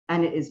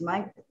And it is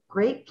my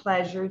great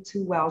pleasure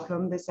to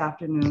welcome this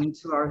afternoon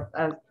to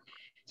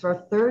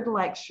our third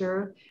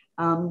lecture,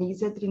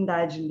 Nisia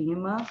Trindade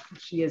Lima.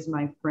 She is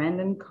my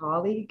friend and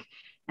colleague,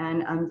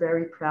 and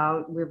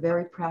we're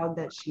very proud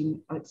that she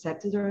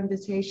accepted our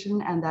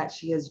invitation and that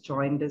she has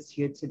joined us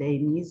here today.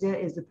 Nisia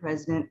is the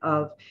president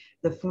of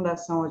the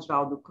Fundação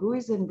Oswaldo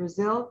Cruz in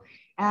Brazil,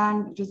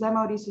 and José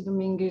Maurício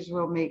Domingues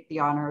will make the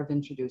honor of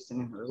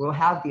introducing her. We'll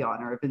have the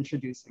honor of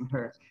introducing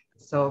her.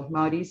 So,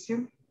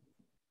 Maurício.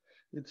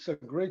 It's a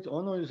great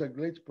honor, it's a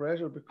great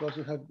pleasure because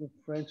we have been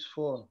friends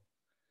for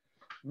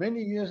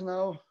many years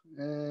now,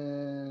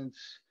 and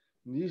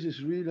Nisia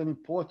is really an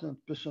important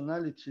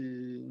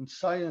personality in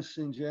science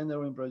in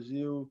general in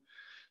Brazil,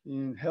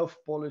 in health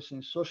policy,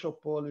 in social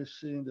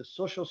policy, in the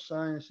social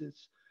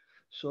sciences.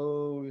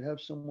 So we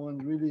have someone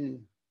really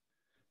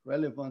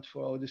relevant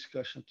for our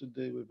discussion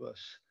today with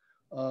us.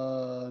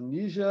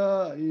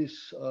 Nisia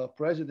is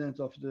president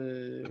of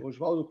the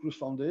Oswaldo Cruz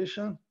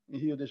Foundation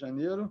in Rio de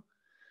Janeiro,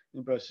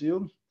 in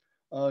Brazil.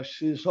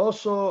 She's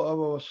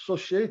also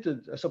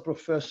associated as a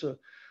professor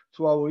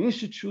to our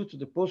institute,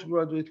 the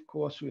postgraduate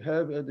course we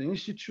have at the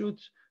institute,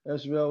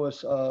 as well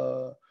as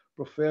a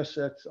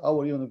professor at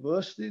our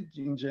university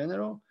in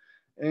general.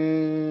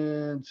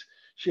 And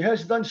she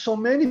has done so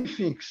many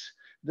things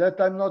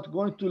that I'm not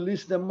going to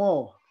list them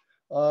all.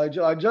 I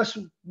just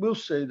will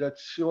say that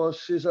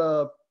she's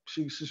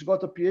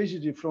got a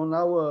PhD from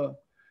our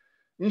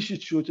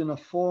institute in a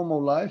former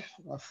life,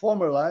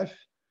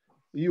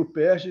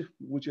 UPERJ,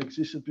 which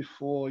existed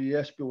before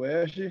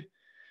IESP-UERJ.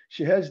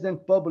 She has then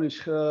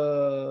published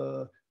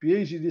her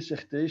PhD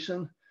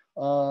dissertation.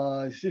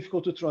 It's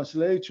difficult to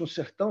translate, um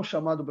sertão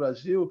chamado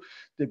Brasil,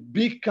 the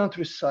big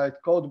countryside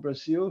called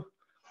Brazil,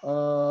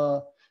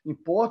 in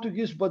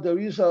Portuguese, but there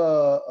is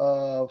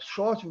a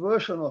short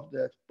version of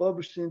that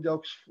published in the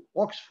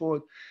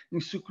Oxford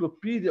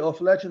Encyclopedia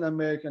of Latin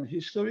American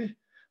History.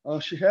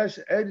 She has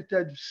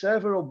edited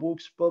several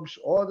books, published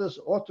others,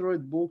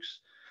 authored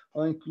books,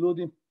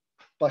 including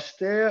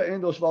Pasteur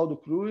and Oswaldo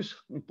Cruz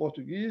in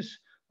Portuguese,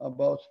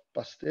 about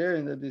Pasteur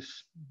and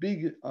this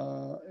big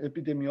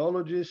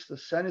epidemiologist, a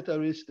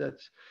sanitarist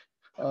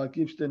that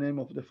gives the name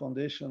of the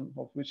foundation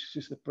of which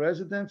she's the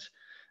president.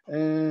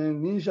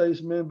 And Nisia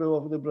is member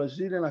of the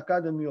Brazilian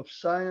Academy of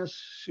Science.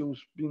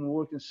 She's been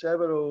working in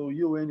several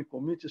UN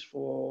committees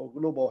for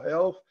global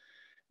health.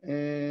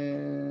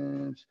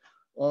 And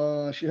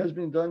she has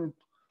been doing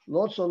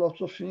lots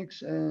of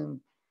things, and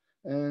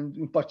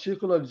in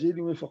particular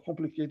dealing with a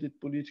complicated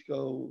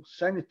political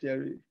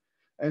sanitary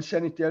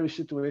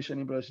situation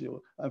in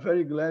Brazil. I'm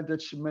very glad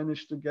that she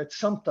managed to get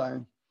some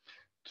time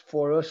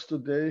for us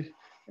today.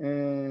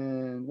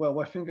 And well,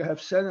 I think I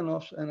have said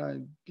enough, and I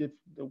give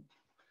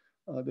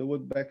the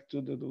word back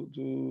to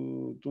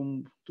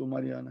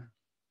Mariana.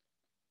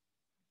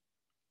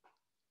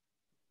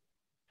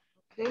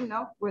 Okay,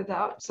 no,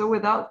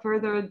 without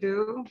further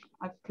ado,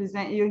 I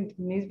present you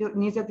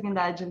Nisia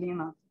Trindade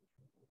Lima.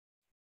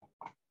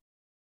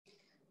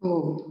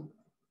 Oh,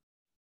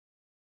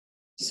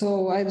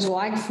 so I'd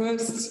like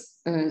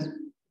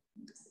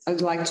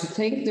to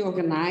thank the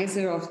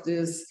organizer of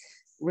this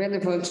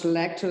relevant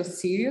lecture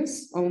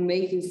series on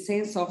making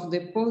sense of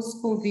the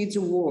post-COVID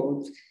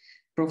world.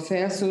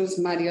 Professors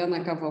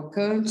Mariana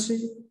Cavalcante,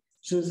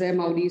 José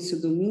Maurício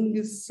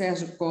Domingues,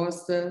 Sérgio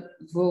Costa,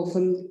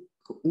 Wolfgang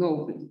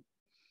Noble.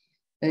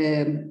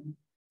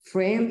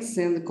 Friends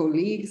and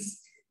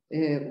colleagues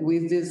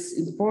with this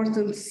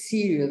important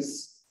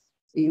series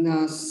in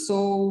a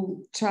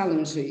so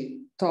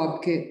challenging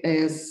topic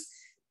as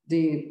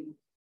the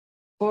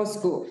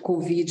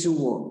post-COVID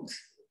world,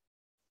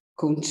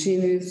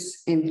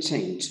 continues and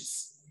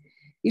changes.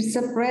 It's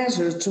a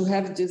pleasure to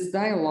have this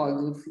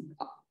dialogue with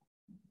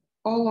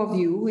all of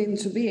you and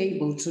to be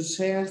able to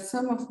share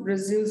some of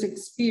Brazil's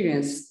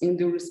experience in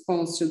the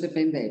response to the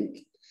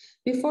pandemic.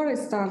 Before I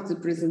start the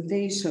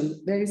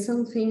presentation, there is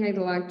something I'd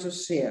like to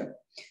share.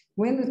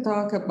 When we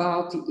talk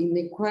about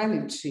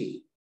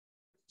inequality,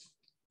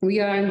 we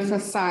are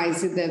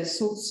emphasizing that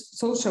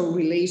social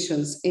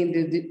relations and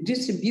the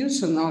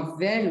distribution of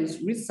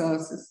various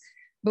resources,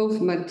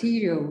 both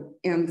material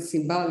and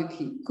symbolic,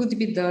 could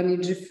be done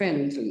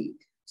indifferently.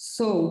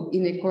 So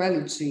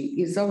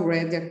inequality is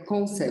already a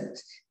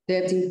concept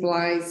that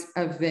implies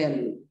a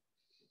value.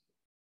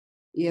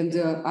 And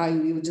I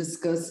will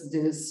discuss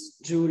this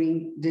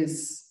during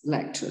this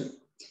lecture.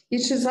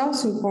 It is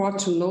also important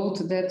to note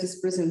that this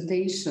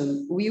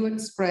presentation will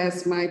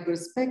express my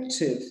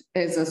perspective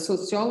as a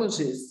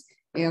sociologist,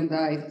 and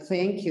I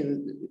thank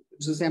you,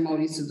 José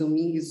Maurício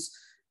Domingues,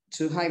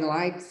 to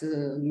highlight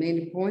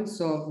many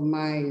points of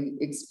my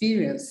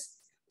experience.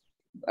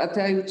 But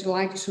I would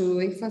like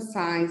to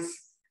emphasize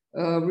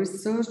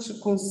research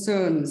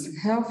concerns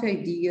health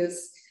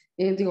ideas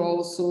and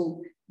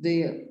also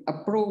the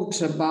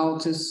approach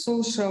about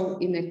social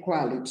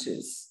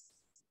inequalities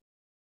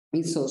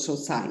in social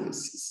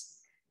sciences.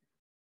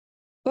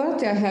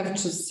 But I have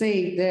to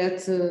say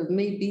that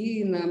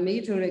maybe in a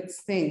major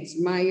extent,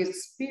 my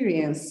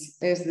experience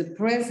as the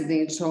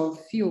president of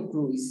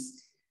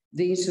Fiocruz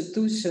the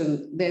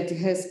institution that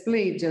has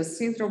played a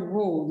central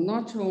role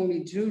not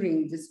only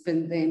during this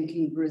pandemic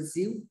in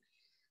Brazil,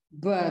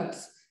 but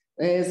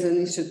as an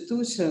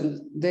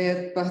institution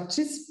that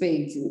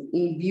participates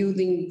in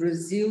building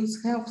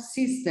Brazil's health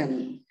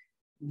system,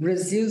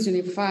 Brazil's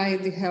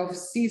unified health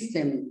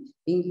system,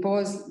 in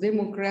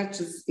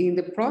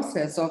the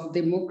process of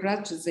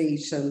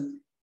democratization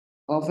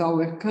of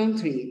our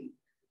country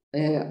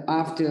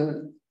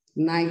after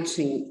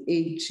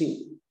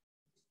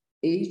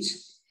 1988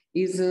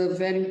 is a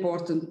very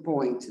important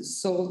point.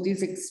 So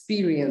this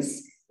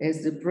experience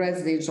as the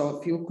president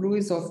of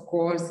Fiocruz, of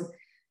course,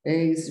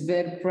 is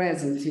very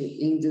present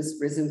in this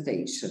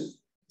presentation.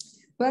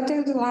 But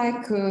I'd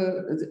like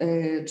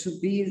to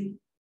be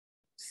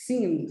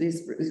seen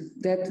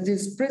that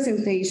this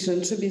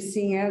presentation should be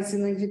seen as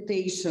an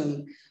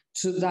invitation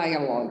to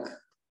dialogue.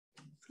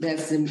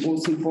 That's the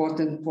most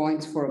important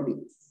point for me.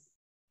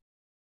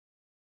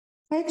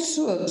 I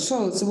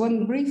chose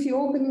one brief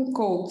opening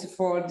quote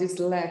for this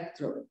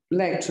lecture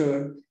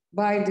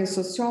by the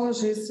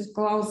sociologist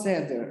Klaus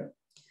Eder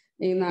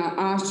in an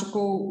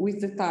article with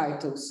the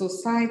title,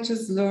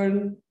 "Societies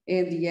Learn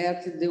and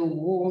Yet the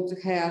World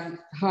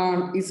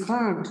is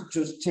Hard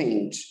to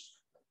Change."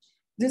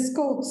 This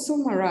quote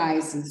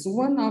summarizes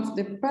one of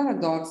the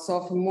paradoxes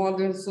of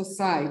modern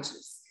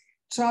societies,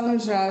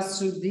 challenge us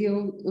to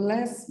deal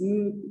less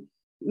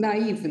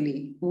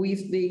naively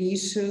with the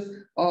issue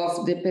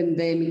of the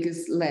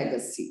pandemic's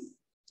legacy.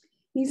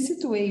 In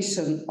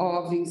situations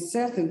of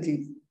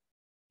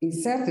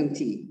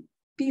uncertainty,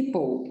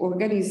 people,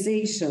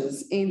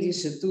 organizations, and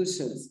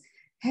institutions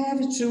have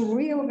to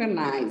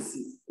reorganize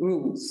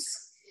rules.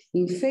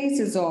 In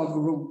phases of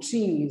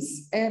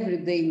routines,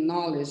 everyday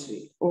knowledge,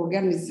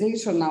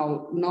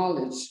 organizational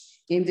knowledge,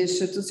 and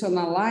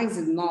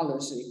institutionalized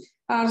knowledge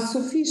are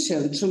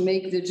sufficient to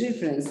make the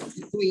difference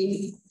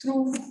between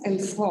true and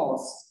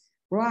false,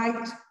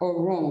 right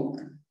or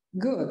wrong,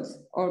 good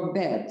or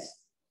bad.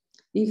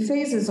 In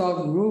phases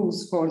of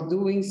rules for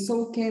doing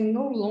so can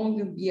no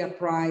longer be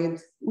applied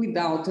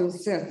without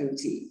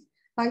uncertainty.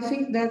 I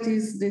think that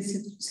is the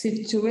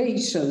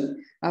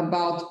situation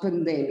about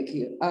pandemic,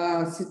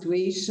 a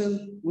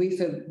situation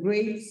with a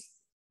great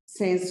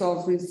sense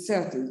of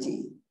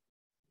uncertainty.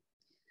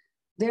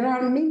 There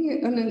are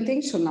many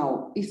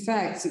unintentional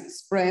effects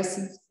expressed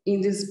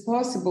in these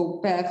possible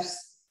paths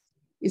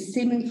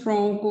stemming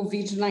from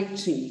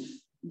COVID-19,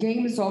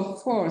 games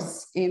of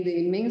force and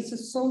the immense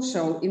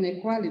social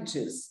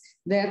inequalities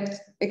that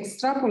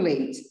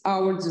extrapolate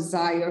our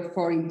desire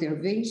for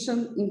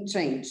intervention in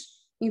change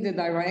in the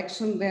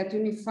direction that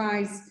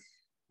unifies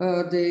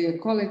the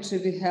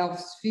collective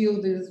health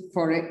field,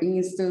 for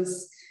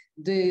instance,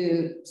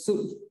 to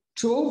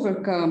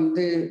overcome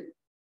the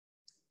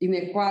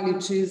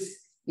inequalities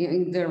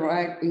in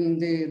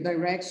the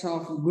direction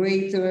of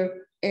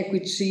greater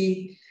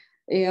equity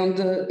and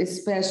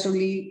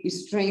especially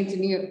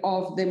strengthening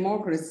of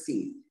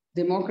democracy.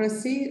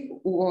 Democracy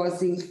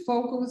was in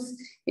focus,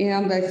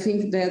 and I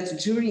think that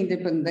during the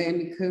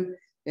pandemic,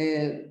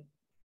 in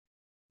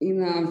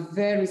a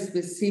very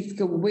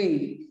specific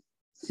way,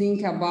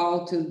 think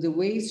about the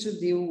ways to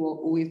deal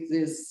with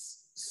this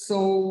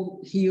so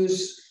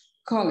huge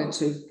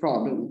collective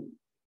problem.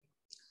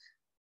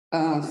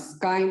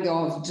 Kind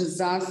of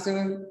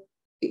disaster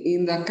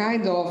in the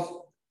kind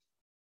of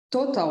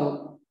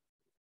total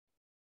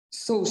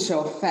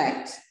social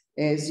fact,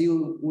 as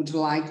you would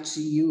like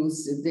to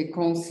use the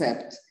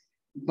concept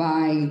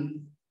by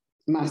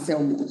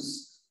Marcel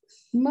Mauss.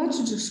 Much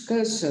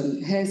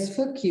discussion has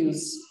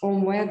focused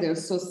on whether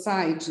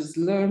societies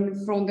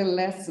learn from the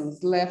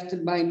lessons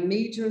left by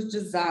major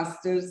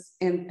disasters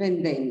and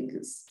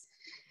pandemics.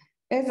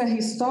 As a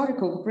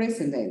historical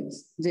precedent,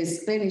 the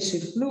Spanish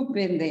flu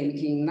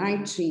pandemic in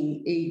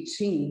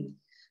 1918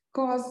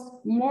 caused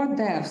more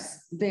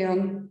deaths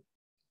than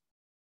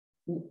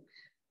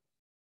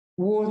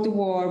World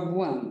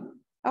War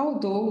I,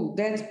 although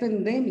that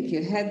pandemic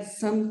had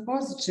some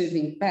positive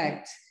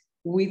impact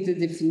with the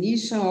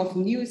definition of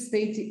new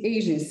state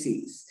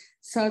agencies,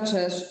 such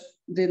as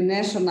the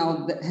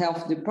National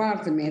Health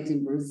Department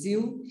in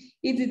Brazil,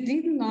 it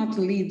did not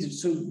lead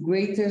to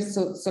greater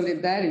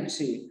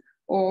solidarity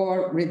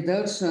or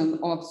reduction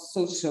of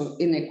social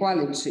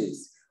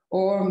inequalities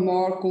or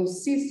more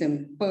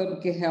consistent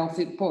public health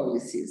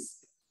policies.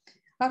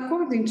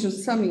 According to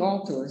some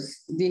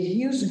authors, the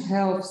huge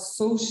health,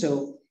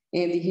 social,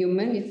 and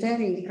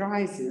humanitarian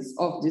crisis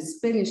of the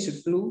Spanish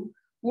flu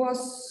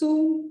was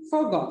soon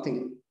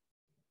forgotten,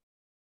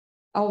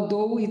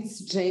 although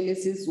its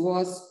genesis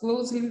was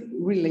closely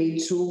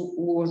related to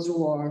World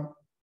War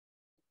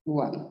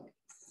I.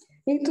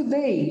 And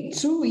today,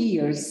 2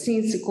 years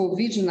since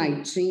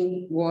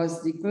COVID-19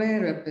 was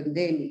declared a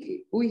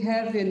pandemic, we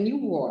have a new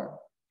war,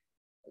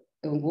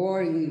 a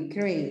war in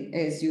Ukraine,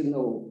 as you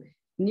know,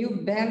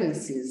 new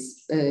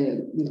balances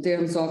in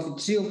terms of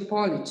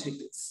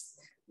geopolitics.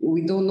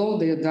 We don't know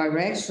the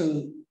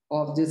direction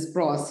of this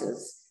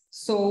process.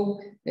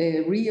 So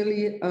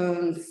really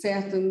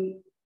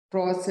uncertain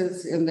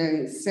process and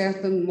a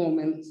certain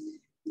moment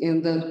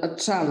and a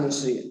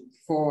challenge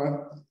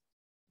for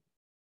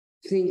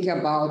thinking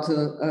about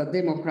a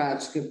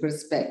democratic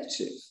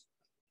perspective.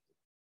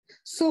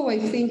 So I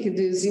think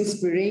this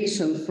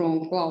inspiration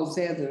from Klaus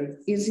Eder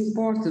is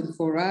important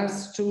for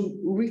us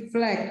to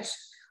reflect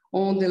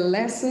on the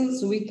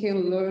lessons we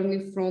can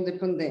learn from the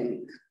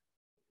pandemic.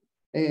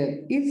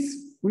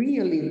 It's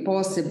really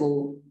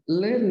possible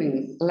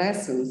learning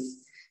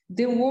lessons.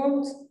 The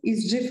world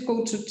is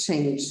difficult to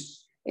change,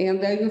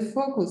 and I will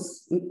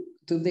focus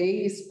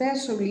today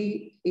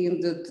especially in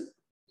the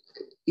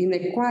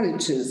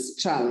inequalities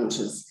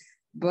challenges,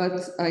 but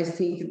I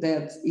think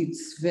that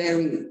it's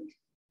very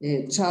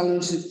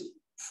challenging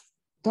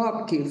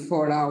topic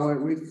for our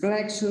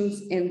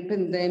reflections, and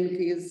pandemic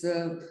is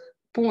a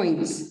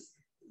point,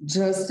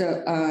 just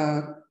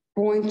a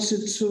point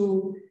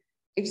to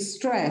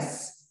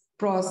stress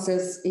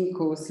process in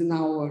course in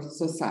our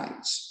society.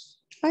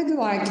 I'd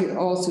like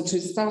also to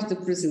start the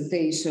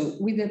presentation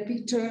with a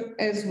picture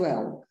as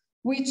well,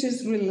 which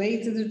is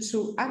related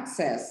to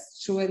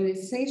access to an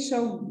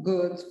essential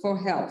good for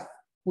health,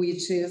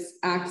 which is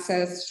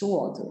access to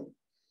water.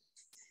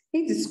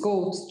 In this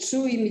quote,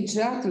 2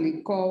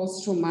 immediately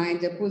calls to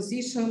mind a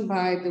position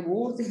by the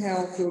World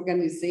Health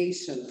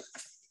Organization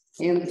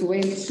in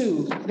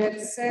 22 that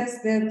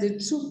says that the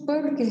 2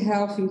 public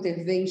health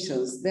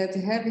interventions that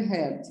have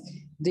had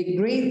the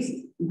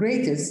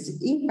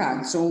greatest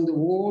impact on the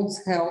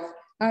world's health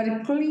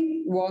are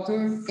clean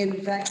water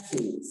and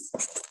vaccines.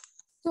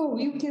 So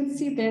you can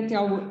see that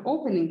our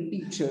opening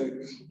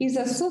picture is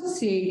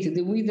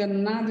associated with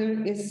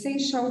another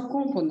essential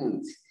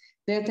component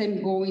that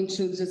I'm going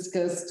to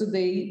discuss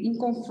today in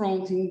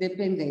confronting the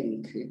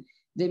pandemic,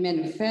 the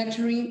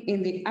manufacturing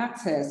and the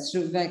access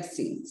to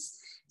vaccines.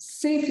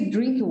 Safe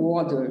drinking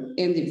water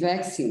and the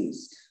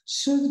vaccines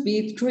should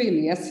be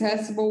truly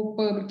accessible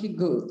public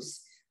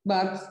goods,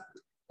 but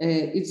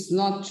it's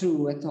not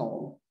true at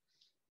all.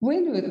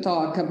 When we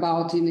talk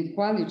about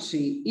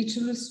inequality, it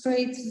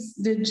illustrates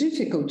the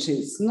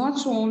difficulties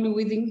not only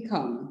with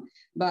income,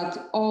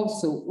 but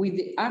also with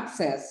the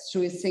access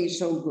to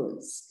essential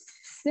goods.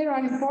 There are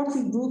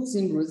important groups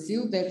in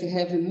Brazil that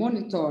have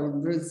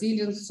monitored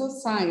Brazilian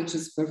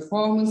society's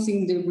performance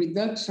in the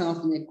reduction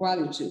of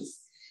inequalities,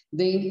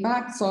 the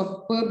impacts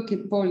of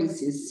public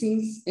policies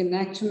since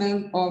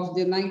enactment of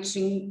the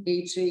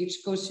 1988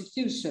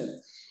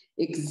 Constitution,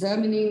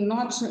 examining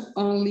not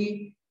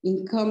only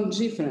income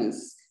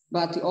difference,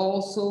 but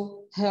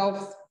also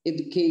health,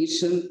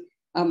 education,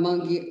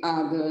 among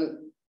other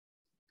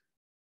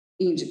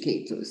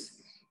indicators.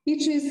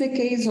 It is the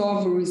case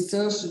of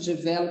research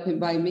developed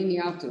by many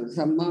authors,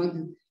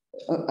 among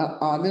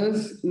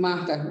others,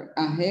 Marta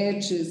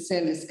Arrete,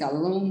 Célia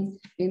Scalon,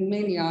 and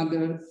many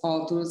other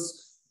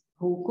authors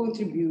who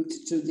contribute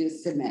to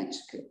this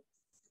thematic.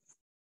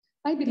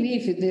 I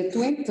believe the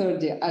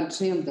 2030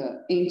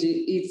 Agenda and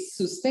its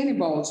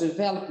Sustainable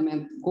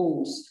Development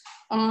Goals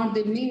are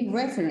the main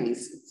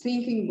reference,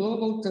 thinking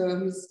global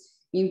terms,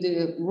 in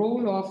the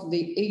role of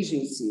the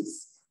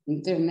agencies,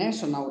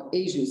 international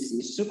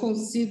agencies, to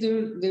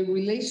consider the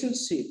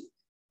relationship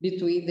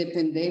between the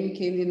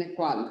pandemic and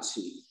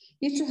inequality.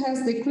 It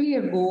has the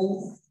clear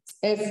goal,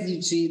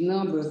 SDG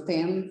number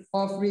 10,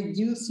 of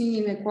reducing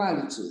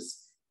inequalities,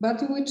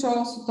 but which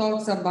also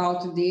talks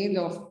about the end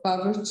of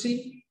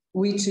poverty,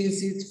 which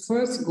is its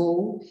first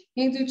goal,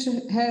 and which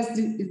has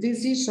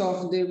this issue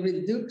of the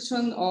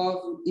reduction of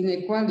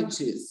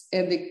inequalities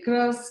at the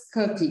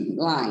cross-cutting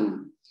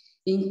line,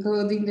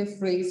 including the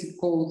phrase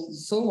called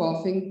so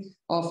often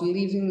of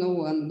leaving no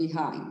one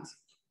behind.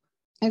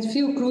 At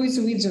Fiocruz,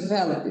 we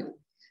developed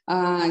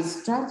a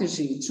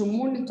strategy to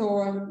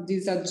monitor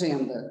this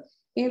agenda,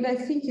 and I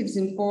think it's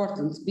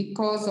important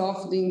because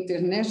of the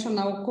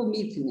international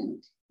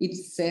commitment it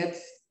sets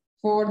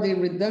for the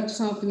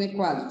reduction of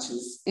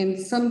inequalities and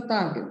some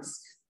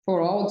targets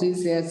for all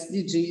these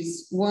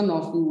SDGs, one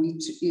of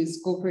which is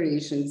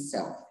cooperation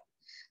itself.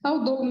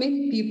 Although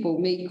many people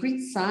may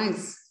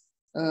criticize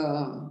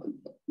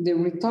the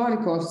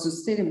rhetoric of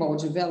sustainable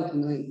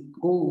development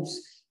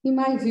goals, in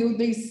my view,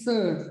 they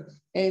serve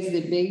as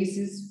the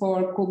basis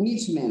for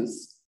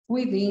commitments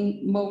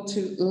within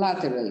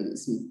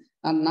multilateralism,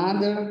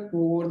 another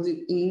word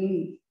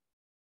in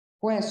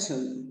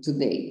question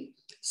today.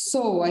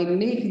 So I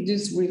make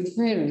this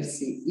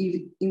reference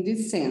in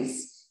this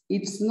sense.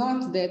 It's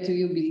not that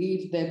you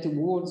believe that the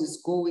world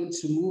is going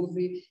to move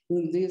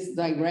in this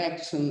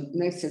direction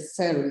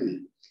necessarily,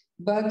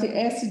 but the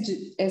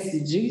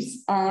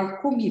SDGs are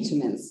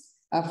commitments,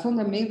 a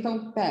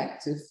fundamental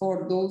pact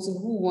for those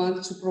who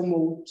want to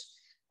promote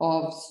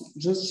of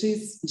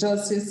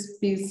justice,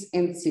 peace,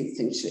 and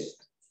citizenship.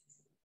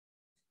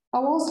 I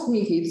also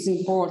think it's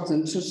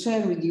important to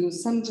share with you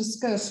some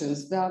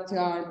discussions that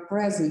are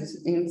present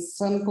in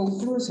some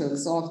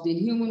conclusions of the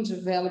Human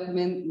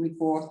Development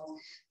Report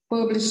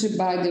published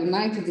by the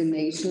United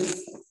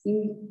Nations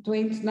in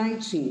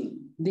 2019,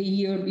 the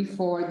year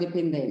before the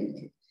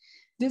pandemic.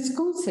 This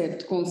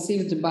concept,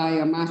 conceived by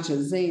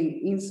Amartya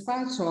Sen, in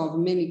spite of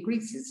many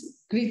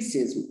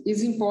criticism,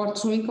 is important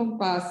to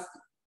encompass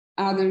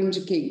other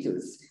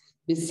indicators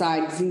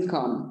besides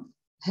income,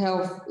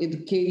 health,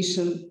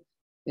 education,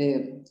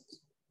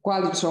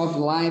 quality of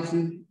life.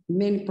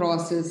 Many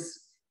processes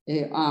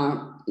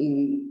are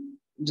in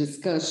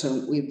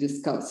discussion with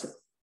discussers.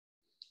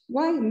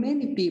 While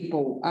many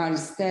people are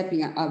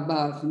stepping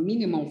above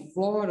minimum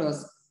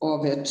floors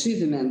of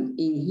achievement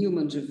in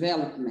human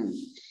development,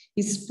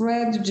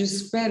 spread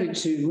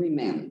disparity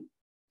remains.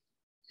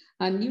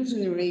 A new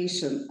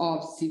generation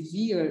of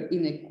severe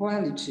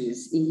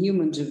inequalities in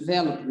human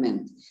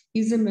development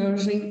is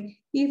emerging,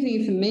 even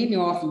if many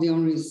of the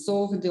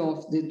unresolved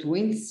of the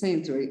 20th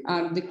century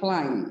are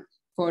declining.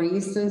 For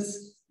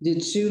instance, the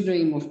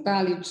children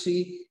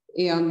mortality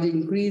and the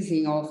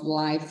increasing of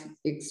life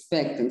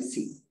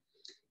expectancy.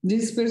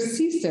 This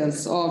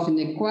persistence of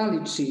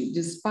inequality,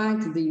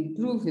 despite the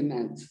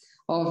improvement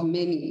of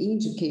many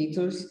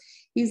indicators,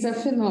 is a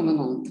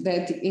phenomenon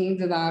that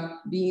ended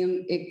up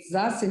being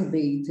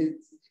exacerbated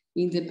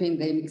in the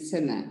pandemic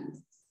scenario.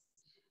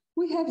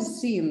 We have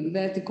seen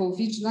that the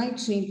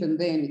COVID-19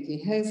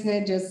 pandemic has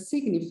had a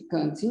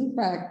significant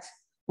impact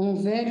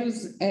on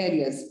various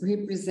areas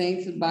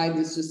represented by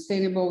the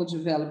Sustainable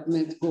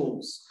Development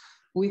Goals,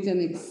 with an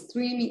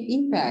extreme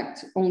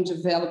impact on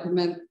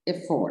development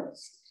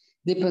efforts.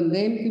 The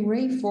pandemic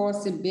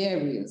reinforced the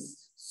barriers,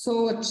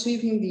 so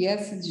achieving the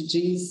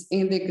SDGs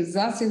and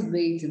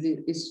exacerbated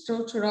the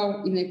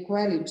structural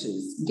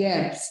inequalities,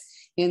 gaps,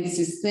 and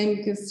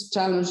systemic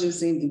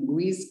challenges and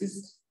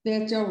risks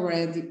that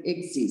already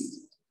exist.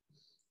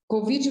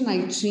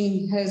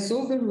 COVID-19 has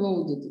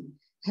overloaded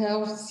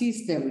health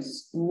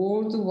systems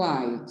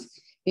worldwide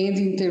and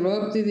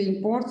interrupted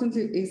important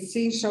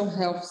essential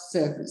health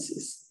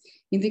services.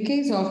 In the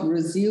case of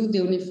Brazil, the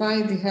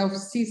Unified Health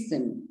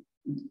System,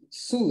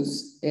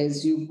 SUS,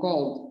 as you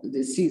call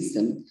the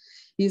system,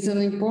 is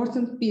an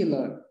important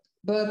pillar,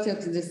 but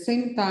at the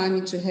same time,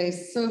 it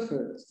has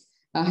suffered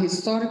a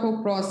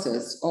historical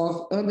process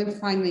of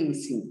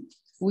underfinancing,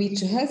 which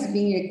has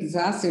been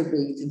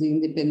exacerbated in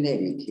the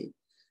pandemic.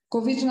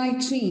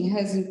 COVID-19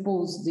 has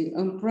imposed the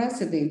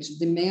unprecedented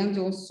demand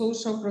on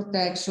social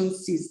protection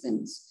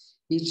systems.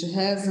 It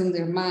has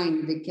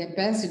undermined the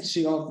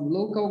capacity of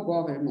local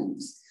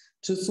governments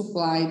to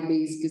supply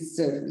basic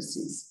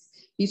services.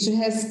 It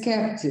has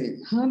kept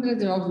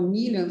hundreds of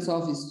millions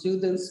of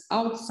students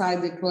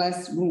outside the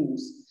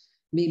classrooms,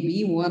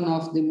 maybe one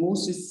of the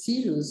most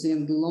serious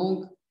and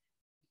long-term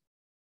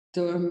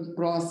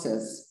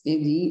process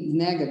in the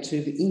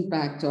negative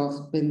impact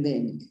of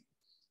pandemic.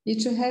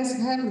 It has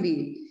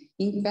heavily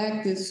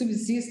impacted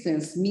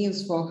subsistence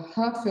means for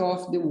half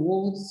of the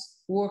world's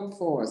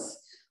workforce,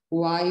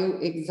 while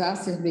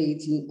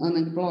exacerbating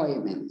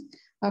unemployment,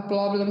 a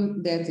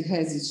problem that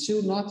has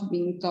still not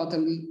been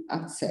totally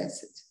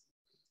assessed.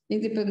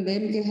 And the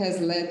pandemic has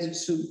led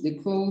to the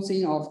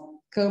closing of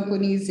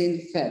companies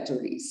and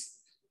factories.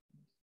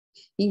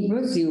 In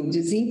Brazil,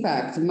 this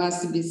impact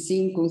must be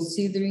seen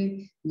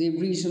considering the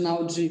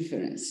regional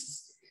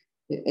differences,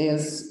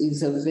 as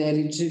is a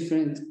very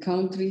different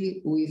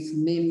country with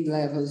many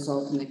levels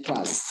of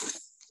inequality.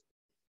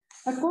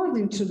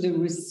 According to the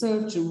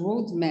research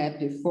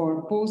roadmap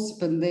for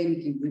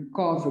post-pandemic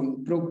recovery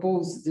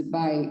proposed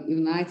by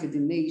United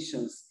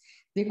Nations,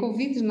 the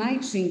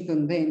COVID-19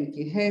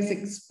 pandemic has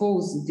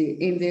exposed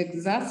and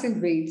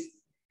exacerbated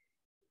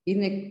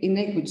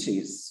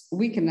inequities,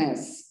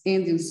 weakness,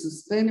 and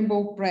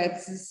unsustainable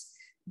practices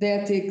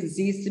that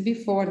existed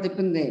before the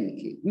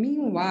pandemic.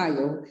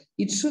 Meanwhile,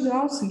 it should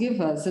also give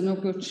us an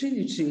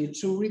opportunity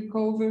to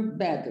recover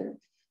better,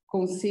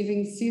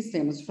 conceiving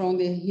systems from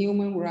the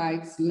human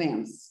rights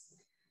lens.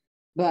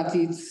 But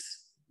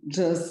it's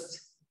just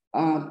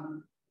a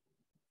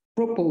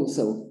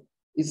proposal.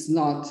 It's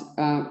not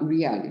a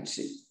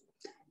reality.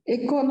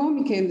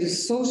 Economic and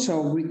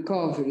social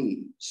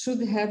recovery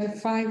should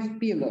have 5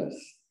 pillars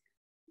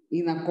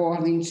in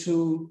accordance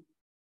to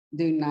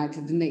the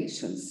United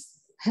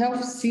Nations: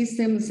 health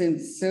systems and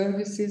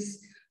services,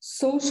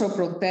 social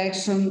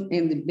protection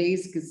and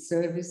basic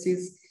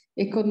services,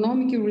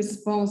 economic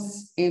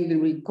response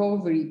and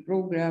recovery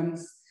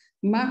programs,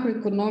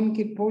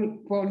 macroeconomic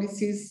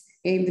policies,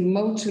 and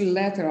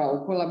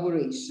multilateral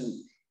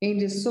collaboration, and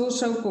the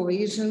social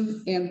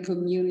cohesion and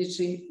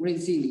community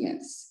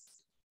resilience.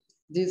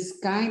 This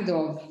kind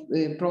of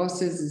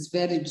process is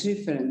very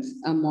different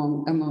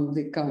among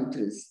the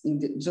countries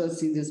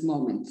just in this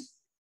moment,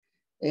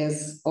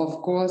 as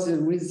of course a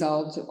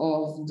result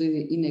of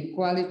the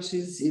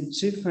inequalities in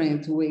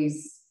different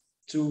ways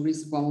to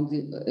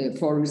responding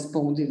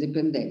to the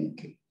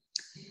pandemic.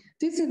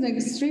 This is an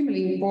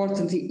extremely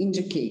important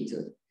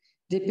indicator.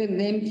 The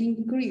pandemic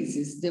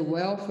increases the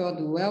wealth of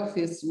the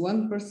wealthiest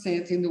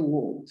 1% in the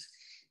world.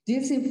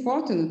 This,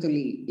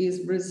 unfortunately,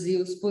 is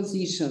Brazil's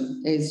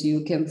position, as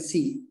you can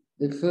see,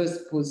 the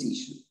first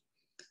position,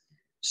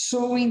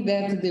 showing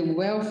that the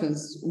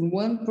wealthiest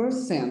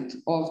 1%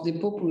 of the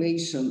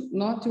population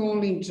not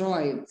only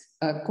enjoyed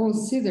a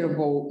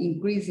considerable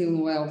increase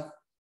in wealth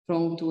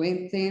from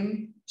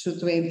 2010 to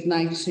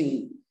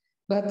 2019,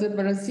 but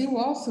Brazil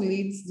also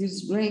leads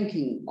this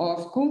ranking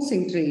of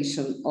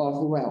concentration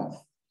of wealth.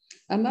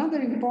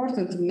 Another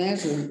important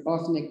measure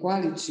of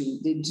inequality,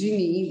 the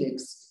Gini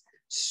index,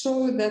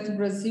 showed that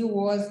Brazil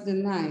was the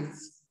ninth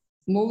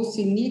most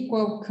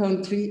unequal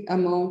country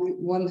among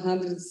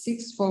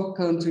 164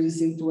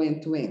 countries in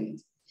 2020,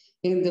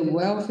 and the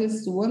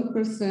wealthiest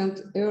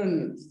 1%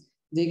 earned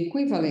the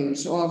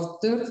equivalent of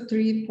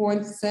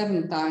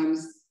 33.7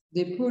 times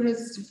the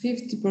poorest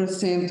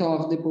 50%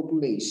 of the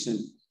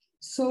population.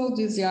 So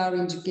these are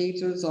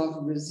indicators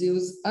of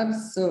Brazil's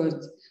absurd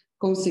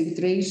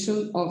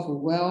concentration of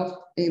wealth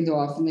and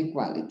of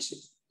inequality.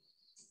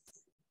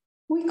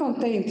 We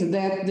contend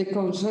that the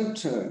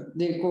conjuncture,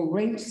 the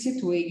current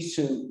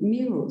situation,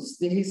 mirrors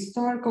the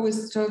historical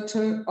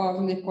structure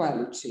of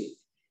inequality.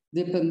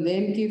 The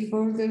pandemic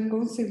further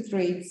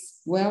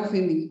concentrates wealth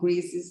and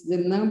increases the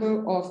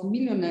number of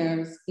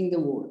millionaires in the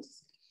world.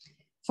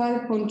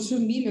 5.2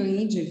 million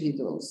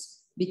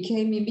individuals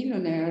became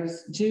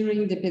millionaires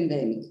during the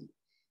pandemic.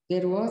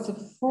 There was a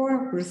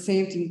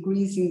 4%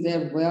 increase in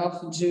their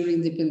wealth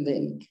during the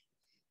pandemic.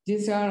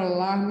 These are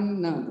alarming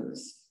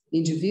numbers.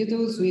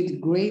 Individuals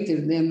with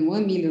greater than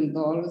 $1 million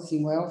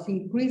in wealth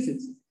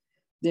increased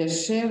their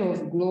share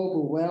of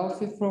global wealth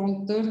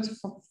from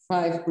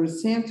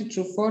 35%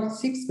 to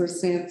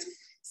 46%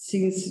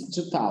 since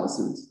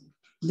 2000.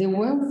 The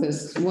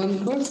wealthiest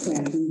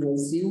 1% in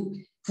Brazil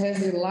has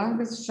the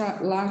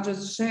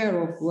largest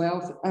share of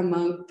wealth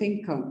among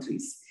 10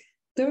 countries.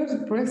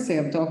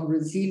 30% of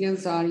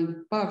Brazilians are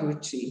in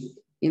poverty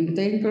and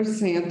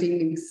 10%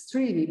 in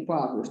extreme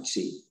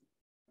poverty.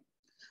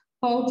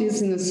 All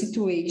this in a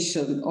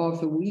situation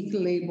of a weak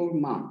labor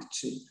market,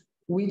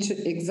 which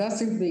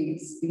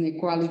exacerbates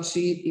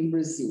inequality in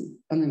Brazil,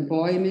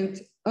 unemployment,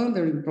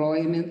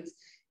 underemployment,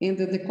 and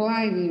the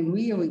decline in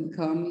real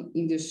income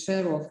in the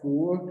share of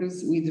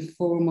workers with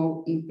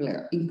formal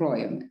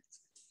employment.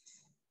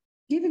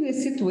 Given the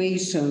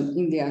situation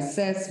in the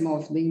assessment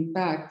of the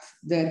impact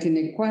that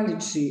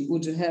inequality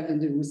would have in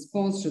the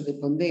response to the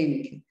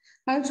pandemic,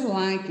 I'd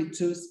like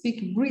to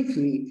speak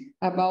briefly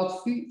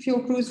about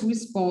Fiocruz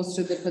response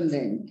to the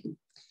pandemic.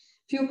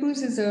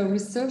 Fiocruz is a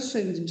research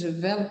and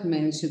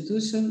development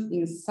institution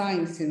in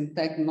science and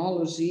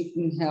technology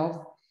in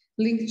health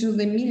linked to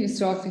the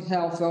Ministry of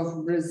Health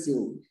of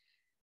Brazil,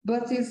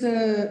 but is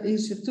an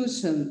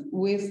institution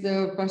with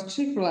the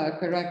particular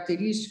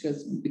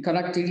characteristics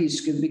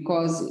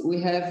because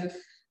we have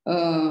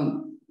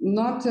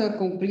not a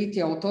complete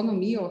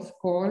autonomy, of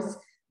course,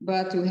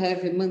 but we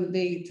have a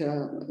mandate,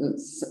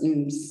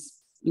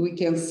 we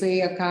can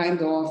say a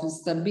kind of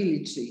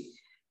stability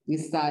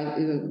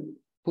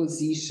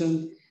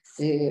position,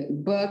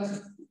 but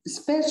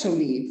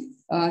especially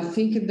I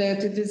think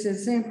that this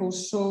example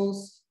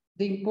shows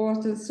the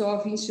importance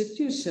of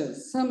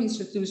institutions, some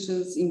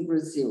institutions in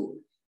Brazil.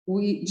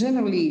 We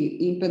generally,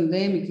 in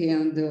pandemic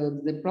and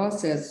the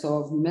process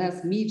of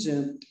mass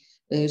media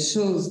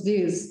shows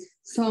this,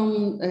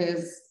 some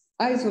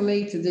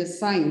isolate the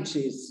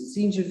scientists,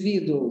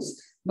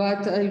 individuals,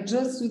 but I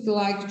just would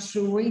like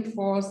to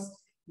reinforce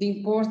the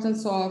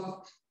importance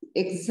of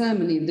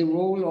examining the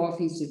role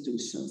of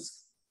institutions.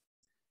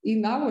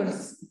 In our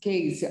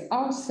case,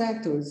 all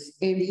sectors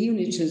and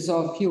units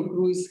of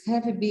Fiocruz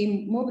have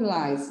been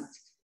mobilized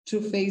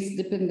to face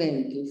the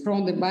pandemic,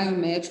 from the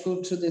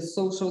biomedical to the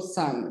social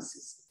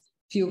sciences.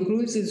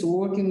 Fiocruz is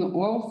working on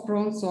all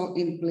fronts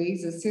and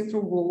plays a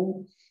central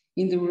role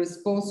in the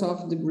response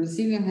of the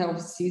Brazilian health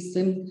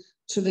system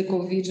to the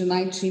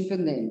COVID-19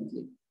 pandemic,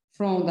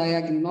 from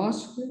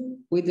diagnostic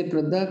with the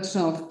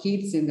production of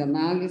kits and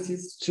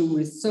analysis to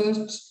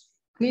research,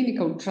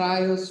 clinical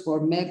trials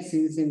for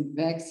medicines and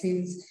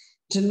vaccines,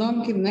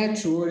 genomic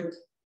network,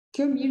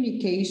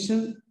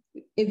 communication,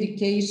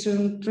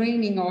 education,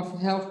 training of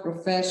health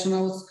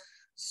professionals,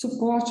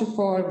 support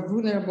for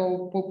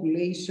vulnerable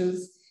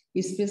populations,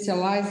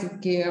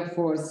 specialized care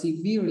for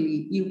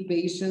severely ill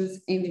patients,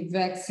 and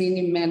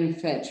vaccine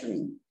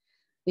manufacturing.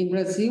 In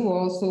Brazil,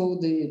 also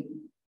the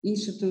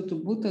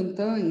Instituto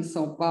Butantan in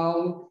São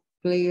Paulo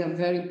played a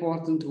very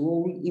important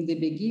role in the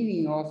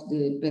beginning of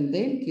the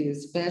pandemic,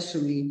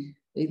 especially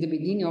in the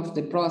beginning of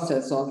the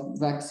process of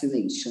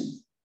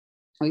vaccination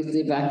with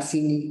the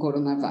vaccine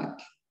Coronavac.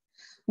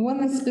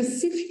 One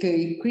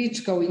specifically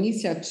critical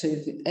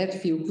initiative at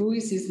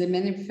Fiocruz is the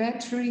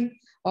manufacturing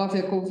of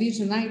a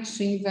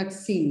COVID-19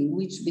 vaccine,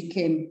 which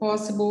became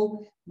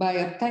possible by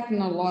a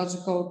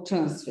technological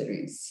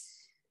transference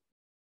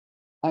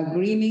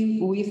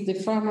agreement with the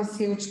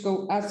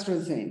pharmaceutical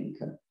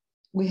AstraZeneca.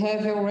 We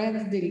have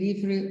already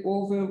delivered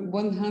over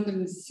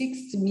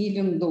 160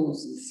 million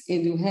doses,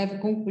 and we have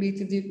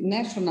completed the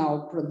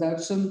national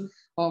production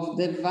of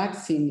the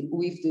vaccine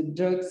with the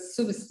drug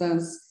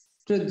substance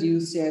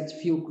produced at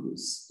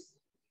Fiocruz.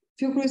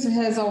 Fiocruz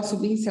has also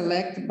been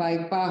selected by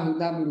PAHO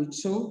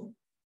WHO,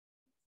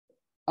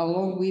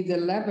 along with the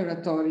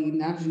laboratory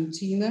in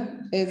Argentina,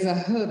 as a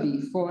hub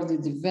for the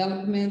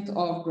development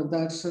of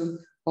production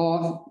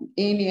of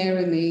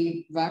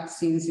mRNA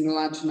vaccines in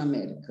Latin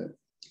America.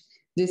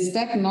 This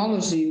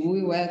technology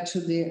will add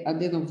to the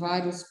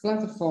adenovirus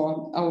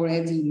platform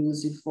already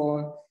used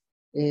for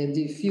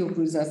the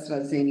Fiocruz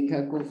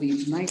AstraZeneca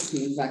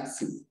COVID-19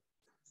 vaccine.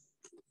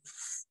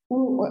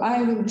 Well,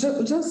 I will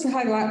just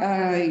highlight,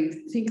 I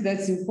think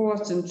that's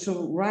important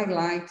to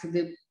highlight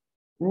the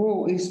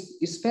role,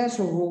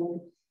 special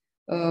role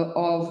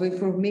of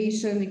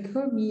information and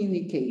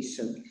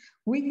communication.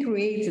 We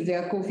created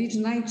the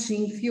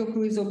COVID-19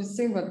 Fiocruz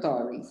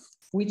Observatory,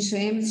 which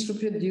aims to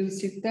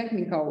produce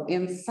technical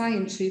and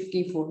scientific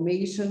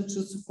information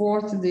to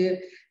support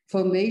the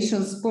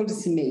Foundation's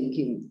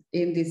policymaking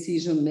and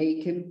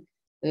decision-making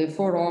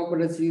for all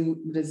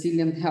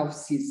Brazilian health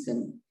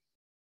system.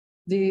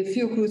 The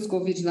Fiocruz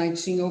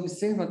COVID-19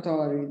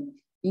 Observatory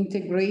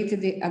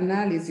integrated the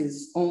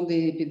analysis on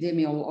the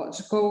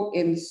epidemiological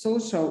and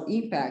social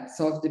impacts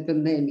of the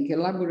pandemic,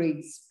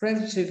 elaborates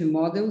predictive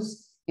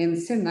models and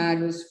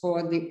scenarios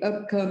for the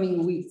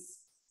upcoming weeks,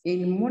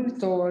 and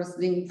monitors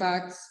the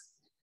impacts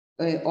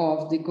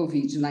of the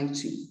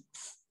COVID-19.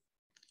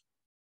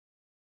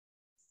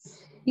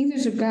 In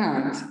this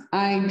regard,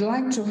 I'd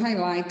like to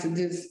highlight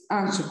this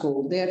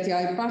article that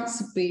I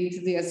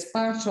participated as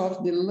part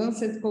of the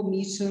Lancet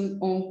Commission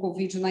on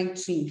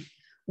COVID-19,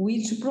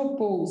 which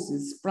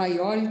proposes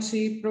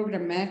priority,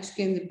 programmatic,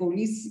 and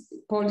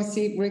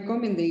policy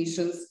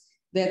recommendations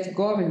that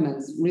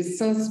governments,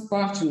 research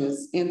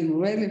partners, and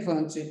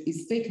relevant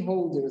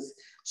stakeholders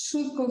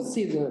should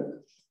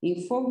consider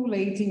in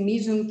formulating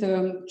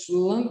medium-term to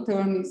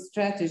long-term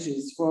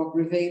strategies for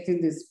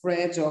preventing the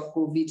spread of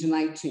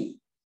COVID-19.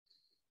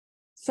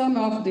 Some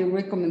of the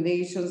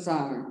recommendations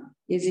are: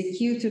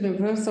 execute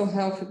universal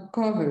health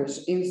coverage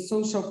and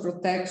social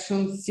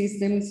protection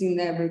systems in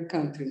every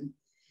country.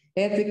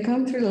 At the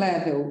country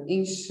level,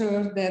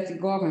 ensure that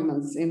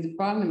governments and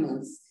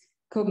parliaments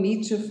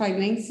commit to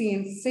financing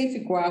and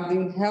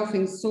safeguarding health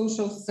and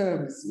social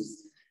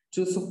services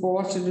to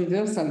support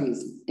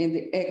universalism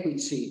and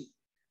equity,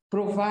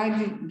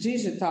 provide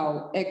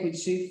digital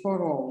equity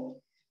for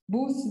all,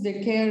 boost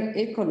the care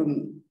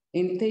economy,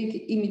 and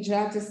take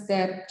immediate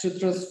steps to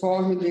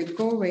transform the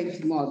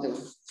current model,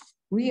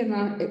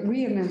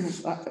 re-energize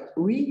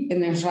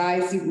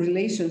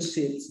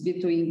relationships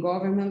between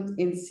government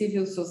and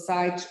civil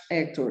society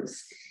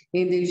actors,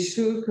 and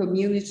ensure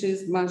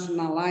communities,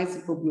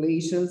 marginalized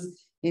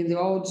populations, and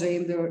all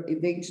gender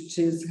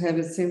identities have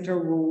a central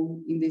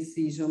role in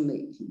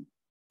decision-making.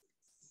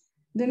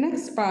 The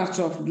next part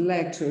of the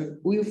lecture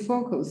will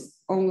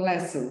focus on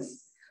lessons,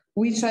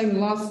 which I'm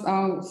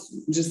now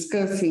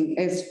discussing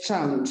as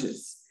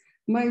challenges.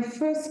 My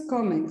first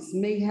comments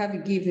may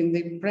have given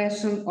the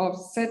impression of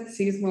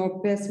scepticism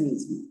or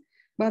pessimism,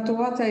 but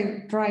what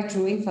I try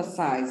to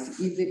emphasize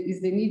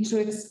is the need to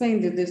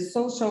expand the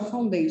social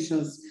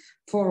foundations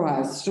for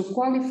us to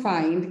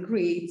qualify and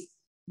create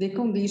the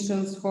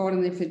conditions for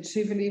an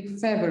effectively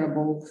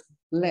favorable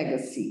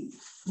legacy.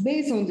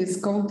 Based on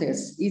this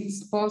context,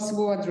 it's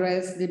possible to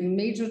address the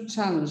major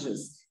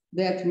challenges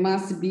that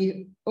must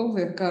be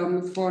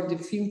overcome for the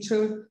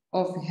future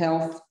of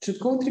health to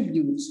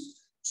contribute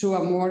to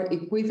a more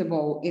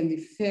equitable and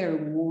fair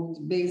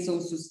world based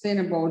on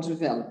sustainable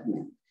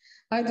development.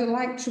 I'd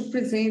like to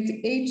present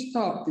 8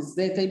 topics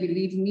that I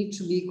believe need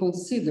to be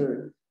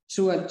considered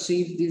to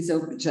achieve this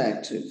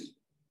objective.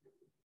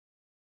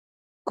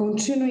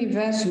 Continue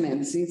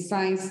investments in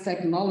science,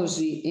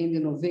 technology, and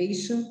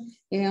innovation,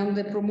 and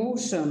the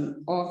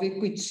promotion of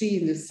equity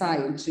in the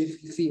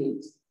scientific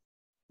field.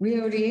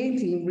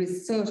 Reorienting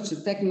research,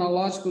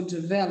 technological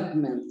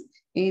development,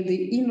 and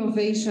the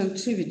innovation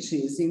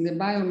activities in the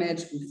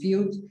biomedical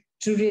field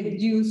to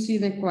reduce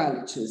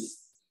inequalities.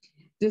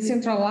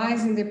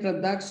 Decentralizing the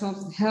production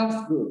of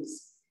health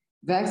goods,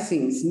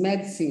 vaccines,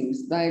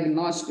 medicines,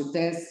 diagnostic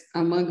tests,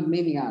 among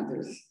many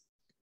others.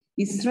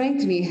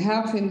 Strengthening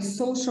health and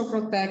social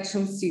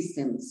protection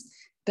systems.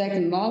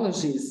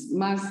 Technologies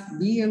must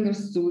be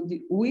understood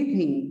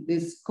within the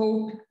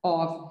scope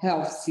of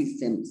health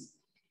systems.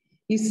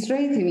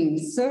 Strengthening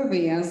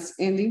surveillance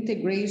and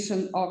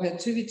integration of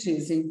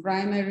activities in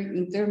primary,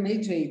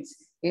 intermediate,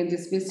 and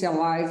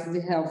specialized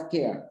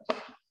healthcare.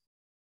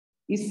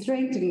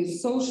 Strengthening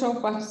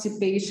social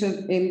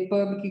participation and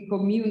public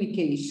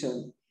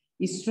communication.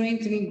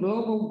 Strengthening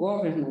global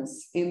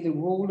governance and the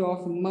role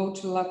of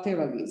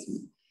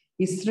multilateralism.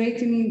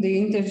 Strengthening the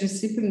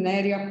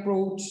interdisciplinary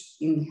approach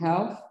in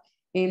health,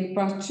 and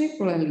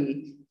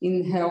particularly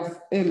in health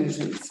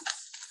emergencies.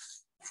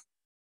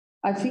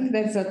 I think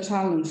that's a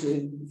challenge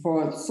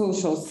for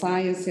social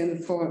science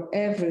and for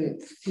every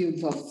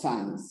field of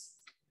science.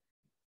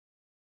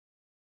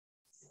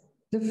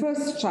 The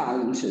first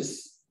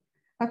challenges.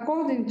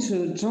 According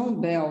to John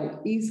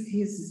Bell, in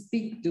his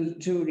speech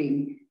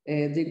during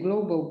the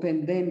Global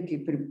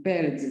Pandemic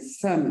Preparedness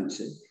Summit,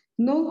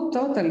 no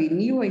totally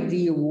new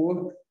idea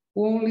worked,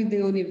 only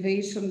the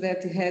innovation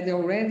that had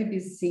already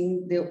been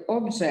seen the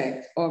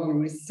object of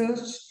research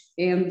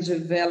and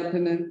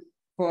development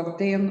for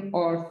 10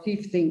 or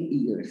 15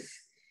 years.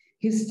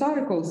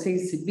 Historical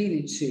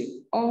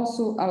sensibility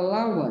also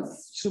allows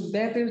us to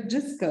better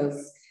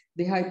discuss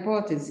the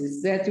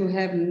hypothesis that you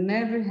have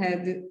never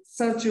had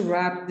such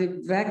rapid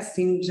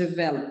vaccine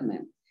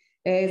development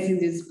as in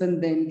these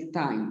pandemic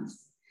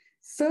times.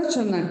 Such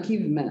an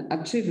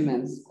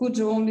achievement could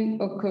only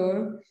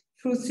occur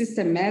through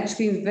systematic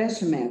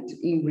investment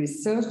in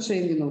research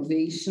and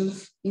innovation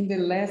in the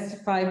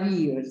last 5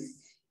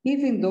 years,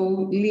 even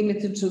though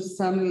limited to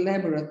some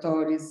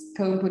laboratories,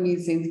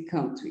 companies, and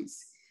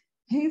countries.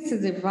 Hence,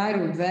 the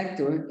viral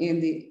vector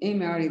and the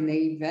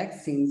mRNA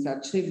vaccines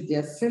achieved the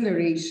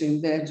acceleration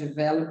in their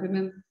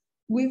development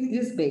with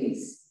this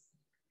base.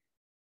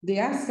 The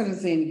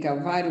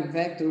AstraZeneca viral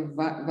vector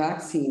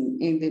vaccine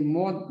and the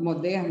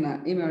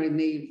Moderna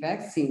mRNA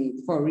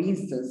vaccine, for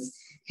instance,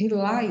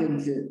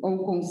 relied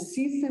on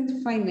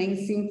consistent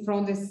financing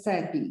from the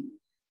CEPI,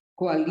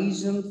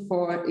 Coalition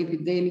for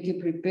Epidemic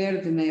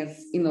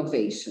Preparedness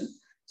Innovation.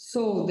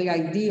 So the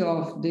idea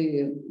of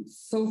the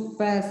so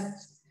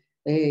fast,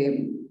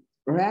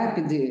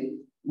 rapid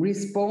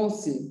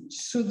response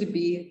should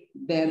be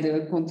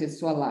better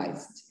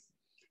contextualized.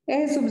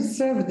 As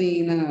observed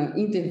in an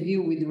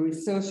interview with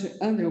researcher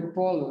Andrew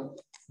Poller,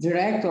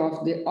 director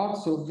of the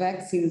Oxford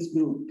Vaccines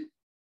Group,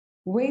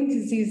 when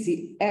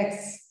disease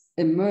X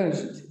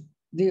emerged,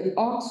 the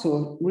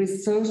Oxford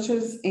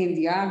researchers and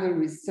the other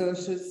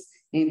researchers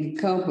and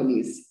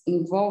companies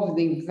involved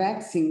in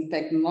vaccine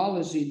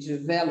technology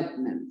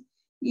development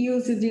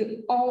used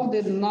all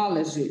the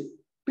knowledge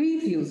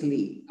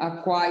previously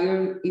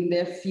acquired in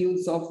their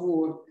fields of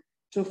work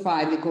to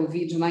fight the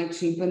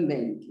COVID-19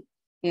 pandemic,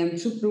 and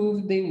to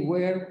prove they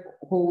were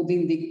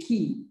holding the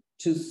key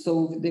to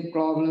solve the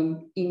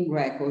problem in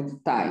record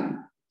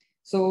time.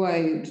 So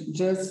I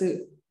just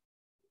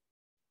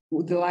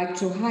would like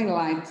to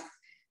highlight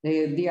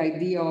the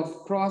idea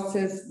of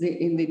process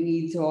and the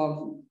needs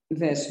of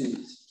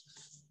investment.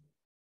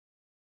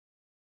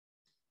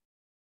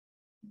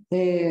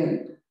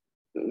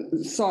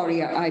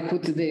 Sorry, I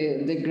put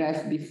the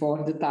graph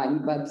before the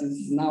time, but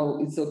now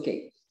it's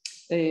okay.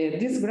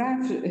 This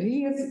graph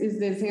here is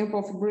the example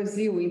of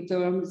Brazil in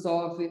terms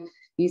of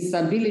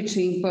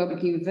instability in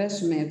public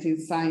investment in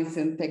science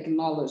and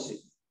technology.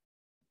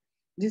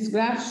 This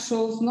graph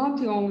shows not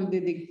only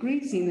the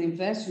decrease in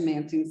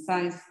investment in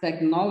science,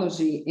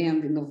 technology,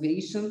 and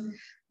innovation,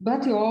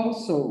 but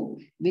also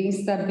the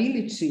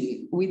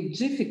instability with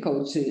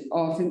difficulty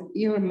of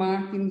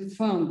earmarking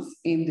funds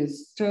in the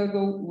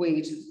struggle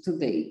waged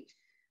today.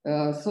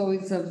 So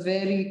it's a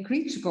very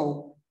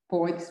critical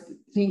point.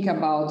 Think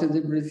about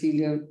the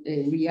Brazilian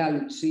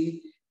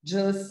reality,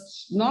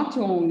 just not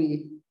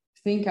only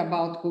think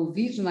about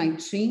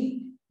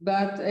COVID-19,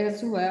 but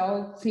as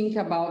well think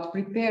about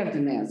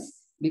preparedness,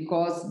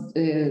 because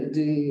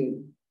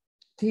the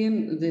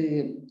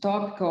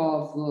topic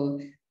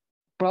of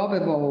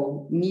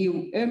probable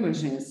new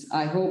emergence,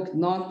 I hope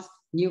not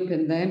new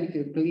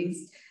pandemic,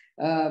 please,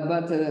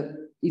 but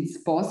it's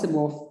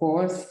possible, of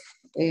course.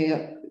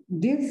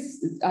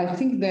 I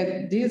think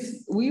that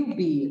this will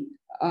be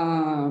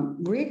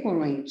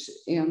recurrent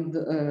and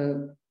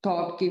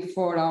topic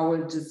for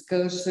our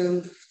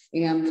discussion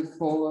and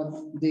for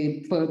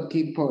the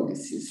public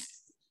policies.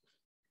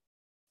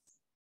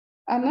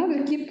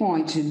 Another key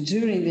point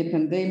during the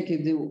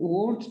pandemic, the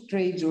World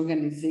Trade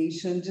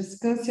Organization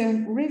discussed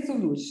a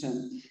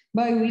resolution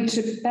by which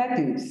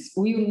patents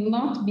will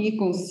not be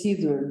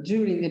considered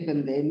during the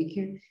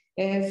pandemic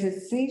as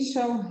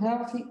essential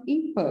health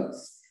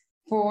inputs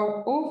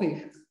for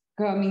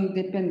overcoming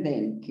the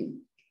pandemic.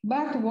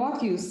 But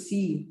what you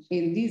see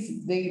in this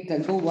data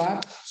go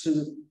up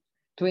to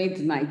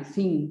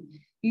 2019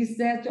 is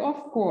that,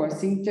 of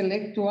course,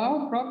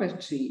 intellectual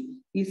property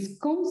is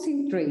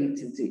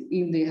concentrated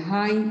in the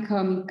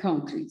high-income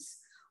countries.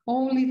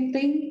 Only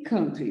 10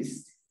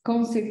 countries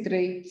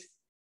concentrate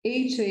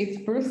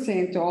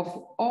 88% of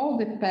all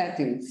the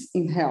patents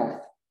in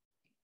health.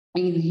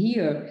 And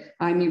here,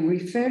 I'm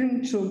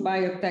referring to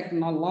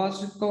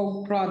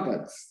biotechnological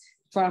products,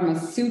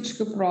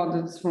 pharmaceutical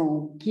products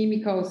from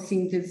chemical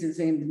synthesis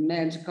and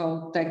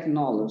medical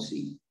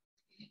technology.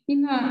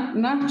 In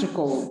an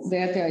article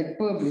that I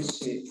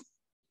published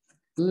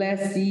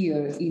last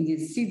year in the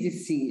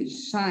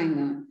CDC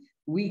China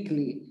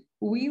Weekly,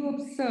 we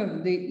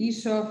observed the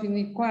issue of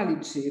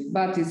inequality,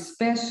 but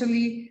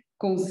especially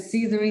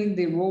considering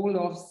the role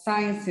of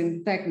science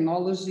and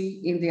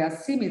technology in the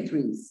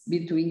asymmetries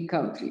between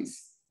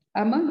countries.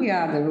 Among the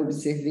other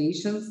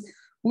observations,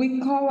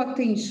 we call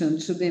attention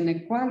to the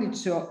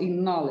inequality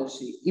in knowledge,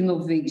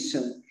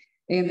 innovation,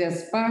 and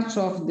as part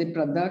of the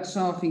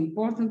production of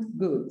important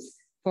goods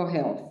for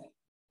health.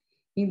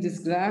 In this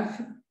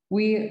graph,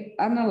 we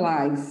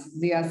analyze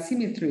the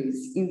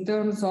asymmetries in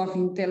terms of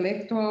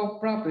intellectual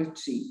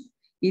property.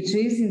 It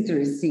is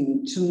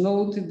interesting to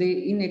note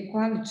the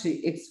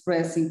inequality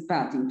expressed in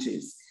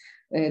patents.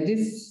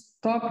 This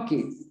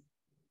topic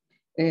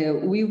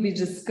will be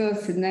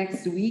discussed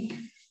next week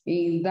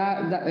in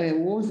the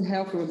World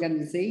Health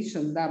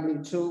Organization,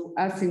 WHO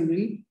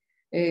Assembly,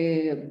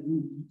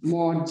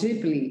 more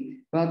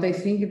deeply. But I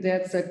think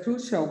that's a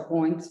crucial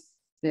point.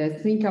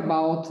 Think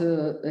about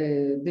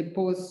the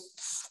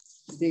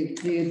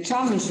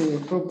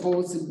challenge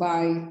proposed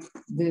by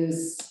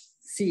this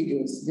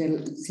series, the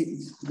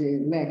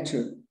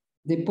lecture,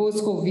 the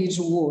post-COVID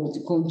world,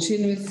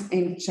 continuous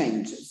and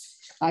changes.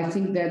 I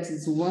think that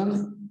is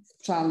one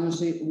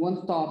challenge,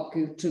 one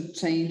topic to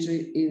change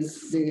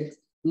is the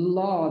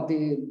law,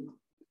 the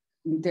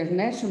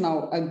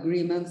international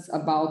agreements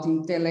about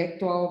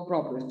intellectual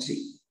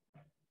property.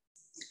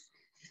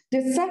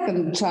 The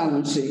second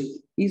challenge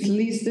is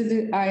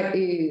listed,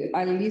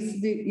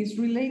 is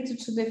related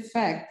to the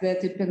fact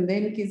that the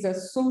pandemic is a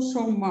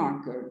social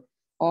marker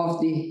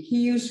of the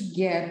huge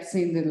gaps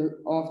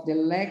of the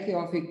lack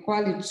of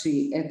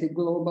equality at the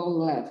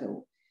global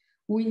level.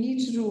 We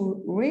need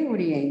to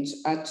reorient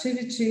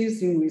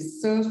activities in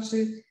research,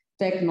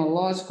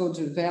 technological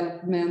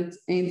development,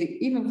 and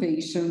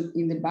innovation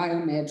in the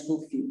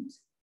biomedical field.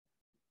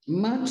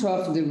 Much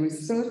of the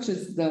research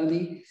is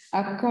done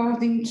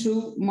according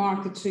to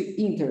market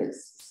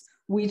interests,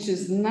 which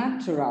is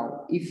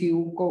natural if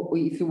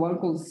one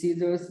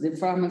considers the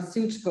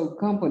pharmaceutical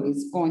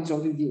company's point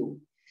of view,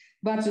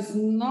 but it's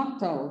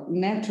not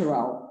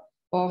natural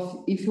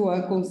if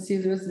one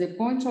considers the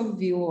point of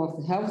view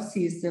of health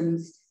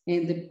systems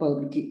and the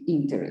public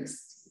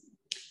interest.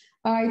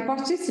 I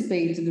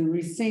participated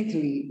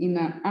recently in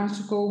an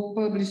article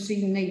published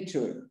in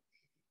Nature,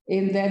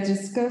 and that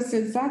discussed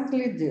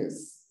exactly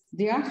this.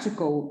 The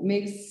article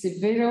makes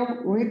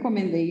several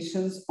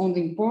recommendations on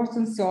the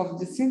importance of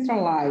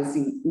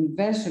decentralizing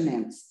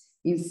investments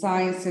in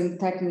science and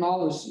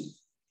technology,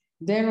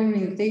 their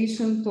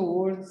orientation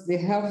towards the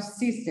health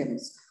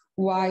systems,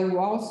 while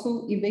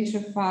also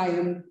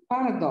identifying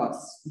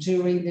paradoxes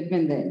during the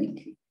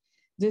pandemic.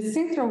 The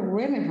central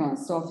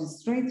relevance of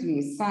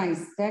strengthening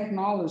science,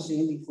 technology,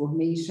 and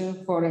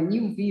information for a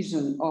new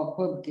vision of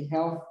public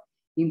health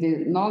in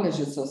the knowledge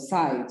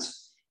society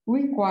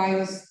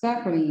requires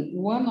tackling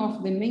one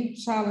of the main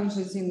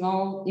challenges in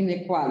all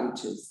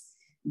inequalities,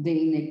 the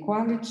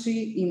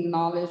inequality in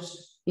knowledge,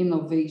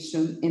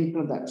 innovation, and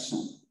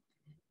production.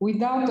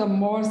 Without a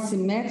more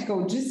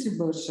symmetrical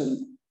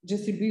distribution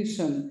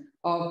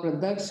of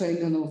production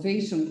and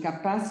innovation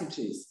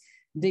capacities,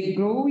 the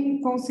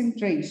growing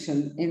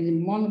concentration and the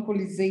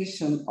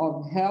monopolization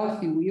of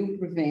health will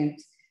prevent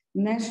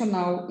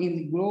national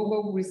and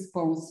global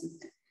responses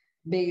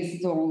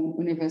based on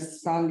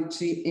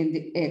universality and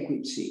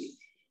equity.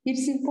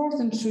 It's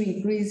important to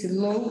increase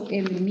low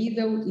and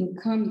middle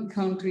income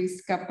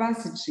countries'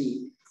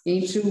 capacity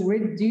and to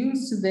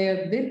reduce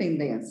their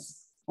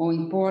dependence on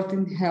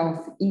important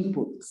health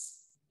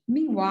inputs.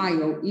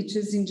 Meanwhile, it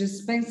is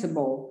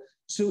indispensable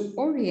to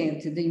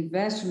orient the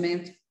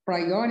investment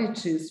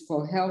priorities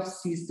for health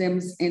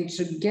systems and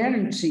to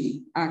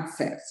guarantee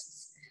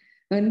access.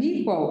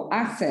 Unequal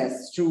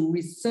access to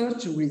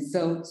research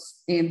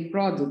results and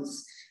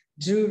products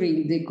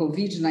during the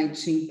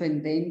COVID-19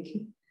 pandemic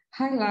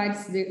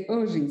highlights the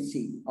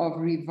urgency of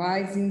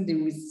revising the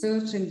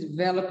research and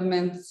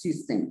development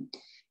system.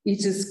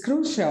 It is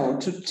crucial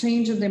to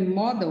change the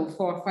model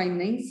for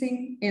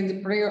financing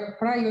and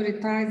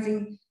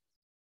prioritizing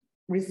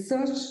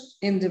research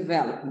and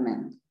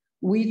development,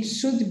 which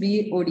should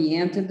be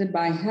oriented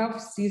by health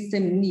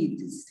system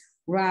needs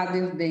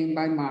rather than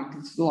by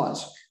market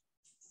logic.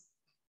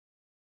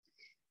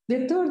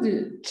 The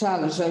third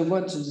challenge I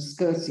want to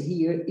discuss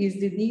here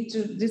is the need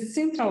to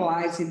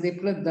decentralize the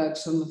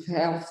production of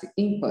health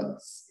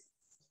inputs.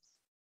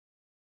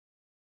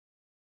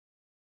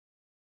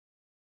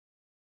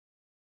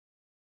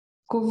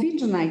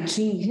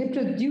 COVID-19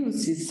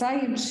 reproduces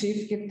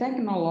scientific,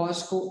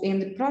 technological,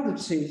 and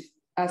productive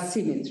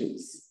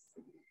asymmetries.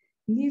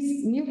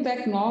 These new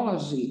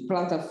technology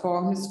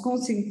platforms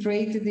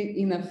concentrated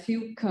in a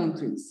few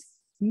countries.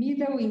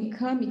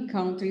 Middle-income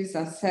countries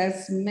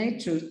access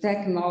mature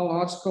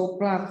technological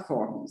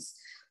platforms.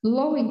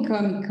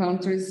 Low-income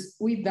countries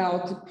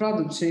without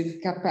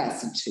productive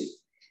capacity.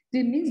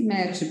 The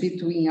mismatch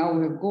between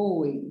our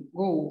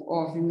goal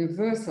of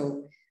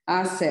universal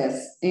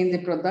access and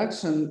the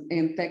production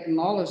and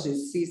technology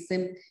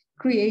system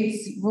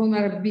creates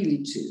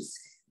vulnerabilities.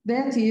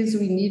 That is,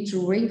 we need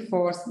to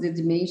reinforce the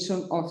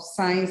dimension of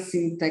science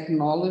and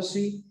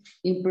technology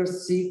in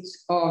pursuit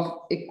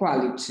of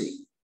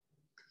equality.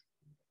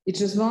 It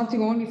is not the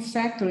only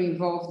factor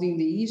involved in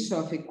the issue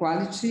of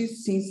equality,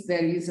 since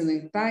there is an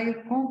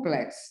entire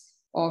complex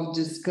of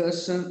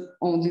discussion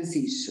on this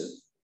issue.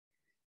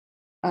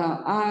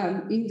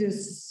 I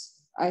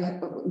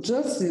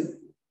just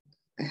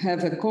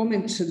have a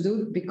comment to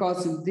do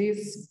because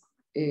this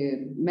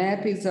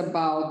map is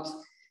about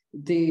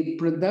the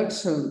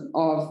production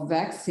of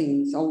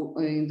vaccines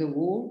in the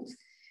world,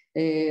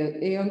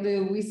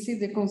 and we see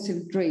the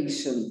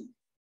concentration.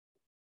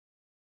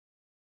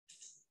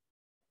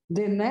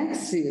 The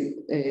next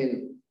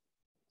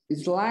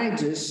slide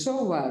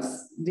shows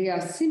us the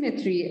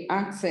asymmetry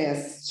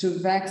access to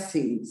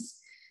vaccines.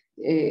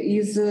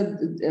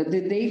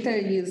 The data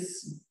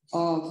is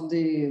of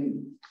the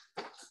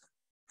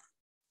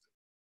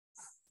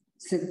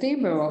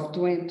September of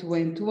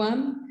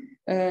 2021,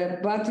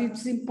 but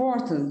it's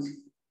important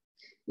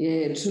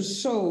to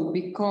show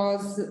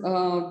because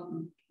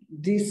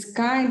this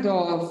kind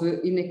of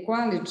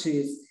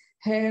inequalities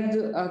had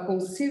a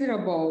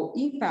considerable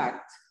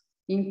impact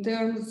in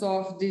terms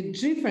of the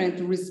different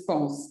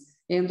response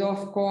and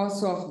of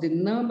course of the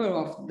number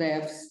of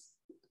deaths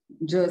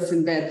just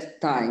in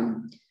that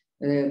time.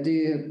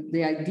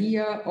 The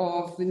idea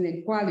of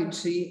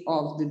inequality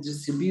of the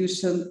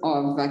distribution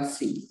of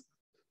vaccine.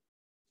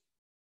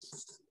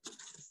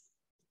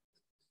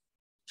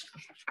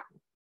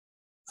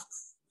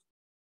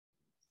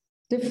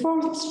 The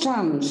fourth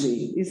challenge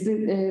is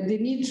the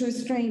need to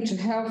strengthen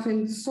health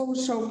and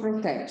social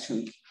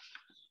protection.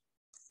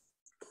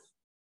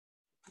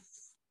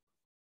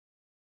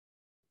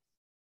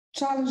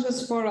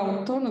 Challenges for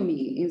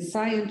autonomy in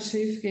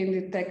scientific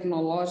and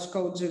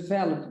technological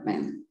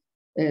development.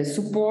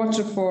 Support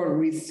for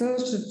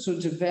research to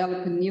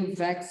develop new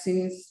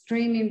vaccines,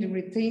 training and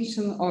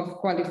retention of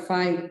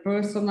qualified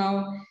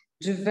personnel,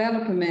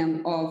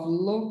 development of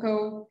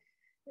local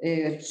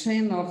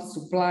chain of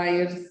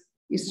suppliers,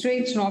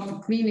 strengthening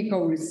of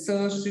clinical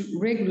research,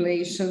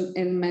 regulation,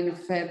 and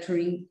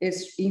manufacturing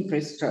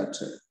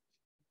infrastructure.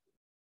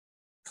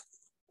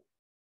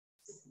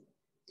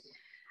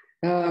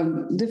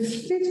 The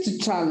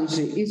fifth challenge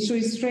is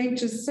to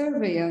strengthen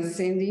surveillance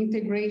and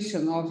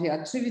integration of the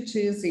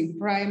activities in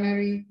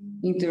primary,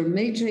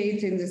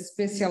 intermediate, and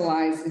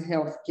specialized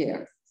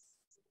healthcare.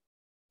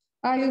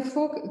 I will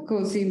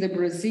focus in the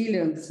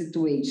Brazilian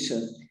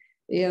situation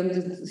and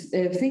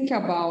think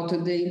about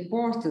the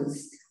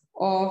importance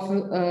of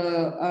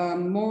a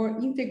more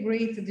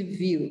integrated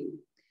view.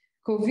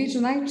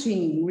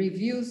 COVID-19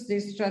 reveals the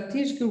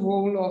strategic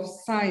role of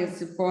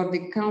science for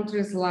the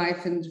country's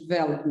life and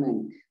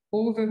development,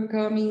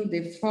 overcoming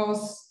the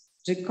false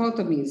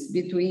dichotomies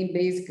between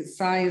basic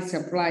science,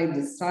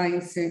 applied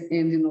science, and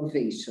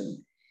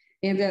innovation.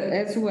 And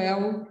as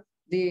well,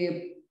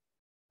 the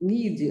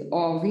need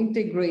of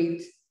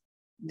integrate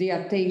the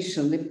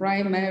attention, the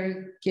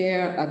primary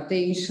care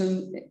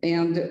attention,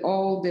 and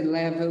all the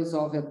levels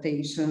of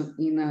attention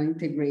in an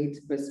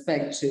integrated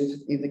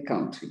perspective in the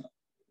country.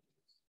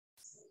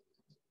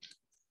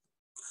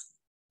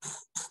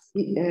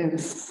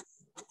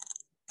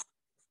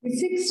 The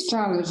sixth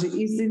challenge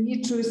is the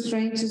need to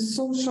strengthen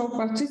social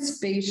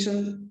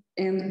participation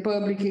and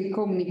public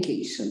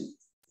communication.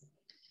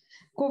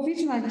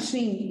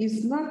 COVID-19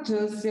 is not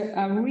just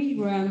a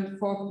rerun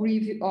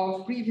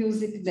of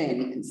previous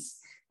epidemics.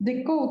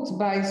 The quote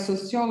by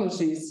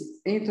sociologist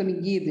Anthony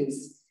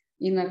Giddens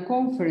in a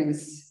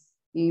conference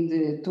in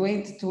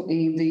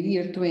the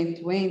year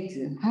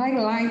 2020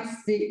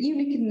 highlights the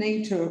unique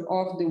nature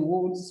of the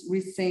world's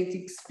recent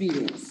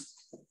experience.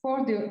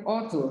 For the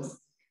author,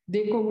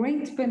 the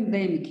current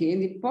pandemic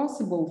and the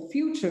possible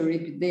future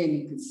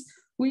epidemics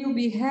will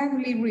be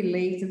heavily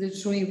related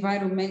to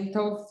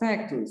environmental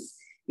factors,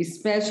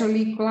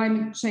 especially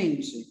climate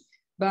change,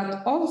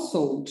 but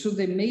also to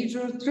the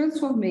major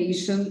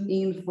transformation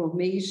in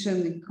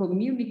information and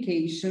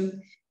communication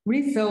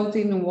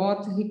resulting in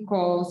what he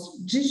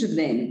calls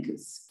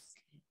digidemics.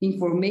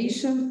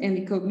 Information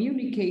and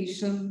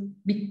communication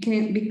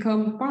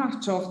become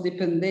part of the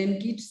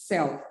pandemic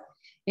itself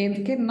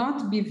and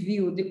cannot be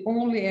viewed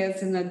only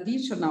as an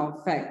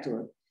additional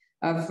factor,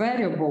 a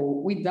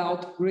variable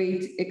without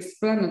great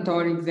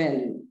explanatory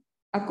value.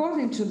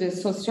 According to the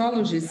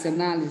sociologist's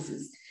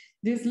analysis,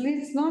 this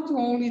leads not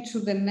only to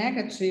the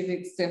negative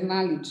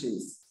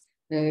externalities,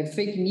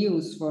 fake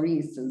news, for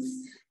instance,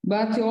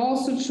 but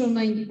also to an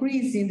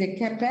increase in the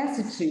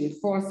capacity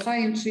for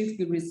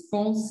scientific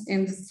response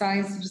and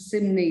science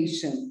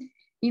dissemination,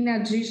 in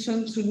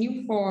addition to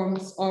new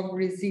forms of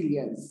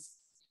resilience.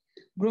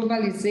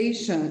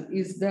 Globalization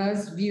is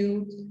thus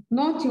viewed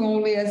not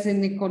only as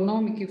an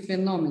economic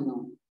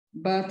phenomenon,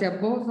 but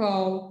above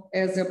all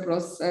as a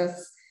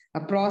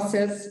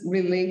process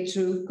related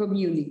to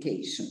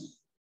communication.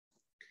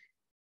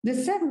 The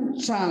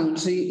seventh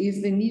challenge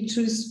is the need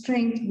to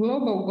strengthen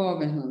global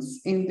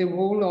governance in the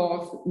role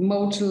of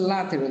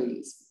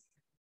multilateralism.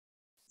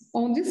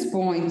 On this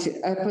point,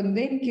 a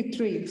pandemic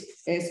threat,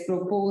 as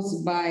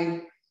proposed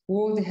by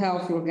World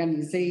Health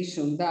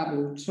Organization,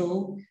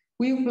 WHO,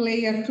 will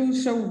play a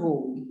crucial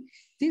role.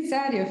 This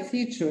area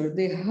features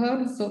the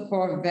hubs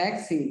for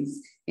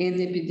vaccines and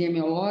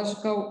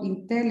epidemiological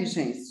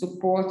intelligence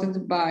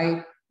supported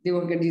by the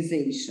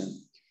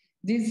organization.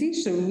 This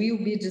issue will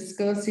be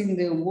discussed in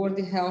the World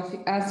Health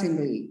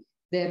Assembly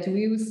that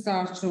will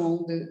start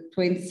on the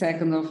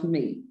 22nd of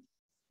May,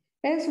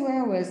 as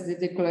well as the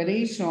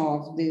declaration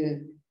of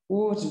the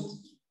World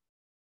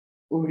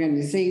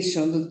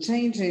Organization to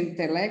change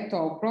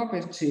intellectual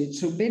property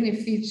to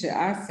benefit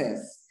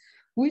access,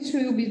 which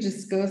will be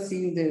discussed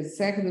in the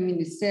second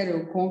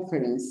ministerial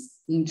conference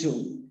in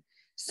June.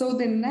 So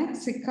the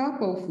next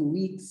couple of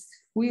weeks,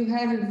 we'll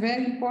have a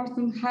very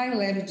important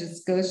high-level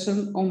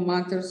discussion on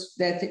matters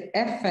that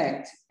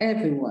affect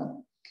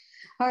everyone.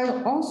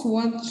 I also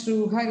want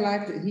to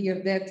highlight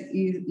here that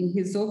in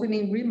his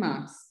opening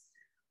remarks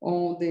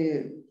on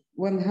the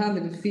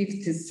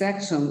 150th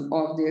section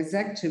of the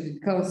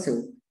Executive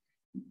Council,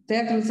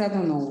 Tedros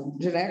Adhanom,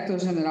 Director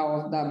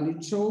General of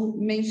WHO,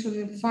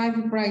 mentioned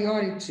 5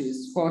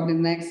 priorities for the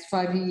next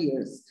 5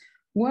 years,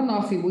 one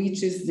of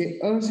which is the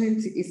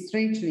urgent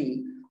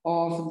strengthening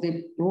of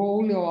the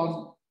role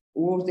of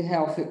World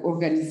Health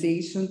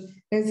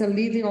Organization as a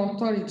leading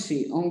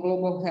authority on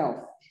global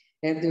health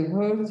at the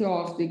heart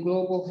of the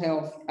global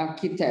health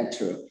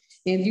architecture.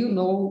 And you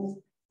know,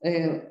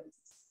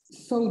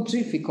 so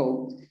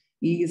difficult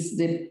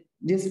is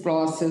this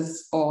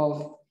process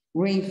of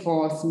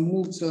reinforcing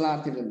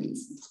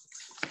multilateralism.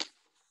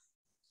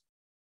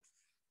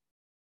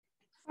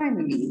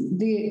 Finally,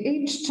 the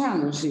eighth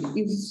challenge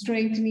is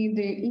strengthening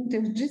the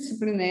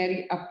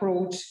interdisciplinary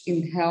approach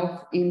in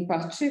health, in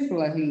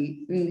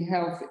particularly in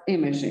health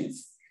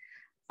emergency.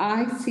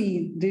 I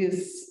see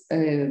this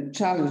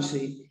challenge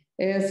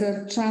as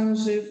a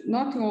challenge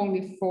not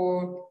only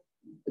for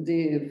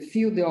the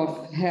field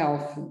of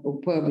health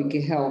or public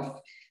health,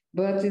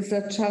 but it's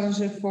a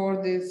challenge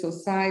for the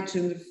society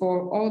and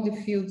for all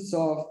the fields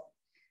of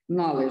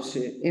knowledge,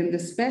 and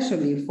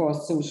especially for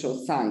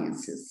social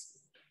sciences.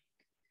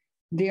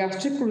 The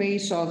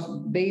articulation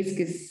of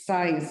basic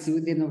science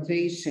with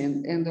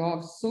innovation and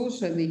of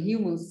social and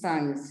human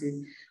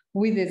sciences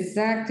with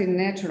exact and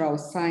natural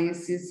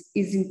sciences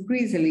is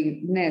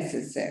increasingly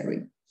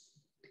necessary.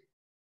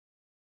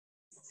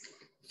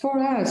 For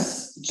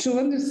us to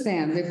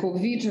understand the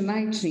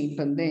COVID-19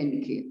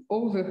 pandemic,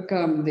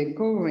 overcome the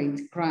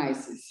current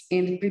crisis,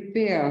 and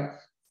prepare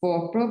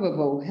for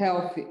probable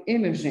health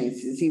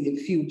emergencies in the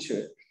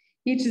future,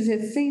 it is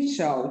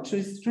essential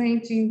to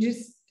strengthen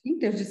this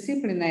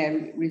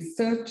interdisciplinary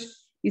research,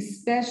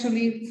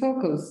 especially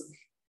focused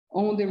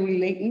on the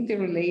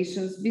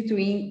interrelations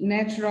between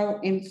natural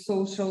and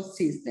social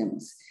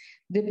systems.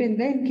 The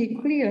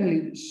pandemic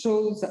clearly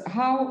shows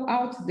how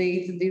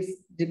outdated this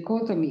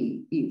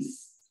dichotomy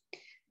is.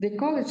 The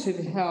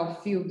collective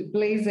health field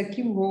plays a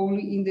key role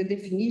in the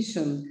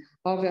definition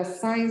of a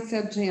science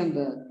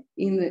agenda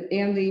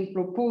and in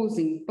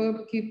proposing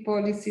public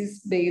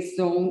policies based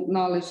on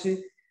knowledge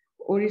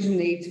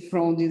originate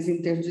from this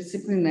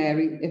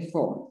interdisciplinary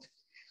effort.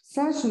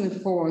 Such an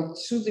effort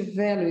should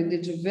value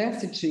the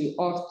diversity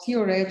of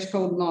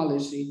theoretical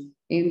knowledge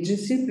and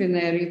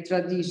disciplinary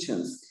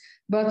traditions,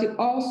 but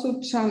also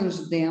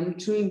challenge them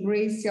to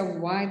embrace a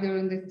wider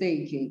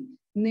undertaking,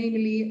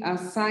 namely a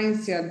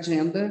science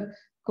agenda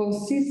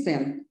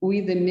consistent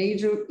with the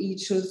major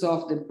issues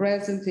of the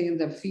present and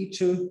the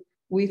future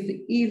with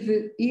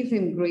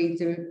even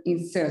greater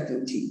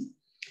uncertainty.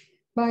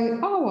 By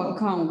our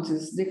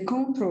accounts, the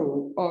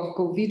control of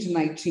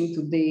COVID-19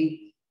 today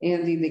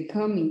and in the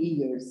coming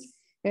years,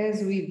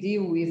 as we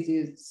deal with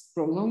its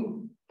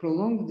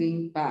prolonged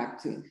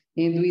impact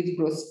and with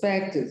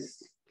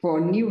prospects for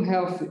new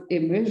health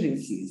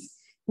emergencies,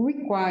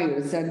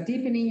 requires a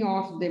deepening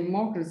of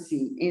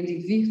democracy and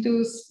the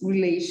virtuous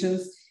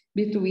relations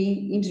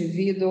between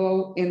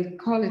individual and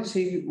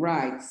collective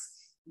rights,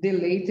 the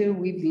latter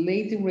with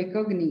later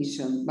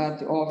recognition,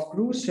 but of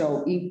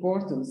crucial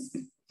importance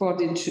for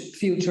the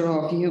future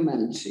of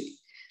humanity.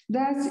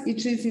 Thus,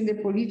 it is in the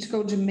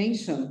political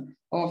dimension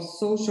of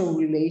social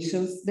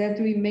relations that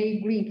we may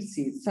glimpse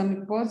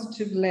some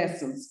positive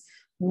lessons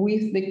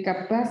with the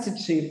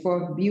capacity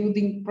for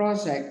building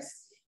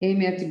projects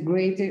aimed at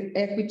greater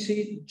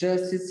equity,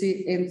 justice,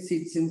 and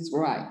citizens'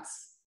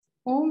 rights.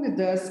 Only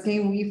thus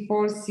can we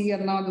foresee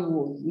another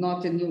world,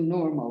 not a new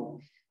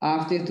normal,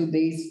 after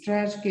today's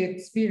tragic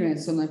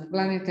experience on a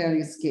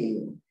planetary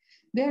scale.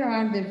 There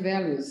are the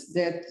values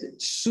that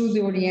should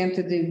orient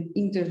the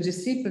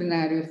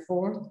interdisciplinary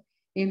effort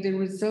and the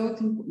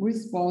resulting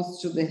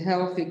response to the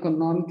health,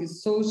 economic,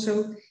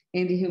 social,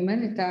 and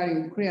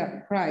humanitarian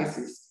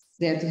crisis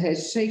that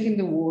has shaken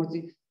the world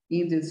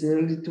in this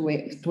early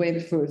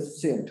 21st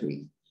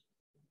century.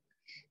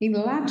 In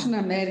Latin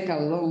America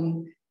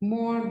alone,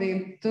 more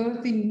than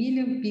 30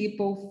 million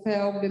people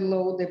fell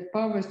below the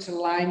poverty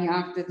line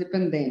after the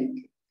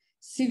pandemic.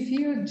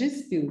 Severe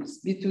disputes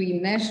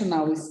between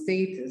national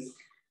states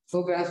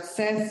over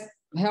access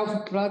to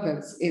health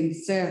products and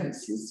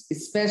services,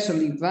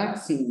 especially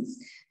vaccines,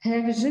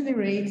 have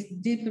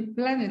generated deep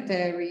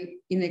planetary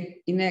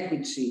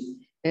inequity,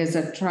 as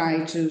I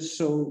try to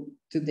show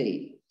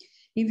today.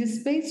 In the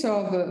space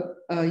of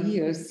a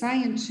year,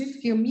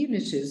 scientific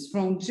communities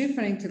from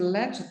different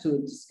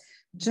latitudes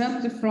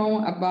jumped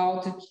from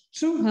about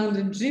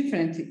 200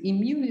 different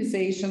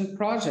immunization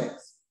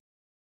projects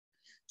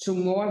to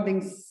more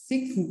than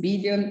 6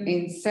 billion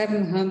and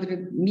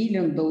 700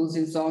 million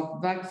doses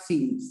of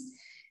vaccines,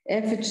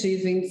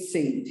 effective and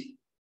safe,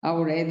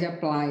 already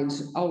applied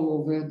all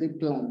over the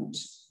planet.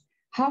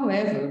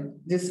 However,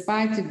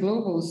 despite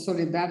global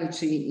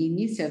solidarity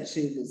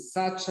initiatives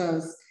such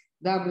as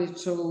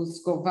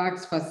WHO's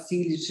COVAX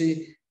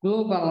facility,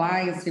 Global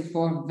Alliance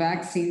for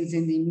Vaccines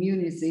and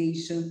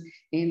Immunization,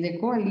 and the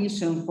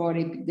Coalition for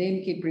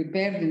Epidemic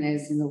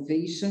Preparedness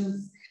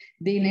Innovations,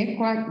 the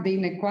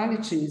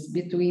inequalities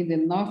between the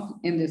North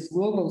and the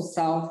Global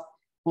South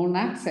on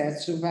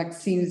access to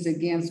vaccines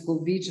against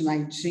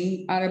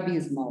COVID-19 are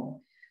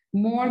abysmal,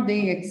 more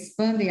than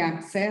expanding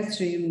access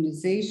to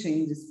immunization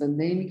in this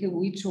pandemic,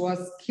 which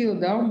was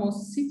killed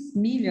almost 6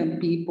 million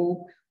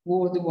people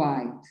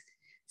worldwide.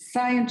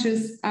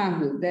 Scientists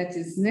argue that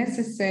it's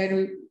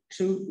necessary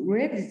to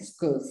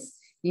rediscuss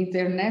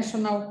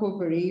international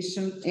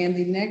cooperation, and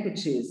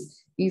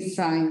inequities in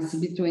science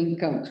between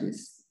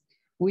countries,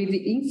 with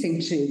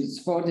incentives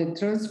for the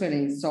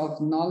transference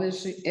of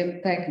knowledge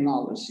and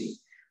technology,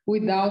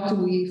 without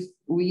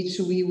which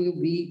we will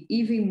be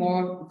even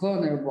more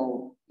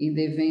vulnerable in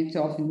the event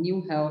of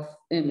new health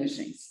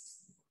emergencies.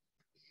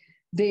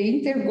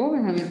 The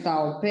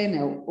Intergovernmental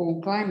Panel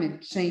on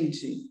Climate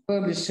Change,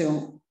 published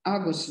on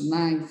August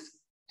 9,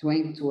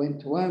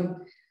 2021,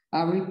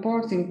 a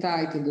report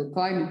entitled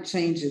Climate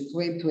Change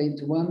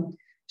 2021,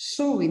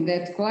 showing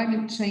that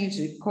climate change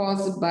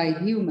caused by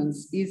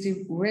humans is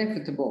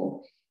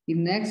irrefutable,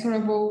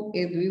 inexorable,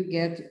 and will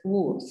get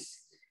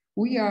worse.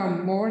 We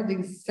are more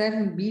than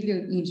 7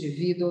 billion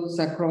individuals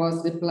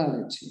across the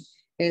planet,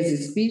 as a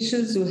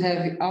species who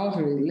have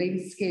altered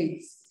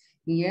landscapes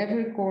in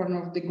every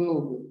corner of the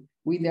globe,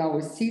 with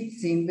our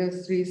cities,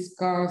 industries,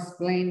 cars,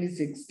 planes,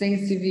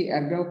 extensive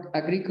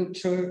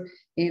agriculture,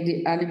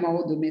 and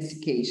animal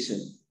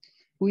domestication.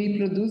 We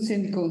produce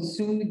and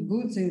consume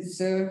goods and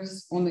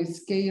services on a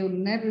scale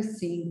never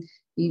seen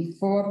in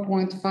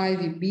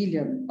 4.5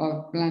 billion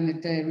of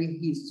planetary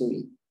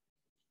history.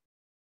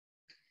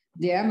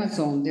 The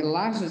Amazon, the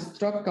largest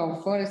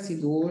tropical forest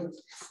in the world,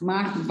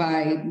 marked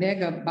by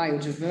mega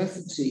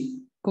biodiversity,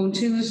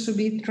 continues to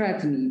be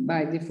threatened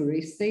by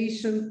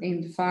deforestation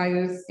and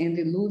fires and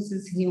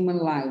loses human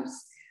lives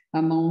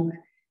among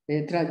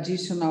the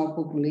traditional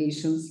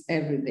populations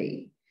every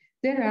day.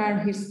 There are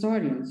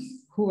historians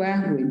who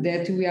argue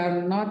that we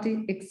are not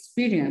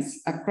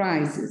experiencing a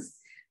crisis,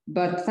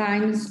 but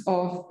times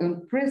of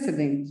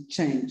unprecedented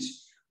change,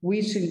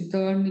 which in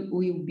turn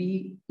will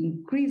be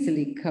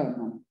increasingly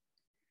common.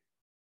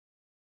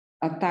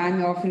 A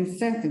time of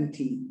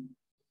uncertainty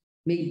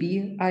may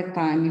be a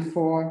time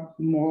for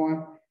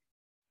more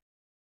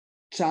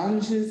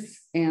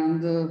challenges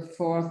and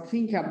for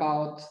think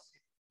about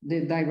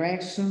the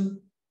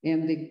direction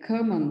and the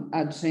common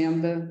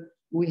agenda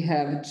we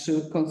have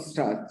to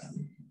construct.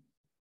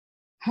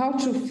 How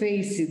to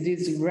face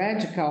this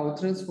radical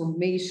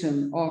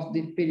transformation of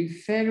the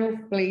peripheral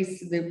place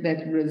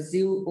that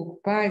Brazil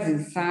occupies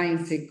in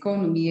science,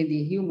 economy, and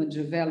human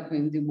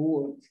development in the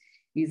world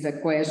is a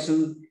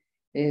question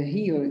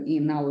here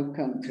in our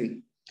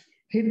country.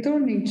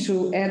 Returning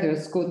to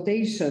Eder's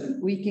quotation,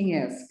 we can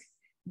ask,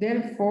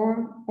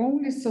 therefore,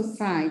 only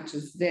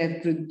societies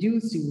that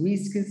produce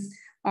risks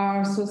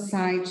are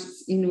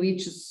societies in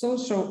which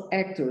social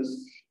actors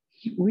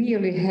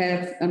really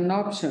have an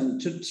option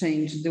to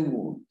change the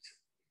world.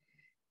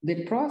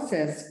 The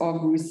process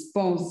of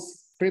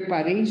response,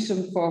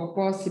 preparation for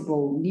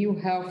possible new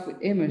health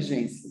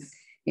emergencies,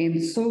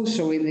 and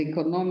social and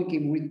economic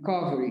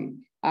recovery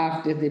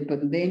after the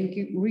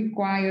pandemic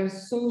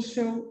requires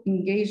social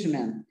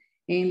engagement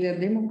and a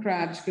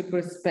democratic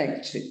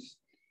perspective.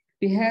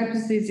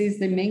 Perhaps this is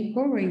the main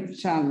current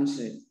challenge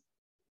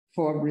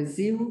for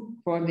Brazil,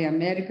 for the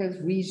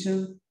Americas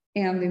region,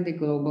 and in the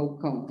global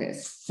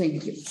context.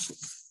 Thank you.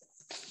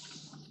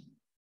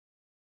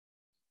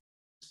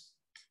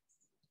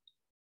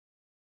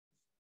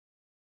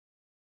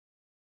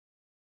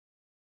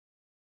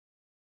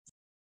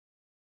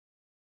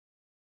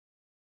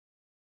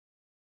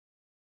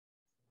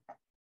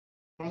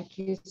 Thank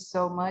you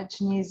so much,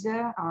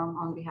 Nisia,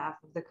 on behalf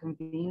of the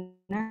conveners.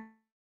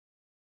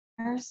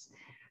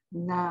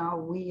 Now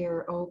we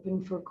are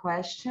open for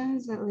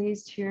questions, at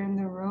least here in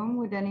the room.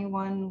 Would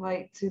anyone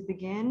like to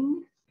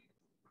begin?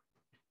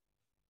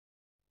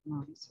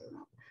 No,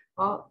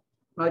 well,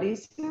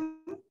 Mauricio?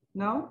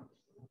 No?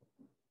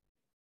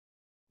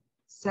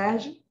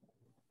 Sergio?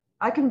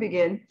 I can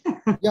begin.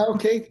 Yeah,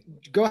 okay,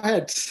 go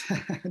ahead.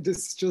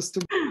 This is just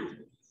to...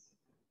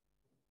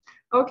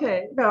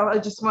 Okay, well, I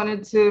just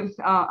wanted to,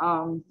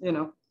 you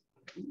know,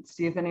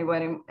 see if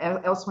anybody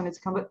else wanted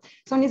to come. But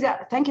so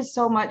Nisia, thank you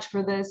so much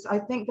for this. I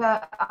think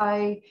that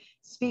I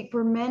speak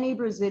for many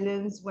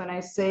Brazilians when I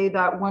say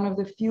that one of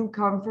the few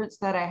comforts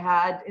that I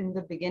had in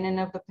the beginning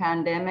of the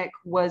pandemic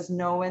was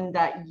knowing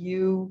that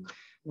you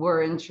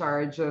were in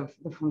charge of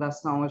the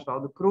Fundação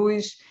Oswaldo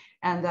Cruz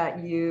and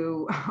that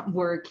you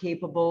were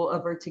capable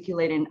of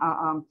articulating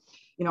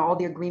you know, all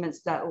the agreements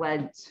that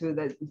led to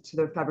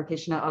the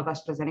fabrication of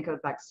AstraZeneca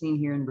vaccine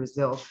here in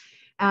Brazil.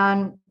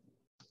 And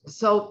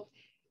so,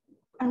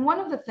 and one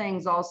of the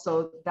things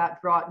also that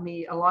brought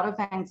me a lot of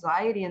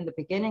anxiety in the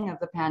beginning of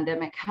the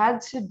pandemic had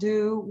to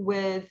do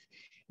with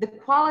the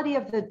quality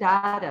of the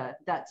data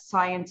that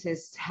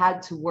scientists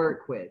had to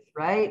work with,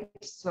 right?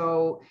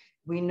 So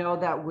we know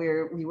that we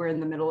were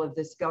in the middle of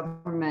this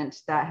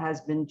government that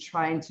has been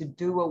trying to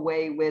do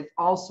away with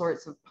all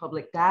sorts of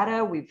public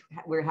data.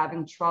 We're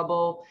having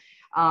trouble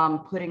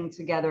putting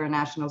together a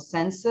national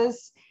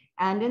census.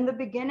 And in the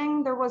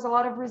beginning, there was a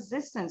lot of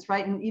resistance,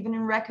 right? And even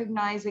in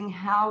recognizing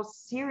how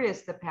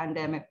serious the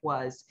pandemic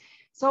was.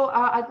 So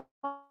I'd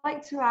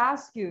like to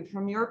ask you,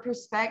 from your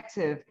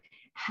perspective,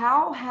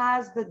 how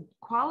has the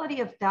quality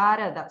of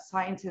data that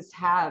scientists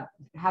have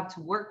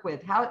to work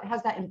with, how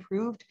has that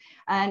improved?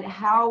 And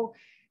how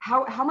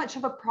much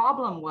of a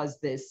problem was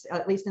this,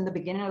 at least in the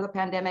beginning of the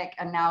pandemic,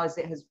 and now as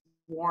it has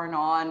worn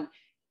on,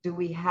 Do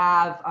we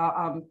have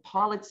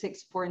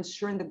politics for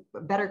ensuring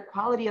the better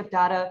quality of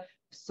data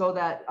so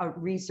that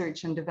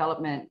research and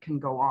development can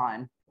go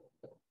on?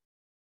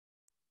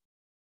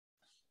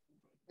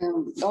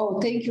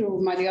 Thank you,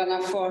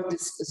 Mariana, for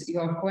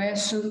your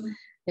question.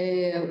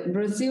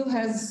 Brazil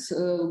has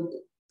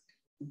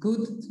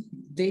good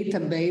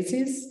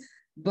databases,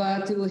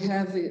 but we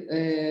have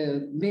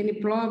many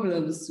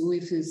problems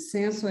with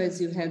census,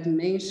 as you had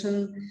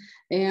mentioned,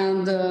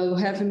 and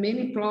we have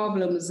many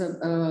problems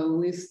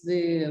with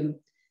the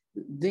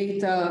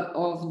data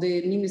of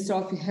the Ministry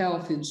of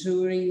Health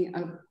during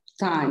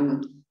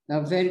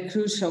a very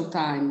crucial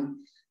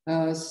time.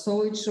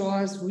 So it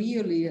was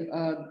really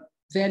a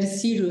very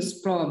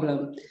serious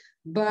problem.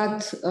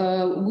 But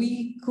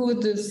we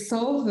could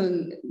solve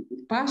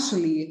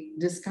partially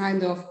this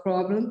kind of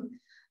problem.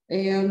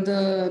 And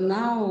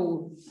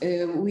now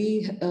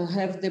we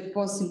have the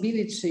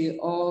possibility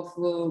of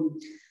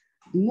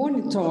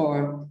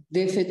monitor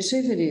the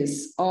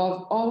effectiveness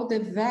of all the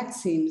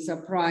vaccines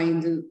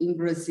applied in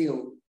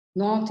Brazil,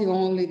 not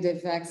only the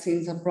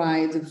vaccines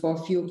applied for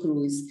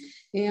Fiocruz.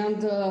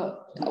 And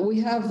we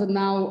have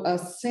now a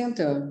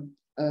center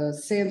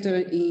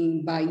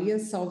in Bahia,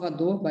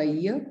 Salvador,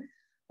 Bahia.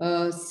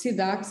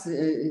 CIDAX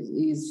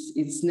is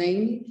its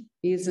name,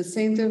 is a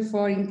Center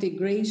for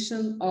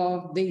Integration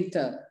of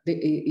Data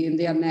in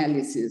the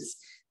Analysis.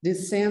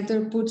 This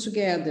center put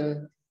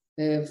together,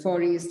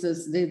 for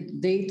instance, the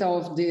data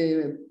of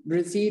the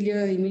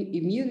Brazilian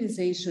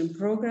immunization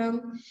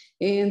program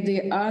and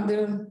the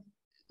other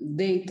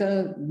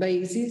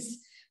databases,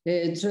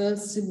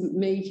 just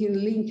making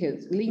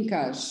linkage.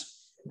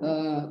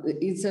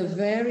 It's a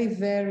very,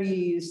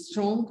 very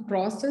strong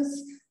process,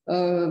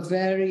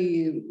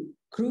 very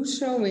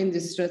crucial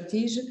and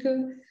strategic,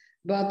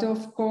 but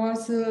of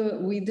course,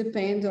 we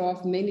depend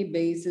on many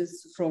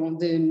bases from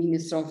the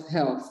Ministry of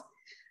Health.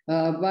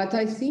 But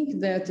I think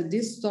that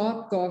this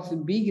topic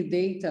of big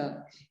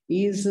data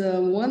is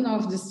one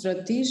of the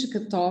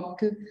strategic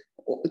topics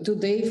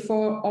today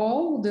for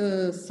all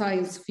the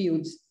science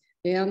fields.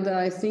 And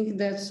I think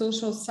that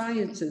social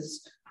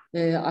scientists,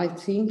 I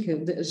think,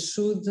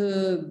 should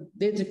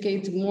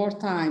dedicate more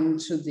time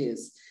to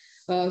this.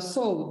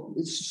 So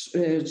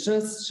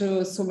just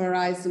to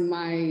summarize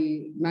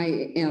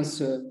my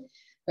answer,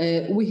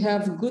 we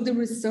have good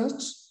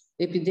research,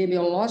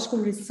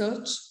 epidemiological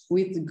research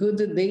with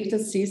good data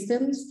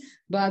systems,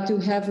 but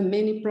we have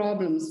many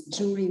problems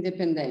during the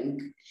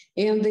pandemic.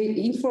 And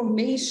the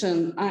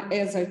information,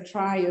 as I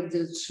tried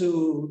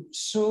to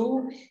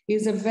show,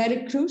 is a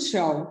very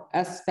crucial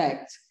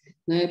aspect.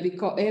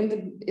 Because,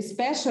 and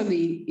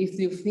especially if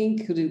you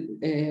think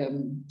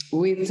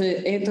with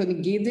Anthony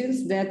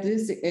Giddens, that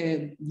is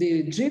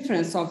the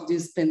difference of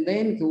this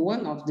pandemic,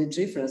 one of the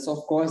difference, of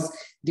course,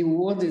 the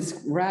world is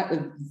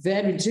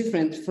very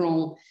different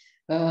from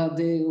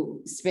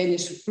the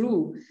Spanish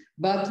flu,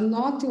 but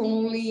not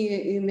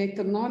only in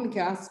economic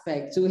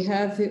aspects, we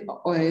have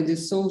the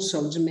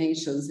social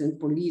dimensions and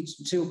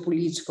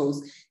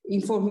geopolitical.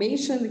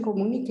 Information and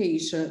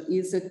communication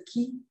is a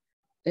key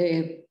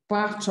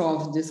part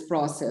of this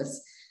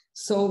process.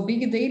 So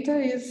big data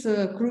is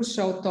a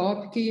crucial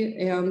topic,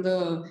 and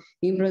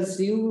in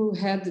Brazil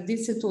had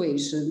this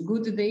situation,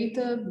 good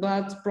data,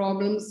 but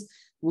problems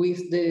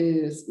with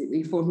the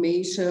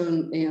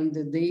information and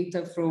the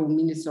data from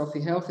Ministry of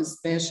Health,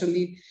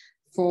 especially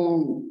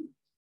for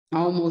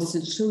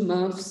almost 2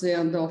 months.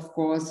 And of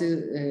course,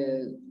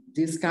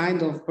 this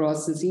kind of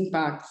process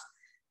impacts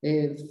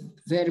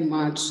very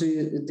much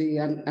the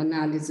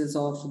analysis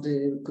of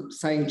the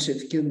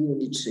scientific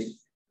community.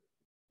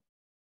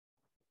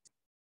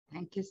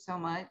 Thank you so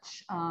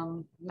much.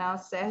 Now,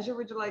 Sergio,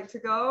 would you like to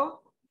go?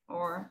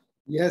 Or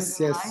yes.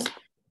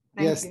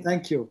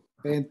 Thank you.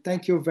 And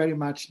thank you very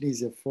much,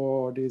 Nisia,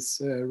 for this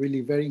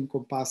really very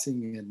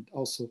encompassing and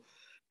also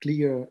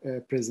clear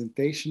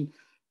presentation.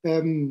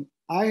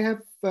 I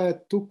have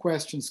 2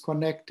 questions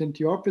connected to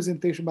your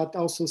presentation, but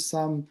also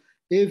some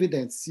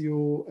evidence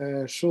you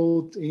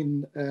showed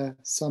in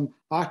some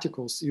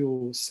articles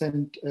you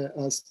sent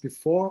us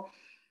before.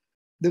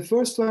 The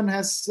first one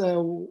has,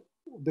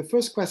 the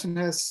first question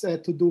has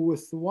to do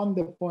with one of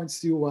the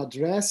points you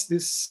addressed,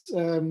 this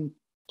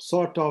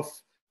sort of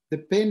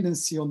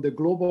dependency on the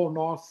global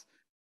north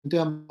in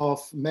terms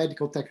of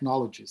medical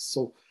technologies.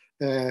 So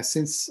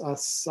since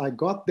as I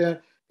got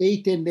there,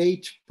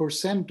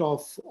 88%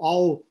 of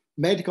all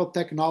medical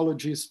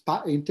technologies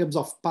in terms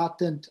of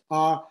patent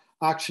are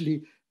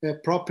actually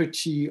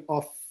property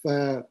of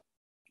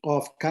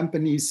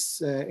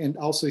companies and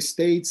also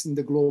states in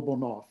the global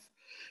north.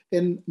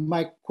 And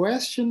my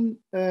question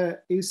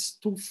is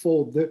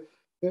twofold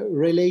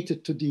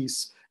related to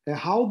this.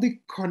 How the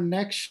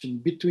connection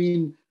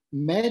between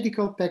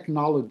medical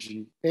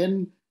technology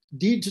and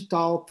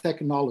digital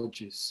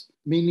technologies,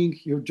 meaning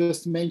you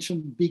just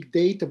mentioned big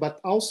data, but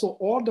also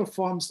other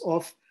forms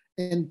of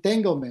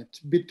entanglement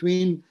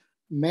between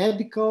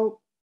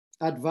medical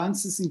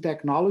advances in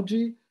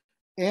technology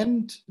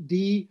and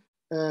the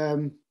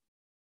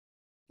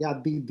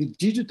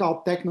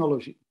digital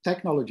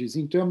technologies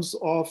in terms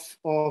of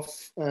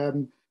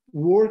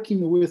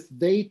working with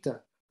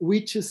data,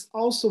 which is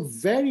also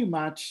very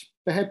much,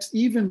 perhaps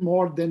even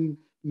more than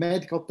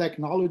medical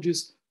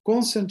technologies,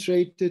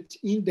 concentrated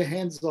in the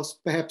hands of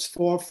perhaps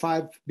 4 or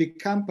 5 big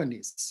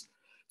companies.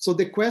 So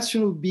the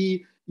question will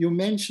be, you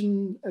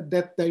mentioned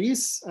that there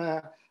is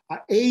an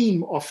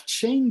aim of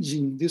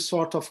changing this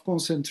sort of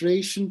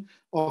concentration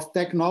of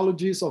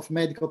technologies, of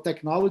medical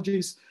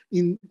technologies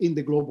in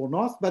the global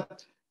north,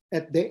 but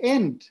at the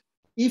end,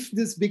 if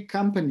these big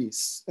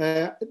companies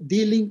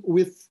dealing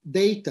with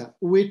data,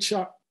 which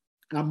are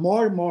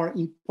more and more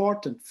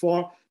important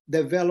for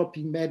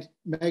developing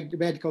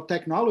medical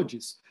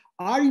technologies,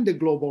 are in the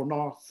global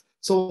north.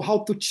 So how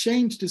to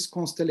change this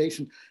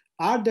constellation?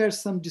 Are there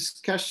some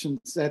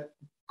discussions that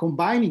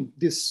combining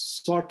this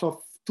sort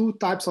of 2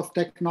 types of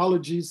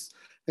technologies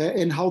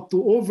and how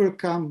to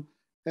overcome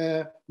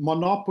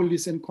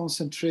monopolies and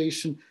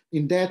concentration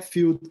in that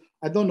field?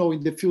 I don't know,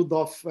 in the field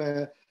of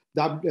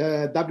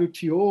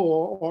WTO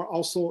or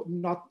also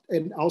not,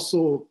 and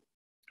also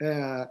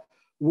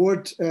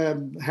World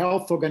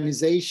Health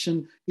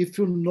Organization, if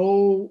you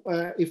know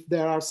if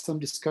there are some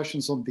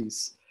discussions on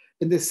this.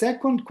 And the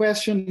second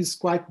question is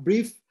quite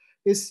brief,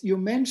 is you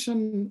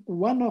mentioned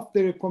one of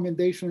the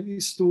recommendations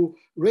is to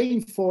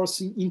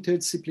reinforcing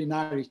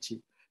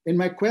interdisciplinarity. And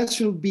my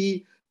question would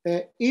be,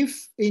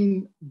 if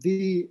in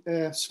the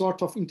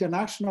sort of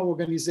international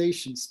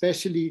organizations,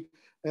 especially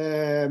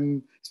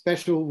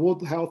Special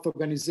World Health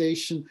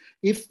Organization,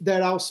 if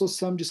there are also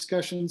some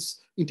discussions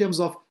in terms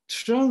of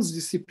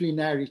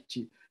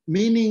transdisciplinarity,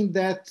 meaning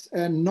that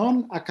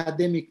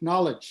non-academic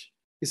knowledge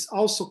is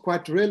also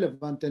quite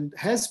relevant and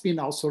has been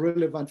also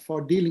relevant for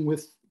dealing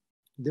with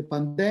the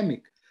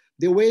pandemic.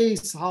 The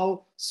ways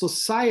how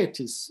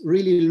societies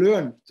really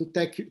learn, to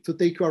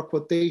take your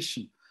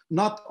quotation,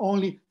 not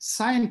only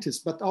scientists,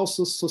 but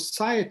also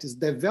societies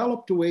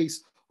developed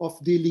ways of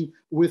dealing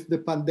with the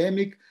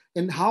pandemic,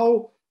 and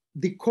how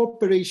the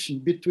cooperation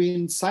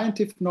between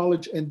scientific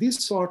knowledge and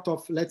this sort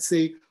of, let's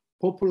say,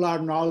 popular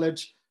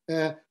knowledge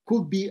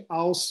could be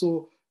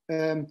also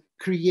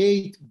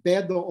create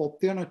better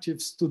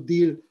alternatives to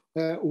deal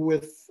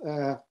with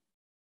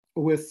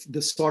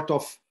the sort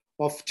of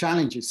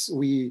challenges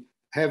we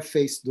have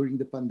faced during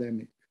the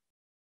pandemic.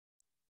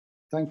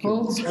 Thank you.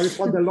 Oh. Sorry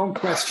for the long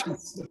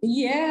questions.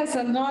 Yes,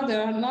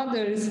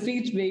 another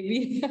speech,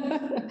 maybe.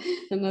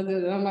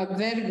 another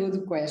very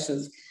good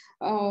questions.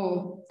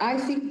 I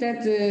think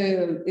that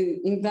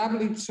in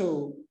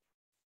WHO,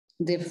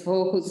 the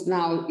focus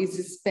now is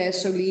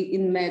especially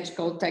in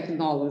medical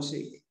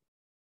technology,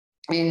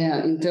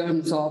 in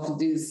terms of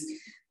these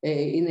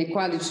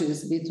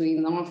inequalities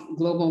between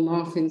global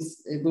north and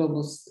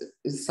global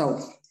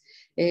south.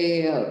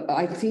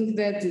 I think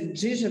that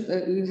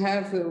you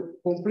have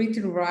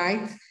completely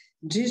right.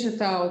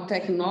 Digital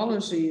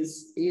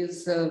technologies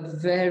is a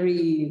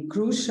very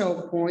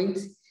crucial point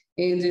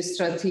and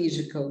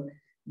strategical.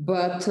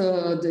 But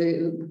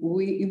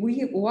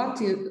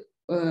what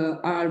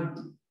are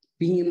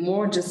being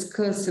more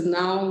discussed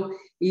now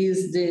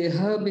is the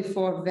hub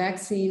for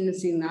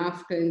vaccines in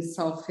Africa and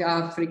South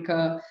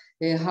Africa,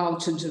 how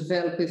to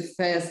develop it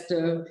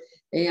faster,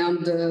 and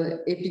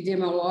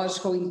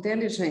epidemiological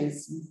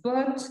intelligence.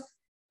 But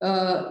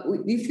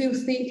if you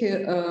think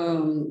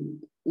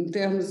in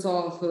terms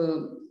of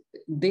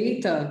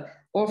data,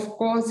 of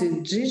course,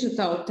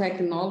 digital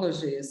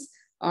technologies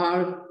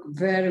are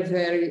very,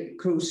 very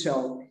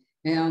crucial.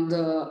 And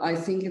I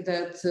think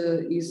that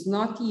is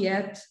not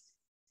yet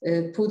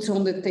put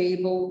on the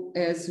table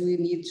as we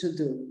need to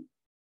do.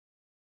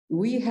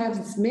 We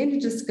have many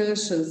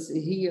discussions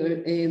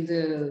here in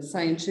the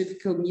scientific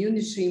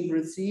community in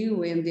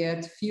Brazil and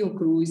at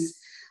Fiocruz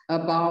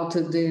about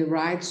the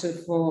rights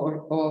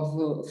for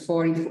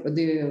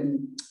the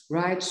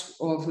rights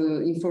of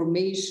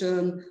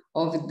information,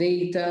 of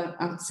data,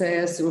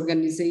 access,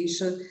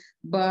 organization,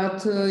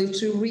 but it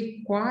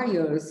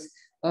requires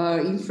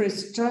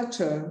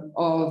infrastructure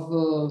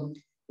of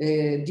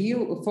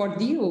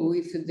deal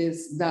with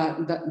this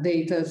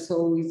data,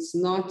 so it's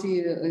not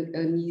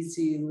an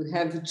easy. We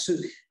have to.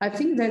 I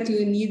think that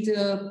you need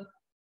a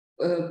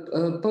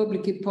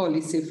public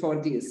policy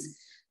for this.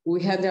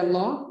 We had a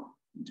law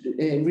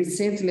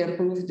recently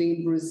approved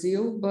in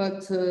Brazil,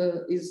 but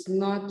it's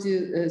not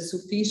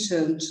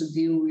sufficient to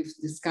deal with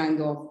this kind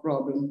of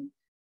problem.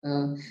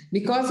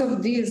 Because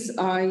of this,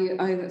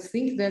 I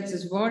think that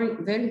it's very,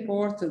 very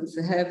important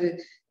to have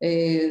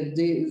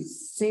the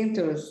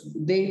centers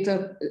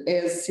data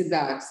as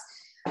CIDACs.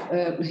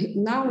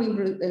 Now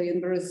in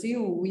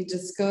Brazil, we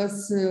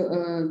discuss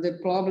the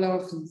problem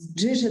of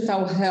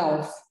digital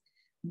health,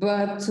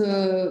 but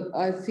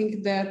I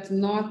think that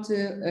not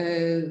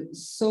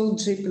so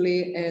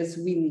deeply as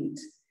we need.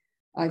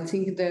 I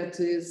think that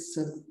is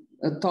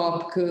a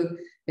topic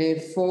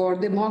for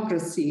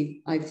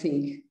democracy, I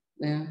think.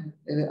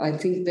 I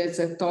think that's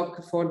a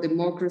talk for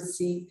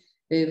democracy,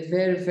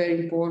 very, very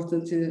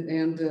important,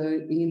 and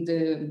in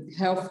the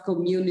health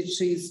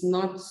community is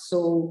not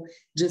so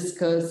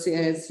discussed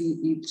as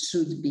it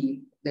should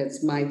be.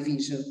 That's my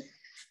vision.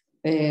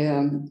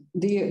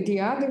 The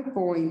other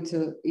point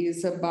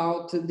is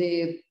about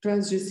the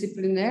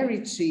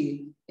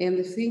transdisciplinarity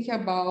and think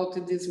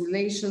about this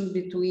relation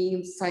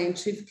between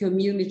scientific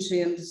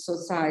community and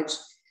society.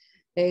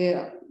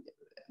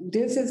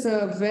 This is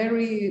a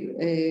very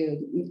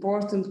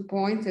important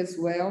point as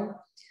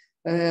well.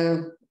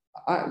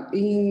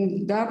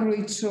 In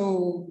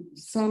WHO,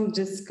 some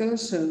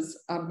discussions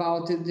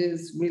about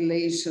this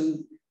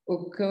relation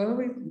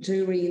occurred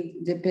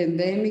during the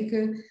pandemic,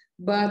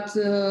 but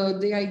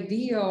the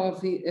idea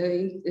of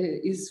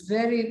is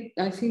very,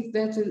 I think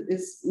that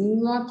is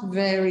not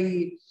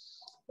very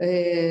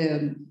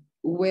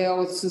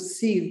well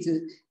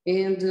succeeded,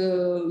 and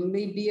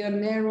maybe a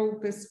narrow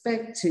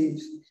perspective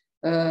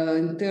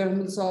in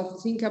terms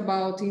of think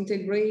about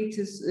integrate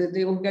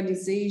the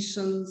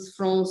organizations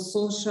from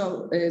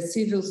social,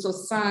 civil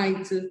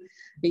society,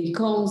 in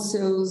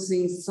councils,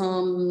 in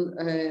some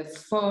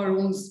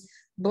forums,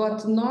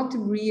 but not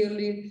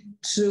really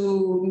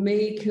to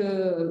make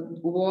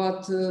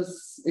what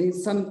in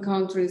some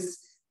countries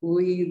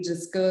we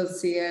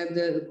discuss at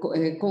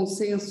the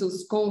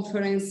consensus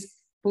conference,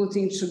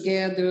 putting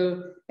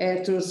together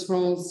actors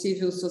from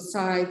civil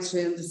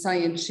society and the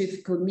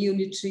scientific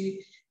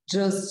community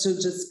just to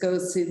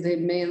discuss the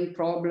main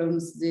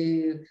problems,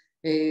 the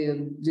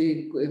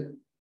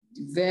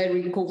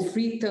very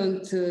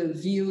conflicting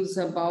views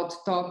about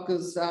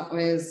topics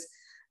as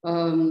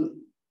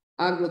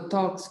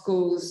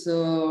agrotoxicals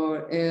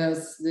or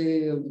as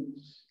the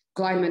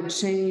climate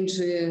change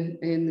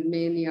and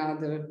many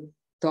other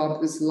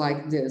topics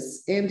like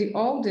this. And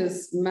all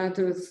these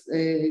matters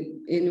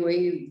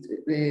anyway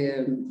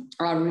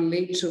are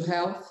related to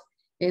health,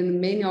 and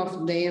many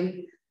of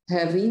them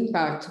have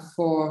impact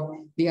for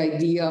the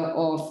idea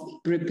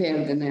of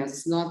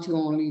preparedness, not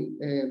only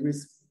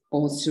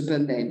response to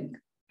pandemic.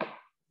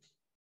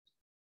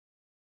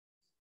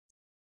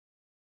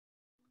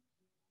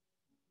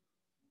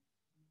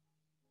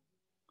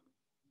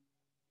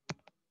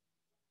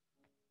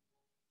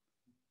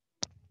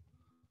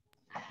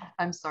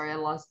 I'm sorry, I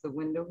lost the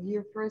window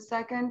here for a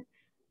second.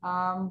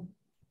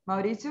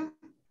 Mauricio?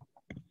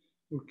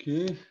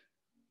 Okay.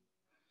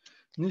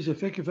 Nisia,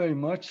 thank you very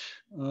much.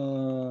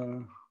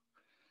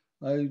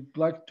 I'd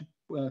like to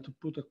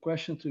put a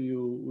question to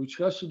you, which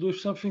has to do with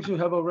some things you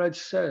have already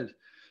said.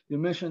 You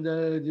mentioned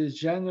that this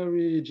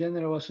January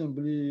General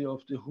Assembly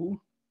of the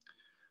WHO,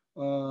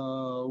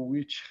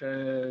 which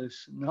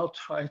has now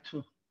tried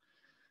to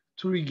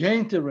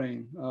regain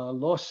terrain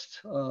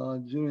lost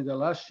during the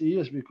last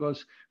years,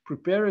 because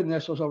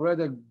preparedness was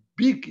already a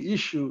big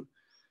issue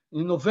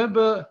in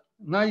November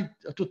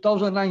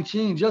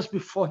 2019, just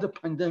before the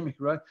pandemic,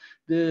 right?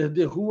 The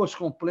WHO was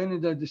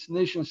complaining that these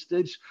nation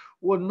states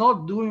were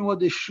not doing what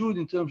they should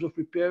in terms of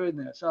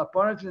preparedness.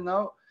 Apparently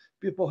now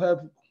people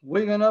have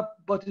waken up,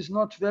 but it's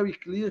not very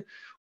clear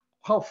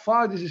how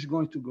far this is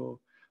going to go.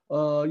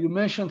 You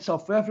mentioned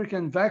South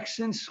African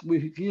vaccines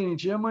here in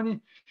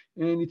Germany,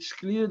 and it's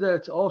clear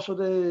that also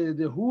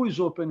the WHO is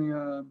opening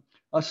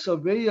a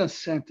surveillance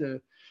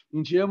center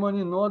in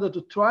Germany in order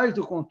to try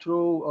to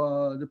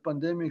control the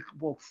pandemic,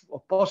 or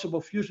possible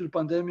future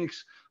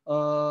pandemics,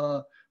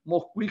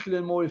 more quickly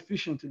and more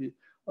efficiently.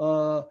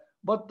 But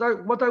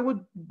what I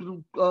would,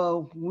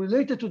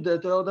 related to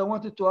that, what I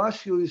wanted to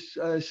ask you is,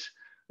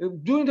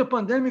 during the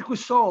pandemic, we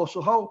saw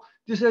also how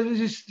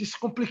this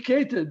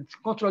complicated,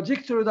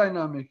 contradictory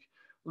dynamic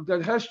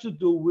that has to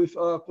do with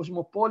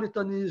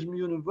cosmopolitanism,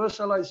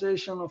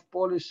 universalization of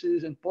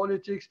policies and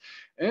politics,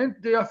 and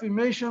the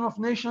affirmation of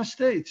nation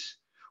states,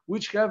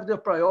 which have their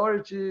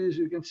priorities.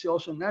 You can see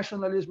also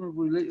nationalism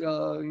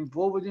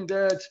involved in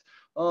that.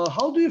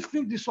 How do you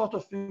think this sort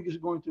of thing is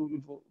going to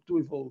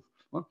evolve?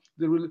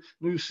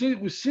 We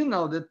see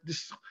now that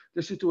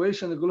the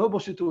situation, the global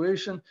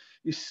situation,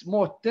 is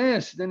more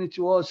tense than it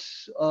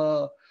was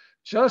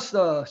just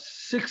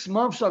 6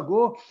 months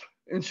ago,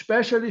 and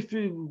especially if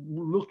you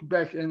look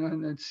back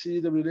and see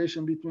the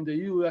relation between the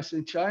US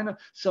and China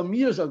some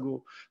years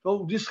ago.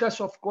 So this has,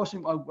 of course,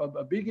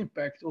 a big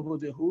impact over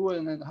the WHO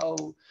and how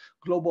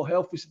global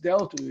health is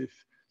dealt with.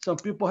 Some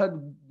people had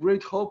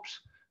great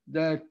hopes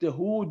that the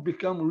WHO would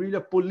become really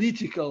a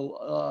political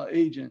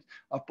agent.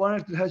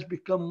 Apparently, it has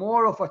become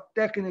more of a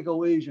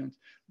technical agent.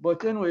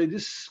 But anyway,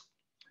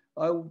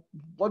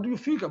 what do you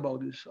think about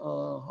this?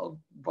 How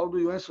do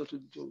you answer to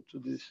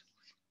this?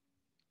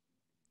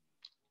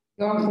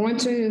 Your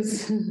point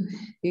is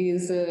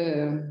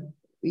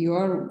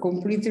you're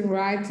completely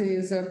right.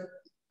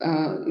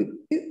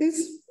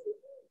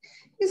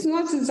 It's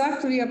not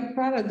exactly a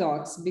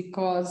paradox,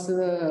 because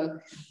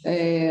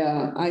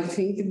I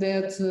think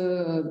that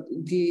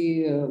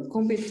the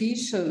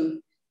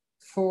competition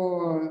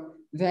for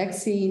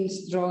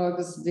vaccines,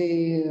 drugs,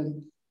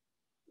 the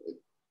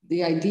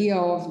idea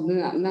of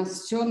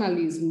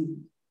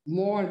nationalism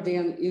more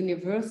than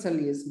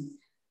universalism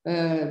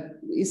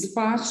is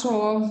part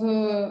of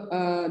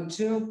a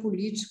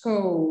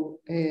geopolitical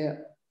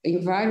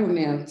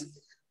environment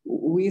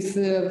with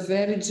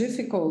very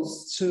difficult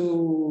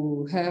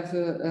to have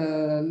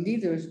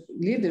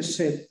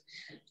leadership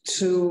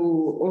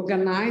to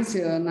organize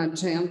an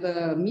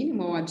agenda,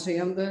 minimal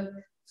agenda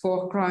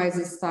for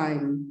crisis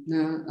time.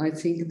 I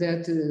think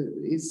that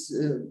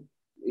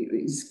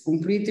is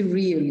completely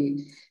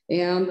really.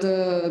 And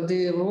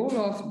the role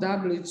of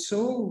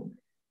WHO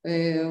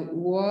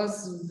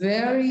was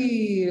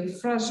very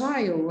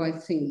fragile, I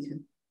think,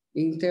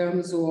 in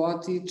terms of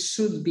what it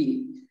should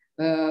be.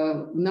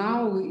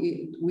 Now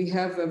we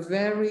have a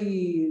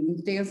very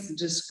intense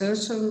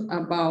discussion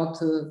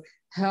about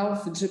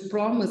health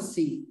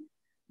diplomacy,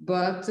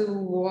 but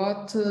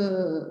what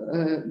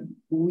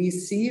we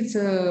see is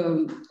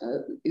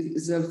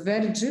a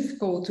very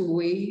difficult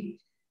way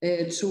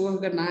to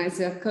organize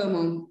a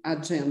common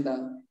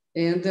agenda.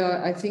 And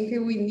I think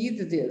we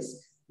need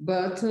this.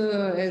 But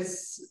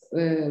as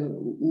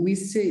we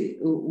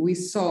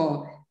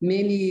saw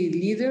many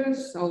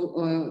leaders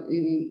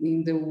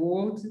in the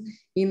world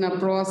in a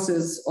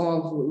process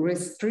of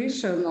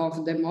restriction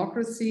of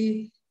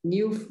democracy,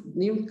 new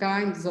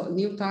types of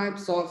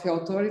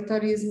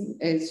authoritarianism,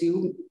 as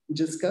you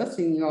discuss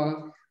in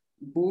your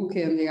book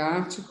and the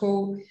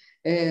article.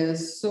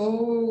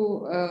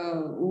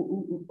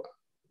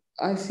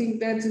 I think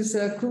that is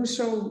a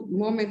crucial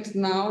moment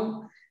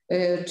now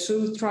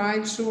to try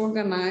to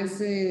organize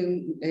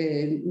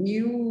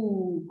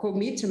new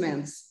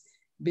commitments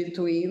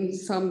between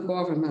some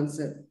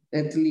governments,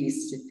 at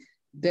least.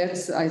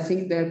 That's, I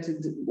think, that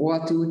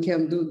what we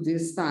can do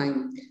this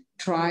time.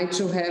 Try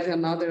to have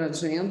another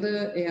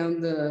agenda,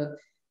 and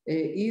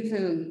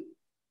even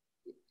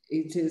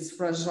it is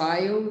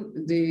fragile,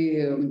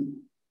 the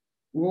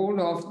role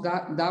of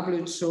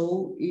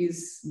WHO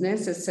is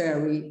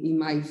necessary, in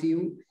my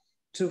view,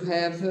 to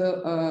have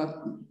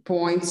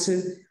points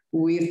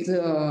with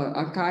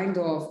a kind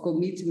of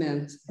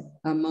commitment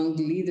among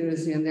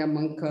leaders and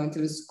among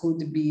countries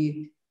could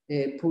be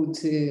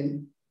put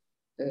in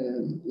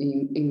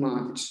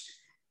March.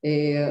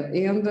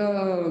 And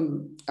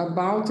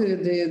about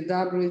the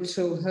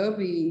WHO hub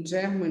in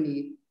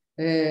Germany,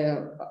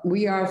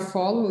 we are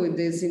following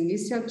this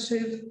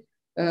initiative,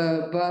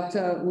 but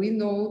we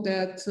know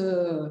that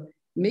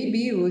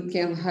maybe we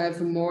can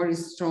have more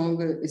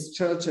stronger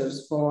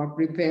structures for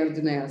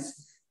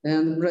preparedness.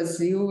 And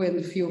Brazil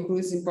and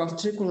Fiocruz in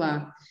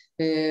particular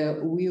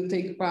will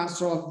take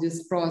part of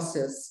this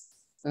process.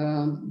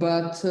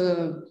 But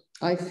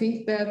I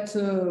think that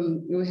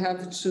we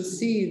have to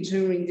see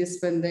during this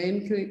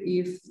pandemic,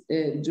 if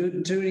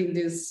during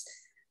this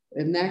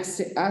next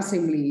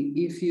assembly,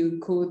 if you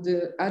could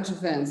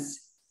advance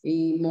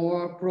in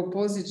more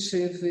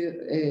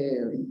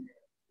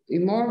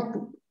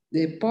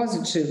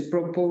positive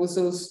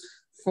proposals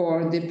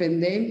for the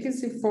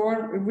pandemics,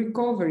 for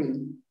recovery.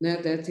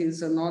 That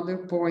is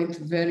another point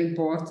very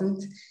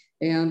important,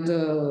 and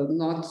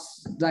not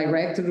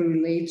directly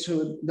related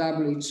to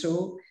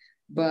WHO,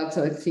 but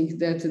I think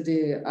that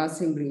the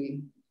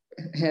Assembly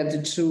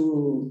had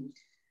to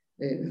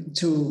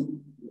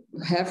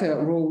have a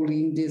role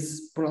in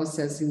this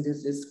process, in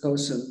this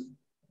discussion.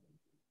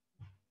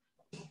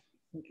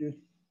 Thank you.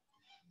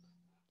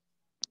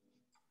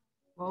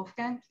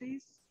 Wolfgang,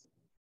 please.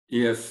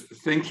 Yes,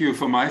 thank you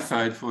from my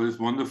side for this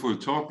wonderful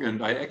talk.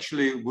 And I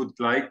actually would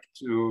like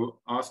to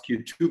ask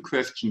you two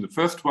questions. The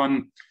first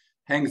one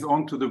hangs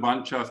on to the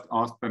one just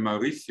asked by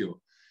Mauricio.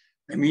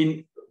 I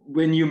mean,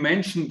 when you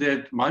mentioned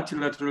that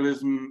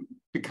multilateralism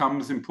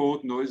becomes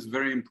important or is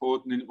very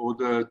important in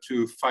order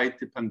to fight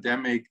the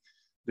pandemic,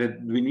 that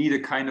we need a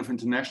kind of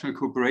international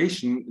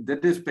cooperation,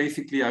 that is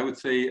basically, I would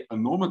say, a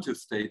normative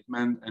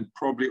statement, and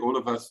probably all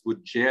of us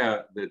would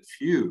share that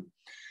view.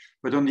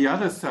 But on the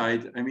other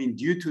side, I mean,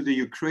 due to the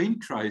Ukraine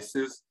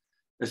crisis,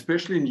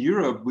 especially in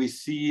Europe, we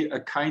see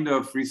a kind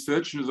of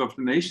resurgence of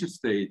the nation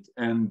state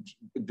and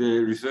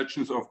the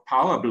resurgence of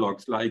power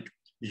blocks like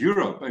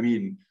Europe. I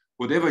mean,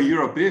 whatever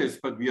Europe is,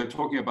 but we are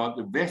talking about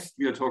the West,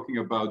 we are talking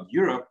about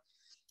Europe.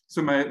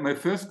 So my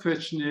first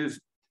question is,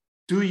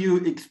 do you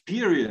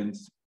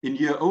experience in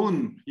your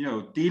own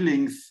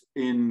dealings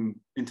in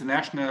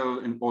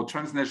international or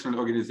transnational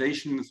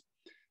organizations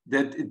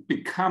that it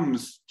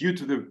becomes, due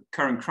to the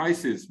current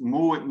crisis,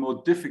 more and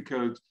more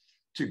difficult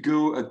to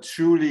go a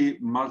truly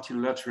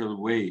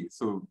multilateral way?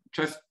 So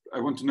just,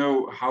 I want to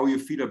know how you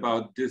feel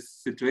about this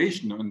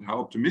situation and how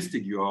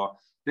optimistic you are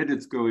that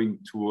it's going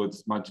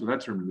towards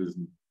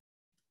multilateralism.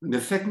 And the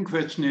second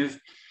question is,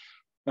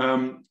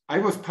 I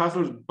was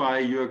puzzled by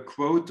your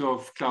quote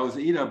of Klaus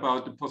Eder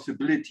about the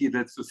possibility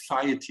that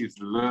societies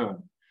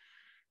learn.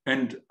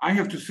 And I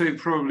have to say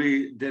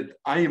probably that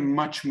I am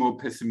much more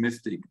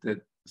pessimistic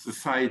that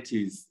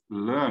societies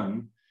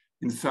learn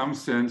in some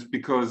sense,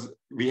 because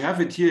we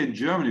have it here in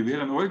Germany. We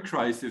had an oil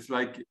crisis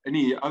like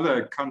any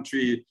other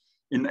country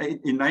in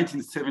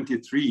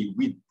 1973.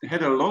 We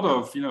had a lot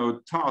of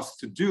tasks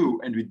to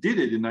do, and we did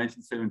it in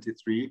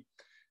 1973.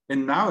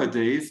 And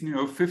nowadays,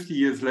 50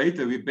 years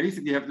later, we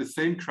basically have the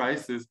same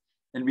crisis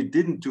and we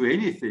didn't do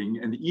anything.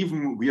 And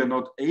even we are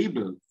not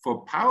able,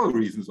 for power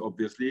reasons,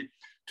 obviously,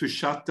 to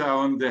shut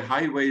down the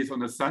highways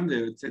on a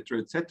Sunday, et cetera,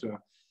 et cetera.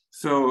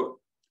 So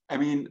I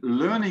mean,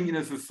 learning in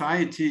a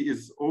society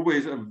is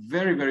always a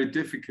very, very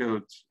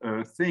difficult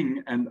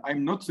thing. And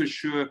I'm not so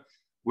sure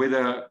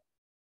whether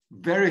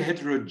very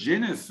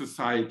heterogeneous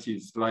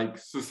societies, like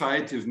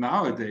societies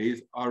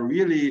nowadays, are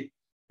really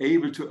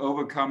able to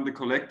overcome the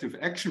collective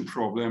action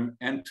problem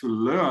and to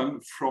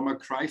learn from a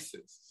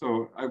crisis.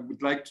 So I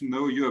would like to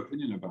know your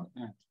opinion about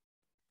that.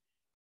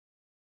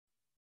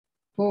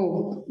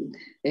 Oh,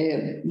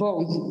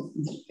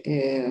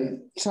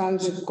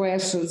 challenging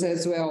questions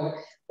as well.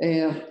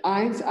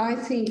 I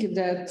think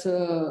that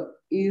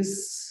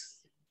it's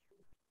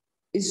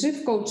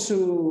difficult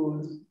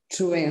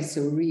to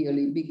answer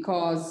really,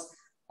 because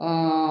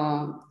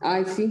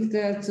I think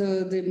that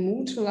the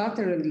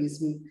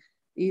multilateralism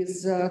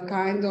is a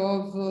kind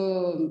of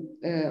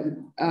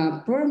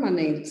a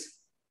permanent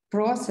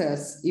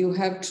process. You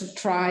have to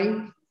try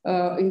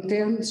in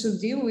terms to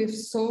deal with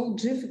so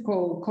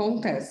difficult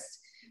contests.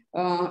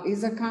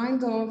 Is a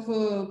kind of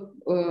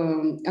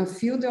a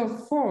field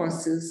of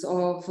forces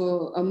of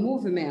a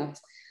movement.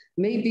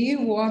 Maybe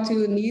what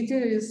you need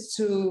is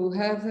to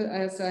have,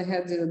 as I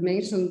had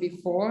mentioned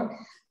before,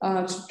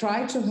 to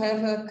try to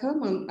have a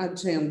common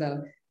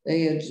agenda,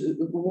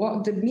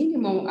 what the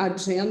minimum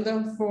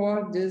agenda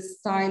for this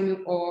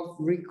time of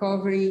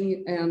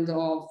recovering and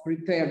of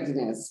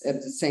preparedness at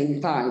the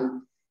same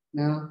time.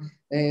 Now,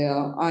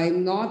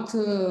 I'm not,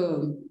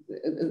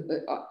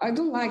 I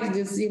don't like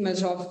this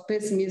image of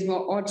pessimism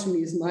or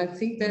optimism. I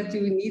think that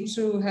you need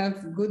to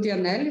have good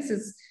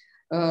analysis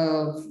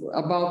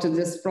about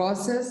this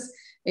process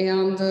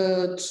and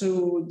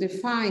to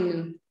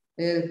define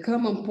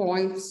common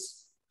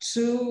points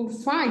to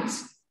fight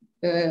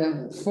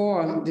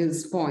for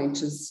these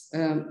points.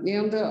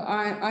 And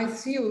I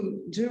feel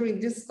during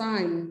this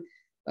time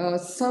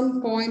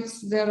some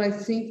points that I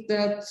think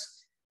that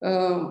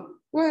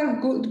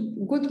were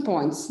good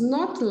points,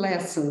 not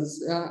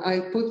lessons. I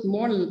put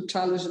more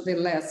challenge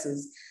than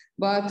lessons,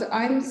 but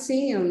I'm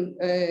seeing,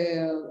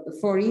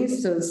 for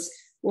instance,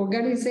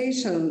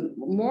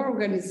 more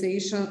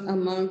organization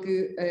among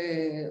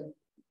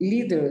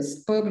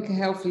leaders, public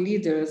health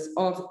leaders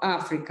of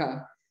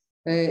Africa.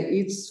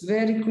 It's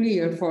very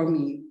clear for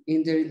me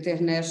in the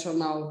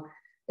international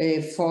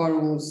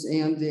forums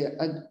and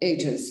the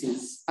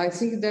agencies. I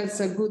think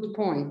that's a good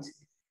point.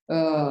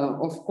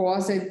 Of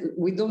course,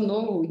 we don't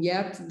know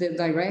yet the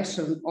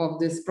direction of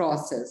this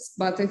process,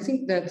 but I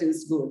think that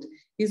is good.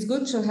 It's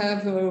good to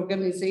have an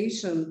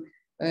organization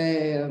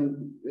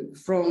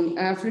from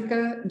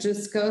Africa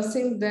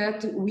discussing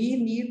that we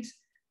need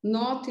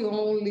not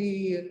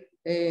only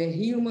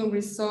human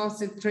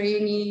resource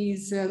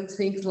trainees and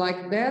things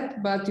like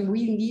that, but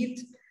we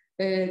need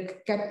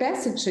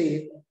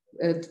capacity,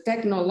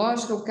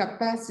 technological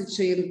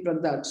capacity in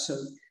production.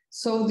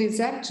 So this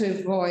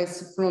active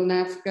voice from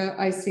Africa,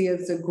 I see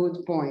as a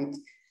good point.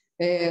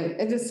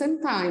 At the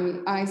same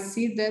time, I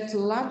see that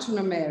Latin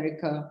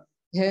America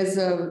has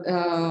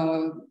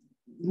a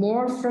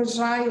more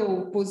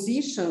fragile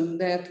position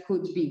that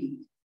could be.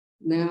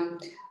 Now,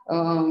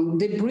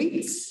 the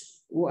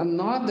BRICS,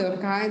 another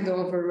kind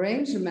of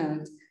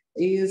arrangement,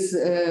 is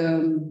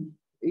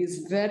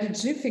very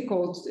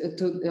difficult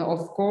to,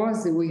 of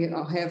course, we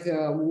have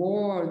a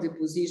war, the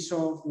position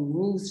of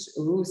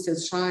Russia,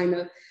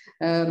 China,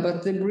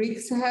 but the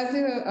BRICS had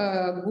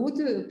a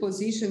good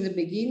position in the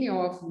beginning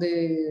of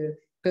the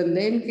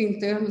pandemic in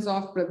terms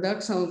of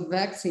production of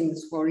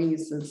vaccines, for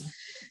instance.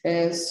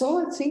 So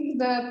I think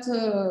that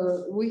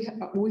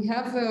we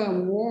have a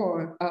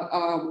war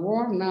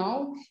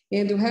now,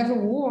 and we have a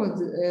war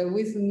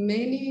with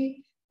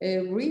many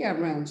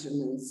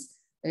rearrangements.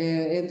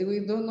 And we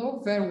don't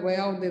know very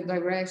well the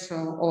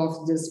direction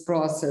of this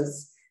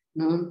process.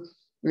 No?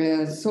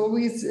 So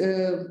it's,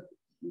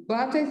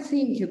 but I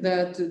think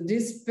that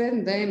this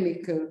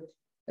pandemic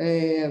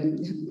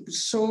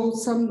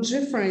shows some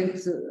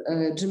different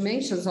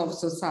dimensions of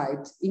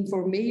society,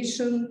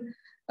 information,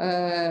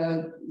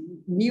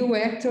 new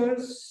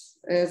actors,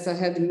 as I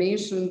had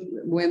mentioned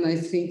when I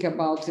think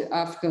about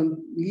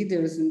African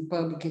leaders in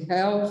public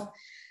health,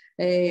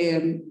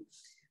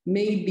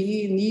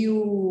 maybe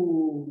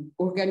new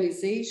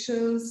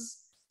organizations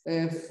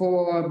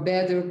for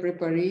better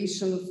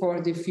preparation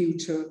for the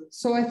future.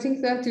 So I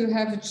think that you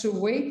have to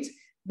wait,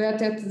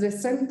 but at the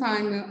same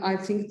time, I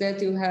think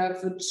that you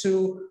have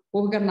to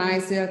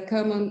organize a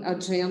common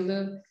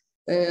agenda,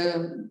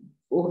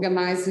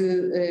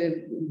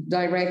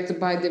 directed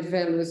by the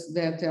values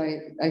that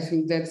I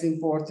think that's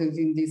important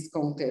in this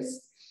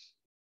context.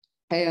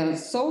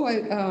 So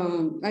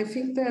I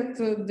think that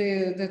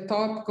the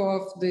topic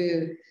of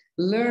the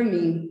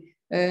learning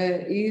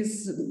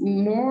is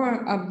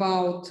more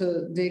about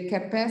the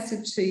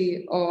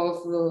capacity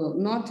of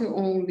not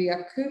only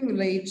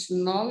accumulate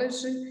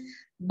knowledge,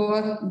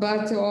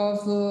 but of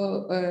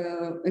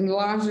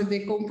enlarge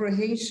the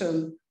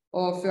comprehension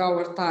of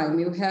our time.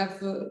 You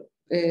have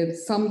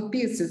some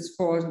pieces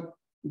for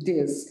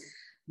this,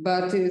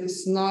 but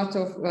it's not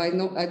of, I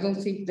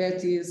don't think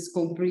that is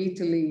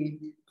completely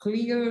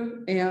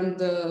clear,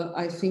 and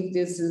I think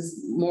this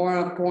is more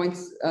a point,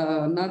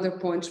 another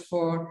point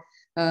for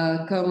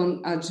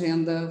common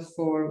agenda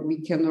for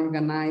we can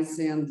organize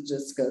and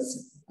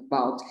discuss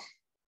about.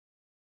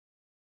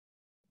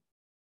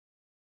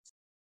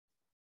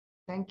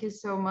 Thank you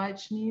so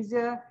much,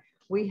 Nisia.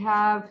 We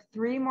have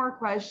 3 more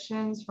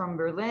questions from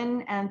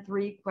Berlin and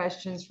 3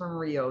 questions from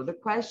Rio. The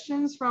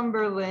questions from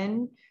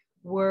Berlin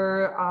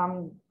were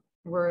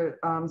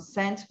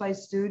sent by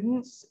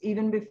students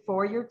even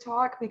before your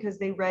talk because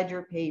they read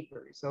your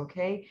papers,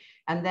 okay?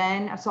 And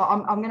then, so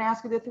I'm gonna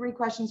ask you the 3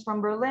 questions from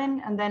Berlin,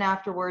 and then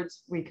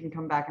afterwards we can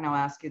come back and I'll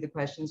ask you the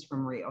questions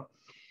from Rio.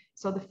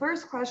 So the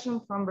first question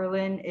from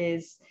Berlin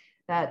is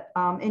that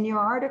in your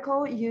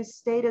article, you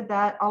stated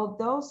that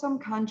although some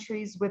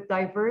countries with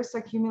diverse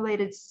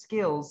accumulated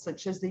skills,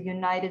 such as the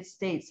United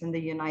States and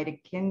the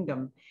United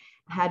Kingdom,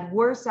 had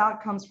worse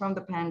outcomes from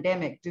the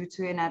pandemic due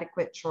to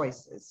inadequate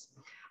choices,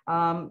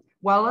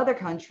 while other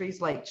countries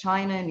like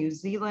China and New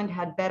Zealand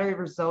had better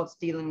results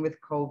dealing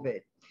with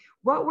COVID.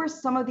 What were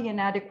some of the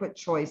inadequate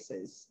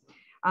choices?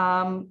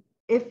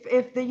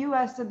 If the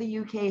US and the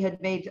UK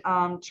had made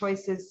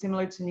choices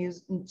similar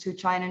to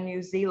China and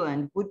New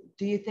Zealand,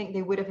 do you think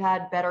they would have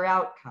had better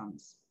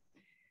outcomes?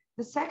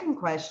 The second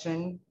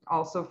question,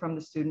 also from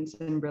the students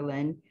in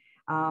Berlin,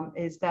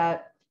 is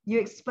that you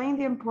explain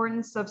the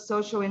importance of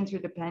social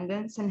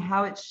interdependence and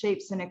how it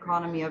shapes an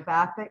economy of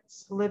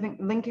affects,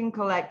 linking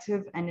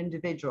collective and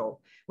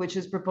individual, which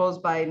is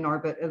proposed by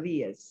Norbert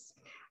Elias.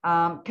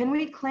 Can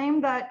we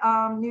claim that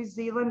New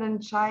Zealand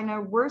and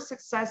China were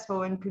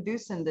successful in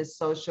producing this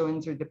social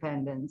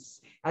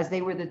interdependence, as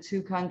they were the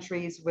 2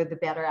 countries with the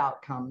better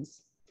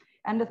outcomes?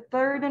 And the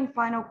third and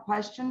final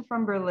question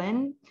from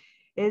Berlin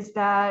is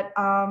that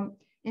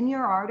in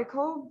your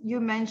article, you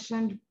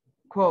mentioned,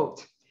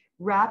 quote,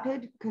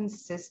 rapid,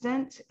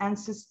 consistent, and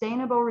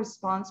sustainable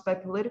response by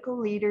political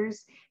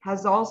leaders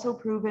has also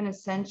proven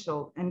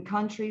essential in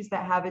countries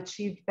that have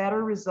achieved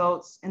better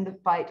results in the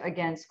fight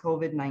against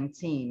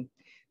COVID-19.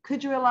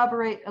 Could you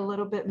elaborate a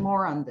little bit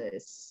more on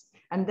this?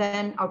 And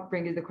then I'll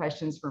bring you the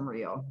questions from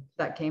Rio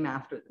that came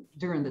after,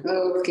 during the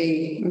talk.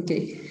 Okay.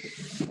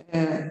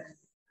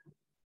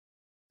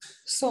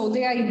 So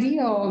the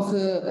idea of,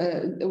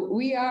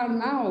 we are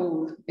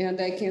now,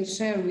 and I can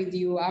share with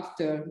you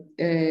after,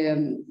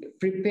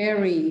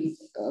 preparing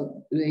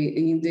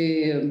in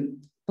the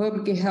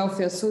Public Health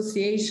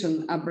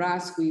Association,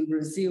 Abrasco in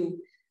Brazil,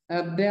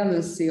 a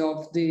balance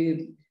of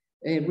the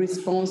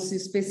response,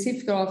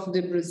 specific of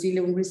the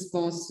Brazilian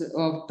response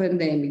of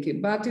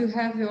pandemic. But you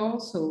have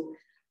also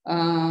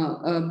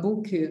a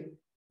book,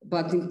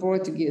 but in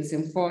Portuguese,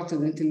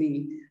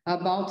 unfortunately,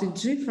 about the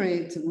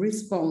different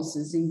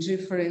responses in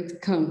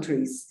different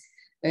countries.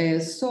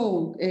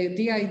 So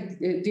the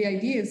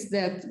idea is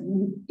that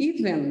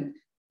even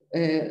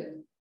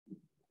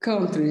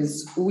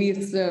countries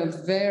with a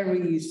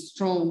very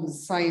strong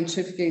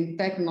scientific and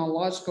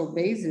technological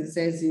basis,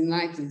 as the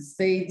United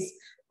States,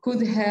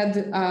 could have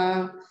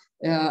a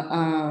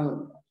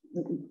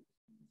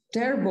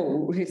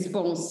terrible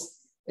response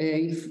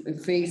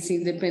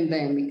facing the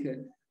pandemic.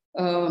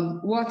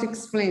 What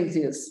explains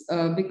this?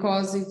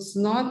 Because it's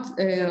not,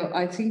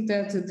 I think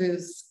that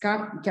this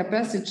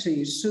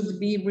capacity should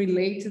be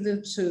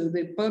related to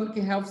the public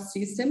health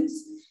systems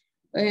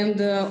and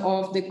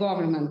of the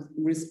government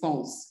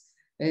response.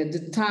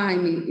 The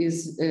time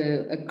is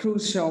a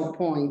crucial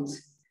point.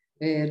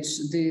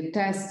 The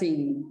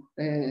testing,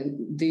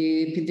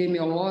 the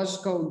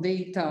epidemiological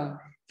data,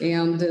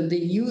 and the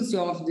use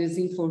of this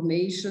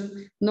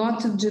information, not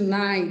to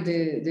deny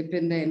the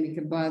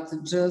pandemic, but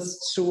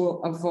just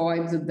to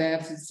avoid the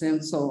deaths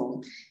and so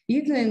on.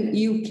 Even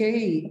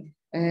UK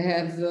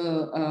have,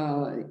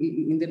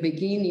 in the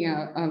beginning,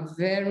 a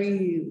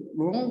very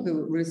wrong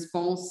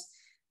response,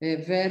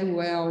 very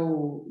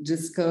well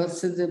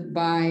discussed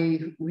by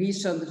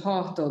Richard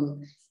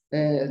Horton,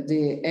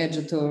 the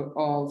editor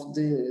of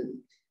the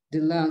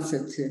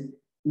Lancet,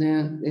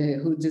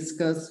 who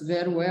discussed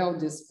very well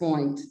this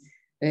point.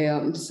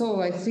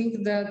 So I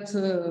think that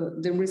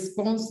the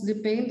response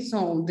depends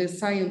on the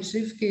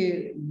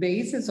scientific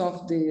basis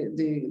of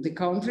the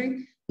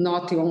country,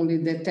 not only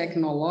the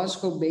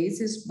technological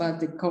basis, but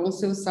the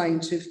councils,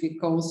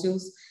 scientific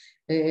councils,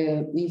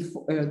 the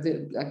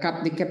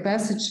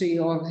capacity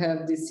of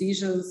have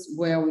decisions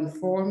well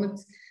informed,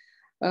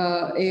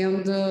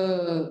 and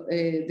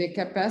the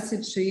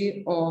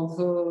capacity of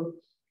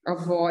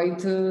avoid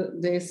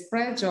the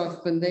spread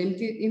of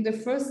pandemic in the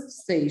first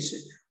stage.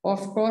 Of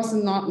course,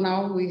 not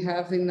now we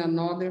have in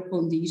another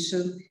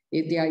condition,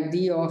 the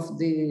idea of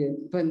the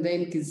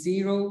pandemic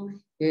zero,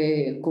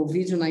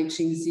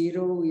 COVID-19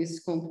 zero is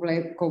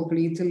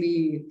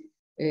completely,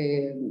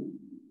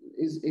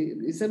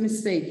 is a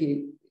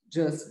mistake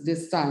just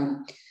this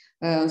time.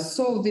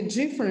 So the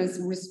difference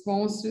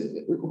response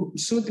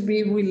should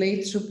be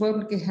related to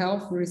public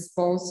health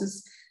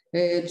responses,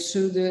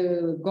 to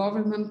the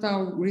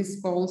governmental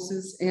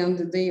responses,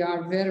 and they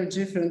are very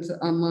different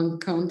among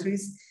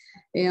countries.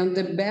 And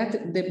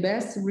the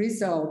best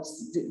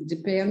results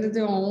depended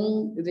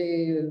on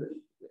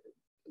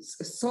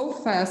so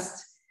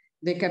fast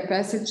the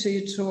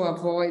capacity to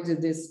avoid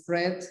the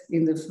spread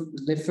in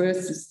the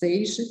first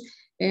stage,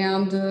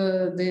 and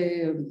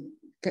the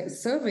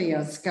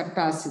surveillance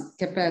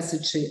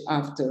capacity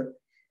after.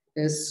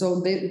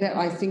 So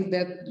I think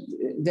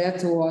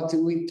that's what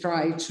we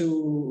try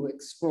to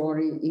explore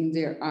in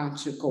their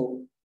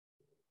article.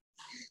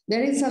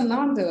 There is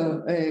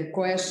another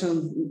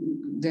question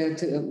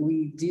that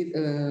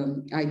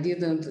I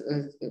didn't,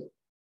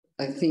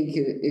 I think,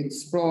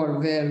 explore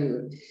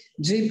very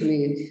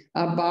deeply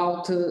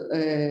about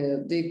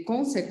the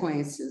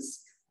consequences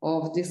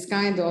of this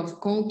kind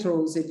of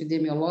controls,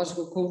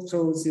 epidemiological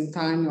controls in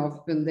time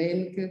of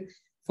pandemic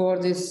for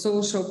the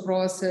social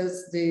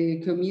process,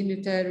 the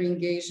communitary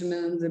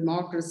engagement,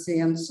 democracy,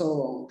 and so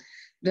on.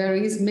 There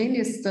is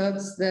many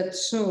studies that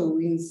show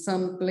in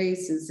some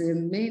places,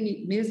 and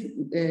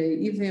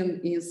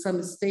even in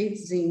some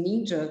states in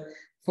India,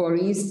 for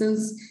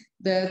instance,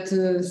 that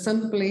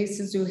some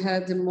places you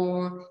had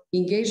more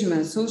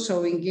engagement,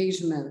 social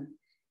engagement,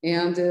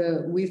 and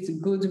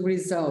with good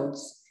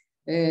results.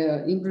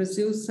 In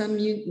Brazil, some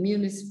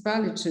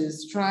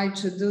municipalities try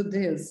to do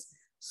this.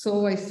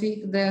 So I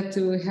think that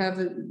we have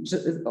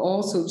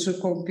also to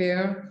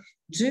compare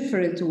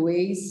different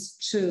ways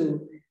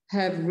to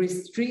have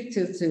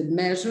restricted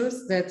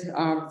measures that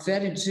are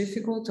very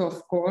difficult,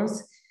 of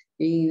course,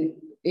 in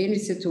any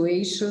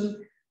situation,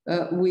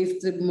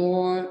 with the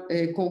more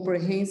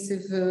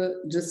comprehensive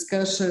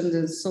discussion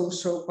and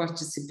social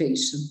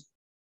participation.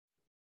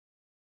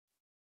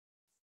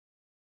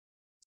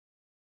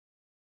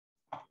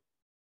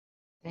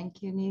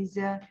 Thank you,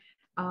 Nisia.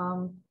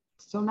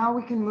 So now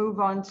we can move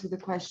on to the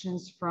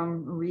questions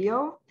from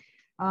Rio.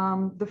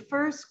 The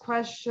first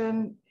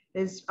question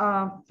is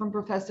from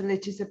Professor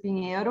Letícia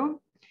Pinheiro.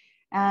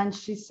 And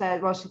she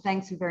said, well, she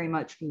thanks you very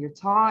much for your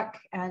talk.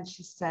 And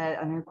she said,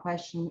 and her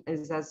question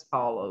is as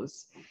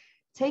follows.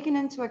 Taking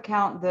into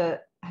account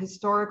the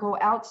historical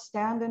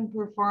outstanding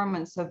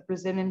performance of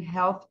Brazilian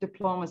health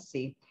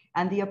diplomacy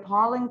and the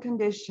appalling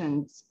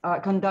conduction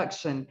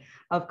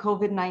of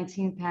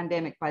COVID-19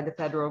 pandemic by the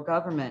federal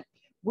government,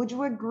 would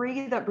you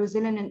agree that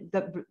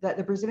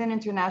the Brazilian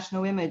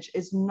international image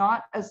is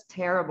not as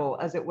terrible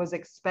as it was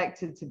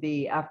expected to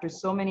be after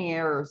so many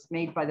errors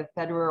made by the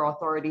federal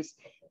authorities,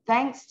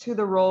 thanks to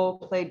the role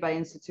played by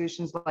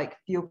institutions like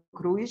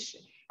Fiocruz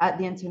at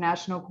the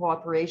international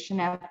cooperation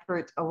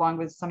effort, along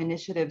with some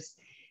initiatives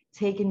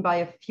taken by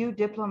a few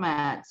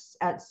diplomats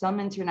at some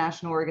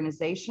international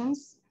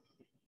organizations?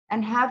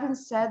 And having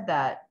said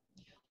that,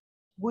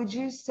 would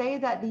you say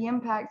that the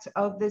impact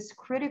of this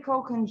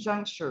critical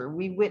conjuncture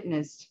we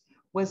witnessed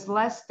was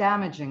less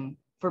damaging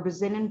for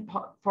Brazilian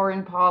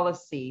foreign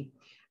policy,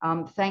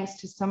 thanks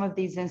to some of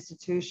these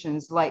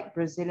institutions like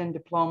Brazilian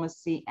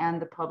diplomacy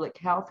and the public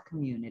health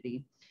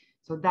community?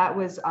 So that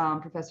was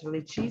Professor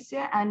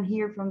Letícia. And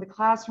here from the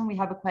classroom, we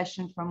have a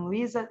question from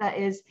Luisa that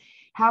is,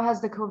 how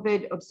has the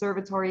COVID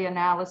observatory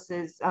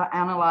analysis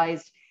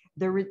analyzed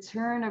the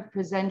return of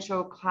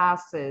presential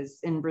classes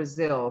in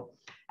Brazil?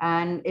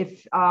 And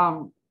if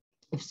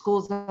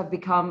schools have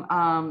become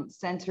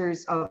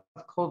centers of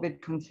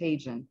COVID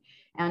contagion.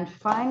 And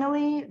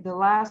finally, the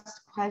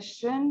last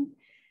question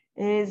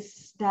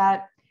is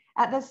that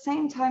at the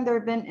same time, there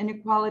have been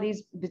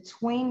inequalities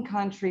between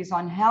countries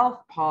on health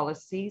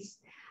policies.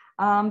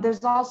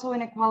 There's also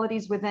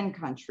inequalities within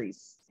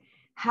countries.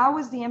 How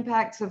is the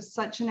impact of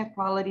such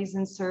inequalities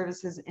in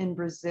services in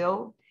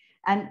Brazil?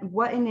 And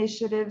what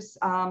initiatives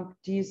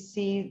do you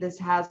see this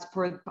has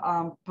for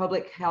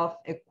public health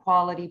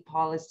equality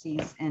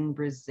policies in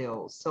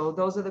Brazil? So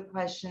those are the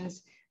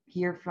questions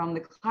here from the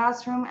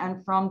classroom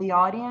and from the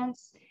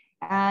audience.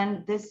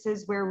 And this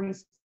is where we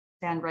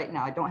stand right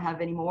now. I don't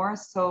have any more,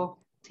 so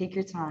take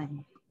your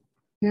time.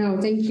 No,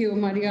 thank you,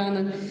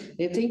 Mariana.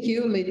 Thank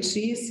you,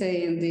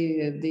 Letícia, and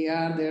the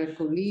other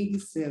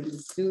colleagues and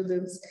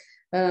students.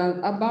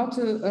 About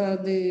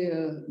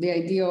the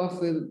idea of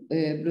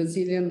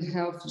Brazilian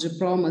health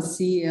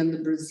diplomacy and the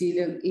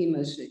Brazilian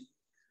image.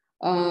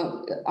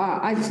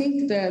 I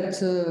think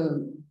that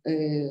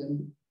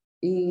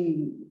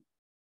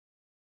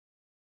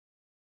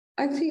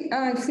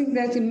I think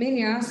that in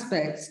many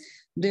aspects,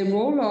 the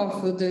role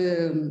of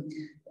the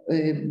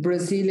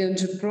Brazilian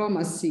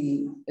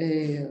diplomacy,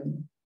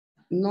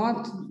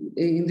 not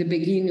in the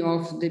beginning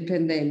of the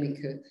pandemic,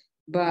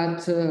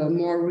 but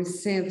more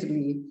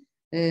recently,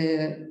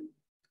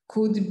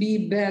 could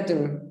be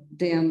better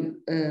than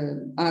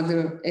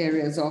other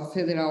areas of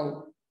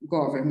federal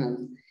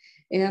government.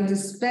 And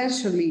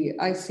especially,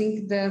 I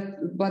think that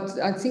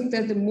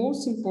the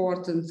most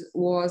important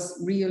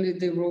was really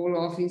the role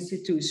of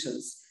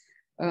institutions.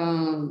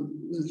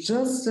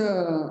 Just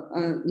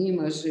an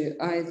image,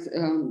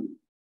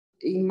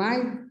 in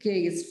my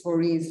case,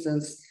 for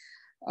instance,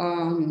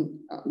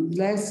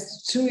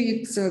 last 2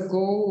 weeks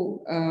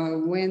ago,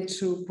 went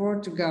to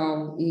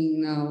Portugal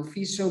in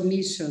official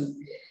mission,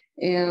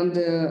 and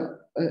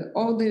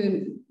all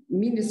the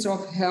Minister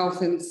of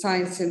Health and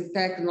Science and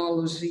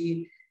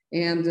Technology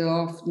and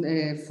of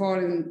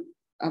Foreign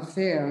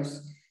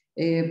Affairs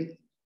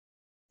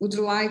would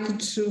like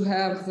to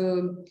have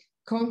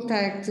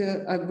contact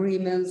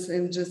agreements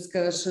and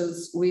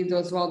discussions with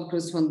Oswaldo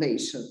Cruz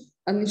Foundation.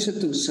 an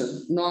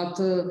institution, not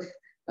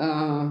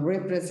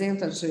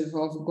representative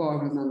of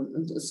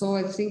government. So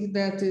I think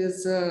that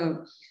is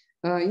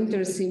an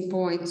interesting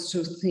point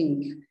to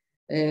think,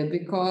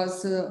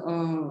 because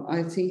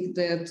I think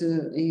that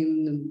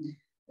in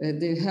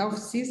the health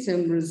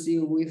system in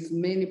Brazil, with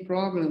many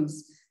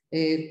problems,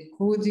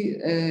 could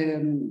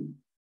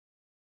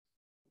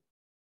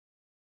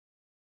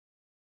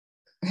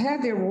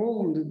had a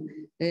role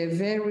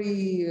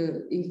very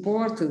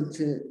important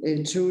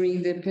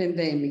during the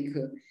pandemic.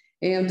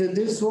 And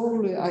this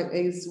role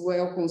is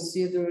well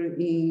considered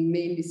in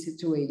many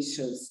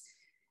situations.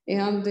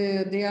 And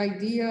the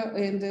idea,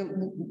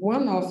 and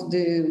one of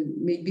the,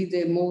 maybe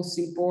the most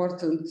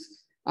important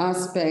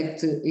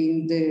aspect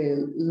in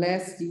the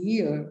last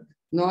year,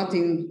 not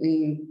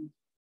in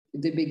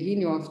the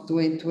beginning of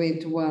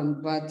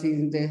 2021, but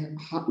in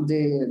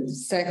the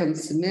second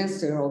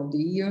semester of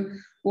the year,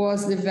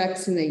 was the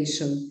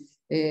vaccination.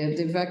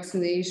 The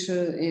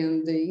vaccination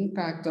and the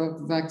impact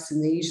of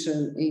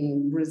vaccination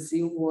in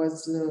Brazil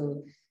was,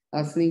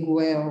 I think,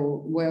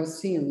 well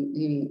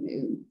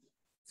seen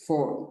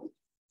for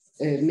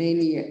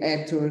many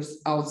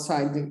actors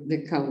outside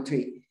the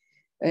country.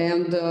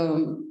 And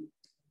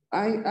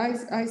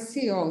I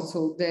see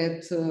also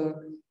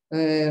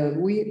that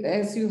we,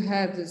 as you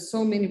had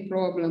so many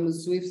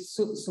problems with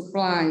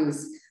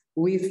supplies,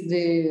 with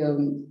the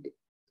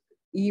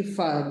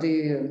IFA,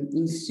 the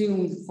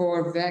insume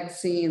for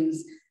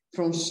vaccines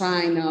from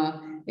China,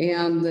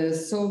 and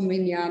so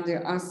many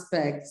other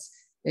aspects.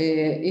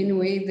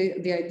 Anyway,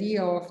 the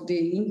idea of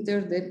the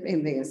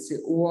interdependence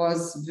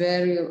was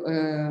very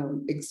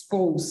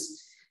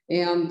exposed,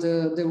 and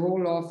the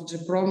role of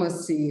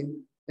diplomacy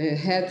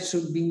had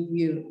to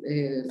be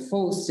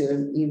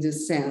fostered in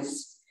this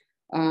sense.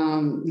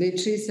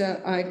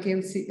 Leticia, I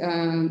can see,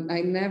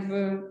 I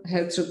never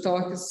had to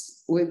talk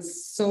with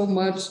so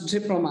much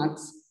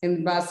diplomats,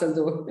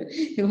 ambassador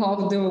in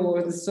all the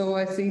world. So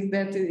I think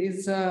that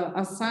is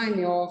a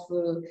sign of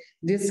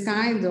this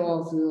kind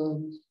of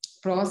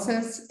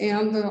process,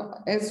 and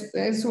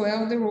as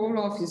well the role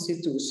of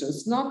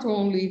institutions, not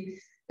only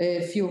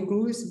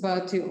Fiocruz,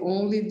 but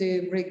only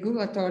the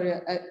regulatory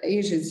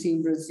agency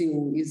in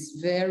Brazil is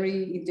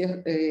very,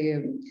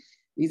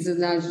 is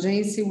an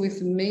agency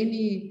with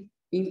many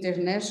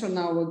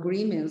international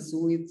agreements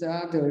with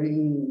other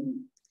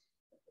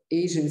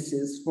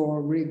agencies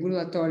for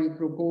regulatory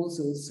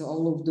proposals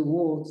all over the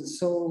world.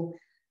 So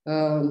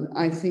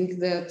I think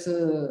that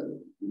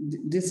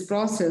this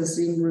process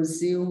in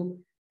Brazil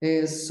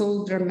is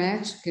so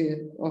dramatic,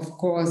 of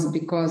course,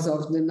 because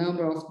of the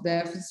number of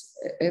deaths,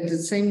 at the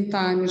same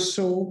time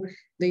show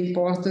the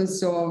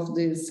importance of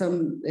the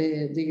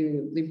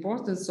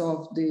importance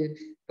of the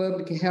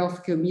public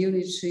health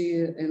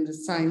community and the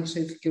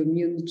scientific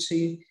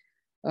community.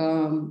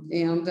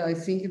 And I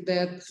think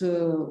that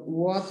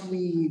what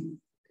we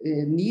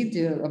need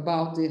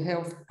about the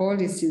health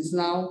policies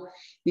now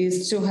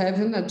is to have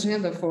an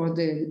agenda for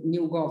the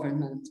new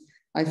government.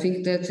 I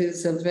think that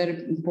is a very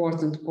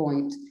important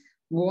point.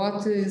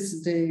 What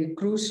is the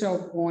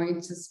crucial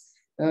points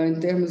in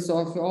terms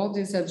of all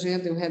this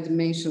agenda you had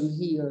mentioned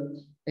here,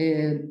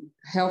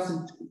 health,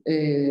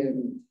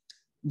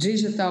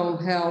 digital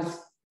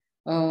health,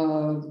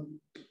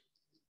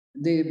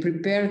 the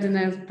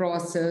preparedness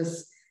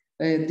process,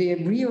 the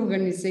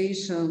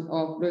reorganization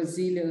of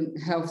Brazilian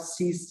health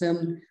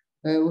system.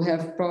 We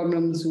have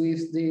problems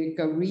with the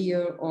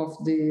career of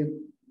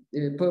the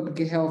public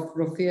health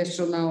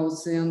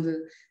professionals, and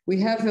we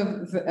have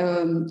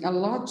a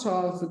lot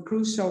of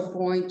crucial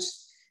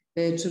points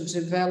to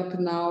develop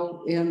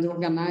now and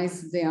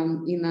organize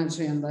them in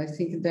agenda. I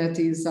think that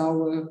is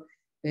our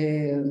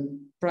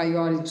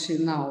priority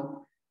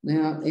now.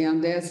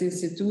 And as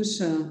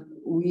institution,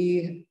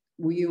 we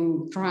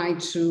will try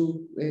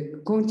to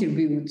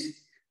contribute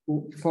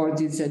for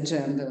this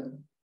agenda.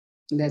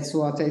 That's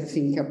what I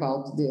think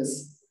about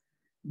this.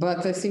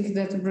 But I think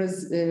that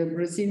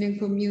Brazilian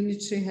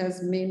community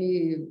has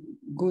many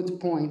good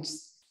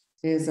points,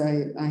 as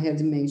I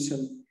had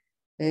mentioned.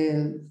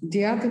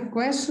 The other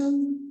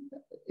question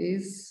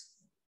is,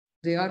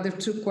 the other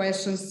two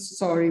questions,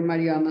 sorry,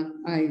 Mariana.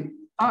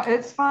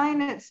 It's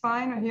fine, it's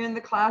fine. We're here in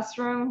the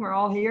classroom, we're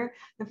all here.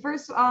 The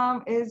first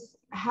is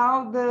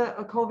how the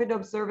COVID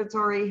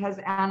Observatory has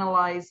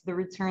analyzed the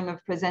return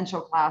of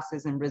presential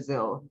classes in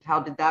Brazil. How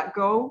did that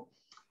go?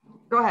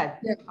 Go ahead.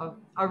 Yeah.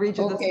 I'll read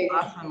you this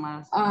last one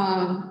last.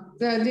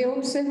 The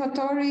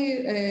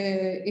observatory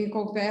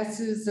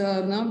encompasses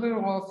a number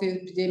of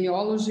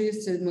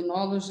epidemiologists,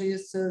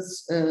 immunologists,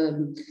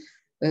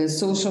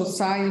 social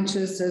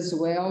scientists as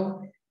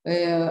well.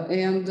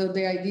 And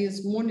the idea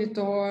is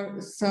monitor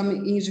some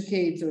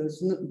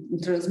indicators,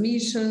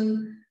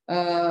 transmission,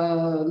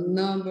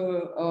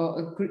 number,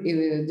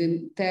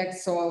 the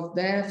tax of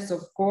deaths,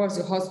 of course,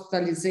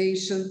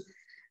 hospitalization,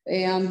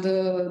 and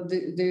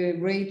the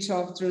rate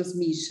of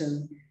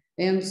transmission.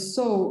 And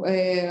so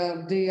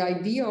the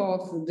idea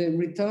of the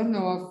return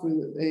of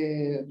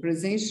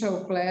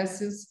presential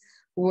classes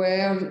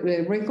were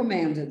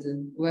recommended,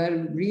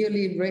 were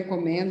really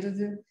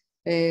recommended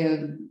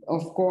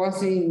of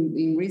course,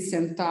 in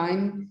recent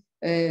time,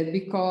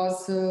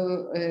 because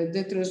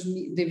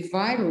the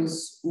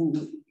virus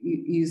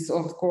is,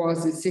 of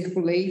course,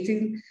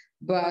 circulating,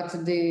 but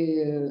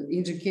the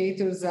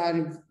indicators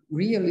are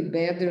really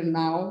better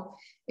now.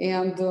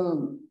 And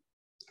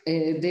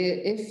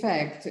the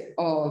effect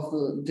of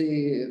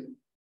the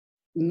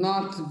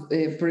not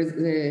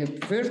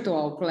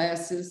virtual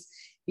classes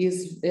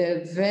is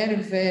very,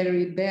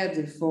 very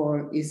bad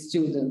for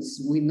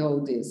students. We know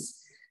this.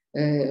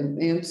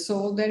 And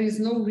so there is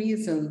no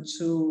reason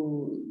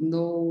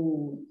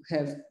to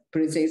have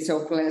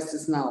presential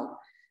classes now.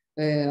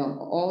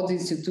 All the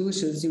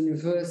institutions,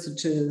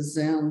 universities,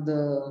 and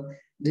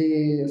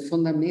the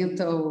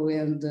fundamental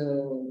and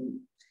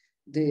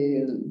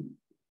the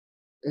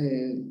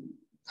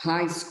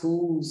high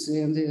schools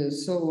and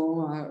so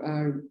on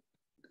are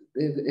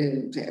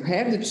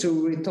had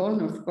to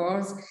return, of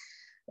course.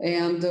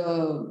 And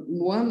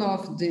one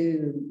of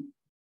the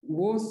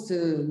worst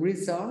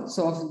results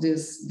of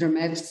this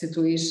dramatic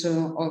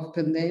situation of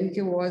pandemic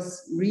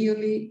was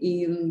really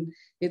in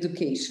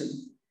education.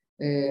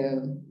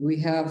 We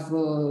have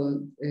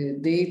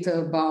data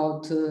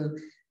about,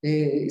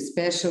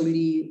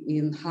 especially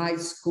in high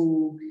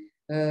school,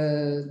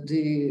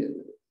 the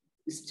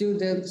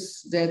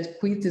students that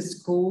quit the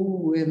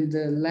school and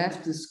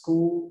left the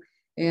school,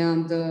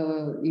 and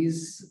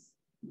is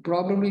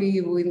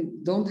probably we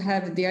don't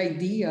have the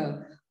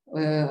idea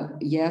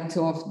yet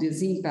of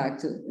this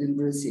impact in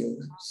Brazil.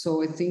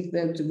 So I think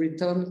that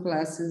return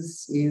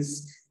classes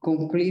is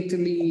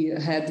completely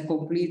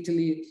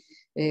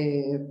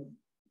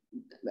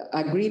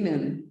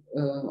agreement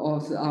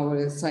of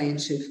our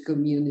scientific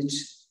community.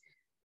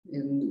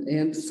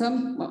 And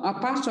a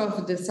part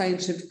of the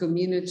scientific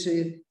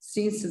community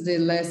since the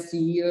last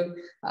year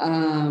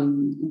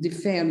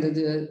defended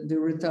the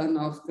return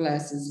of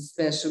classes,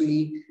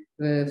 especially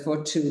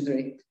for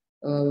children.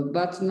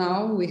 But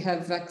now we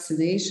have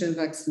vaccination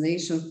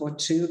for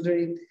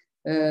children.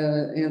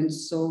 And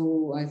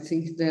so I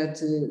think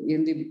that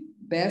in the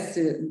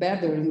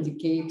better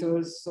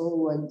indicators,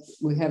 so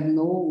we have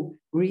no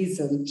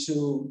reason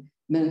to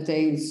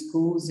maintain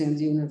schools and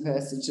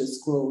universities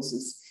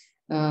closed.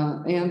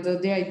 And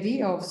the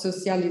idea of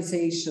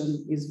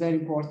socialization is very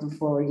important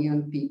for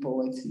young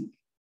people, I think.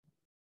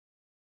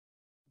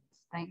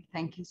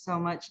 Thank you so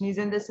much,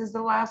 Nisia. And this is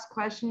the last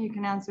question. You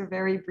can answer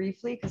very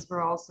briefly because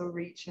we're also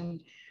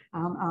reaching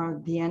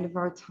the end of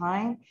our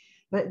time.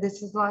 But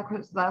this is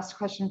the last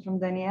question from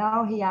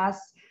Daniel. He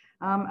asks,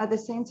 at the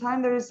same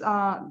time,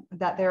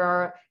 that there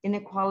are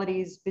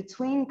inequalities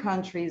between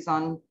countries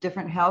on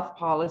different health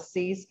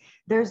policies.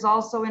 There's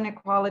also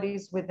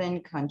inequalities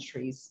within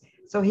countries.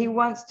 So he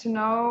wants to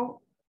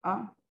know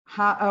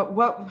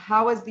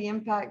how is the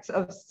impact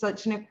of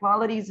such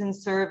inequalities in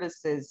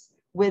services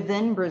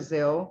within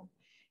Brazil,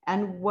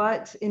 and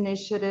what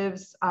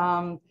initiatives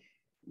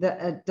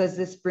does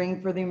this bring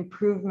for the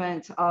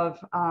improvement of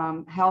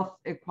health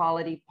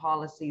equality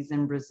policies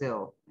in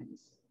Brazil?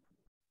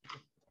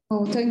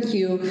 Oh, thank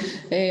you.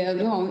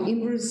 No,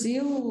 in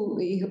Brazil,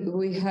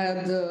 we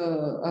had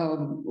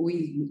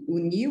we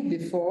knew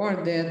before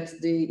that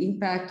the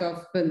impact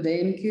of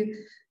pandemic,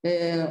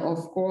 of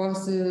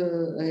course,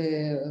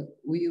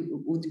 we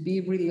would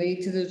be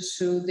related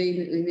to the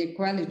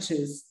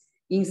inequalities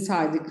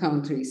inside the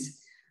countries.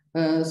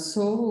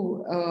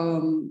 So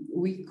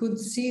we could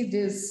see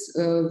this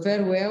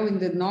very well in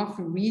the North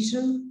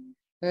region.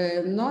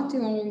 Not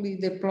only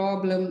the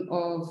problem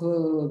of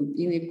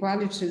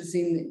inequalities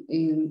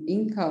in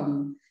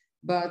income,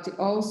 but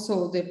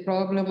also the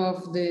problem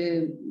of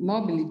the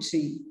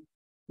mobility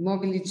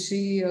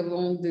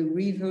along the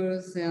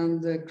rivers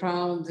and the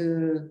crowned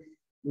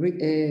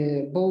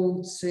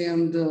boats,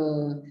 and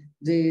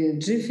the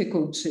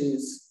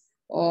difficulties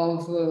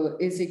of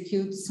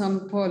execute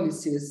some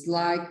policies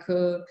like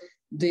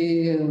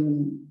the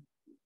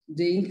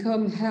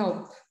income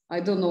help. I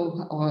don't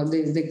know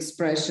the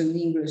expression in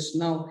English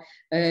now.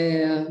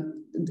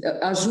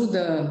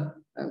 Ajuda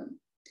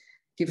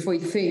que foi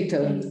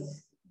feita.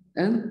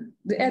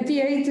 At the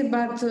aid,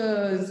 but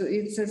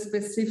it's a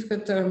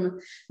specific term.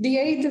 The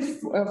aid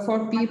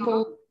for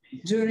people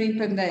during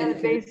pandemic.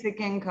 The basic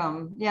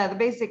income. Yeah, the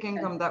basic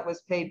income that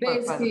was paid by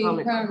the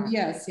public.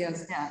 Yes.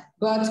 Yeah.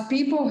 But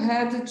people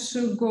had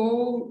to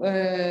go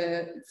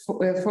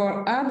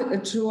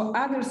to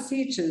other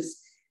cities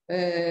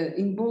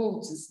in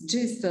boats,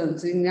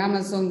 distant in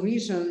Amazon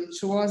region.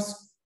 It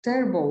was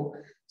terrible.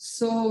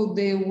 So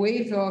the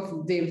wave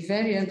of the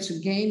variant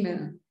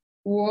game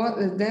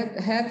that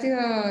had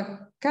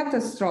a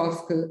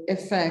catastrophic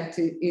effect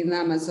in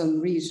Amazon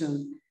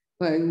region.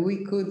 But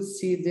we could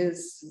see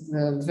this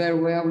very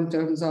well in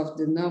terms of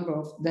the number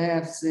of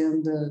deaths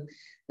and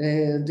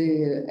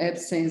the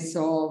absence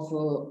of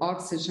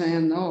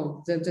oxygen,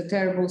 the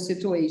terrible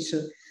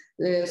situation.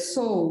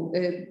 So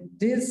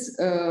this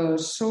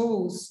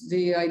shows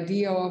the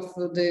idea of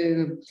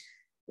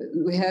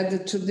we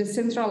had to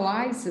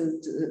decentralize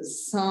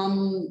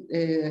some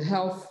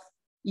health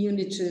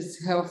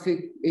units, health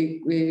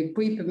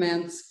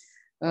equipment,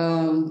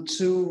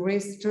 to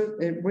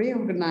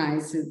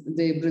reorganize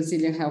the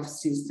Brazilian health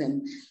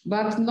system,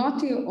 but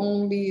not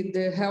only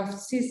the health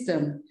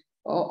system,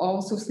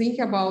 also think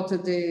about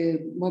the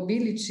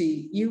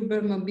mobility,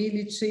 urban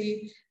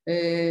mobility,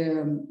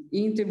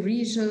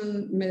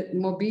 inter-region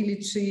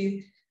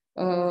mobility.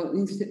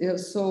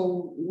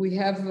 So we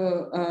have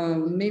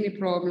many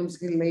problems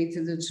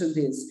related to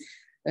this.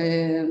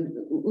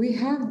 We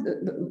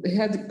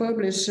had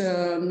published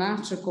an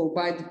article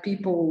by the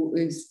people,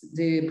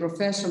 the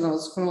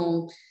professionals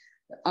from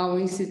our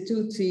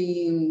institute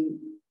in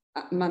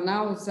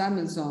Manaus,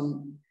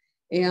 Amazon,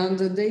 and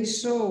they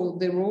show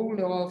the role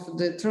of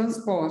the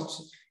transport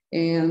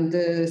and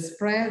the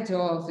spread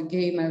of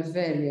gamma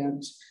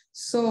variant.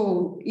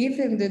 So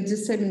even the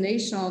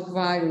dissemination of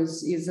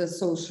virus is a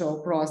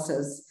social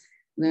process.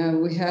 Now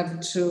we have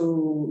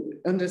to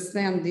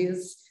understand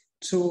this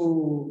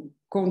to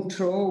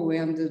control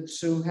and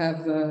to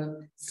have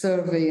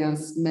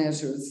surveillance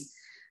measures.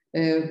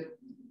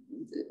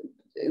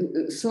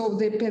 So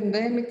the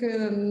pandemic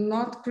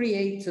not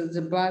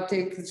created, but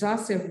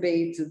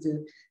exacerbated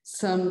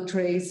some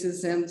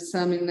traces and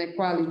some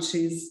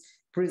inequalities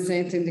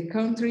present in the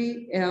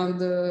country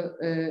and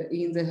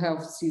in the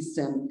health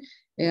system,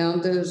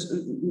 and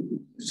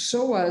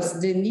show us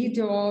the need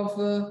of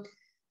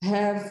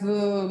have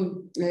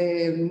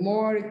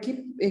more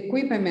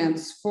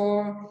equipments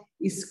for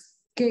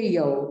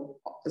scale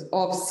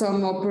of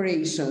some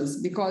operations,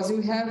 because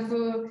we have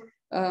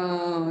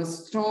a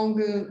strong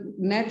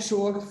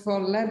network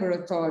for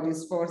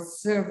laboratories for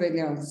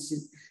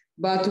surveillance,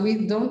 but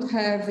we don't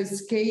have a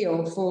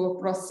scale for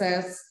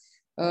process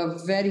a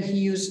very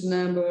huge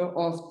number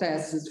of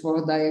tests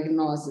for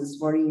diagnosis,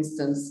 for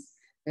instance.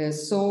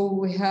 So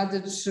we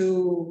had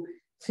to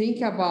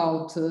think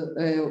about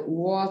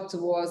what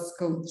was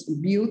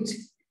contributed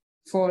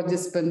for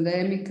this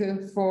pandemic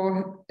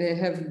for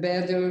have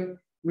better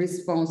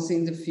response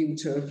in the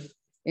future,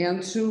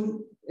 and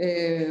to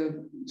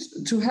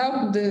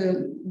help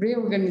the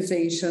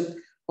reorganization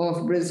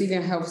of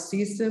Brazilian health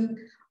system,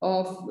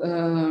 of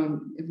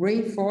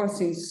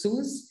reinforcing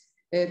SUS.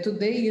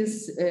 Today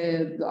is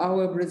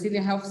our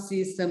Brazilian health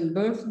system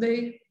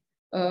birthday.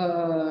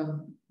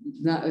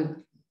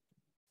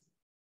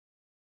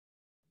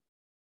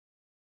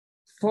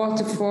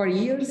 44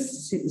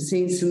 years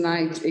since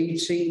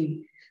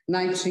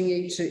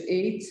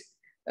 1988,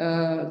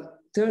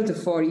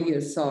 34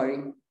 years,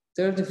 sorry,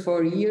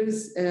 34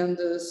 years. And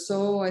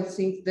so I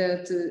think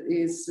that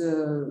is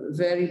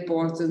very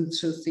important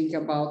to think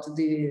about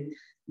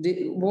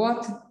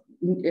what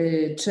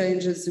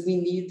changes we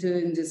need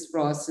in this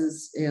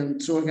process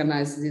and to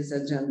organize this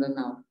agenda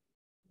now.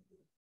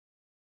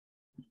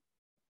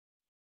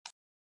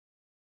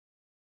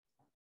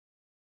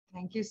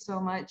 Thank you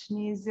so much,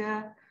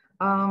 Nisia.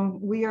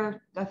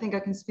 I think I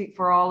can speak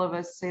for all of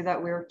us, say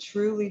that we're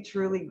truly,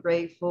 truly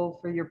grateful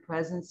for your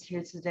presence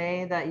here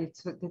today, that you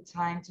took the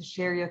time to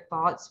share your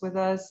thoughts with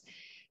us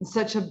in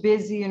such a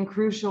busy and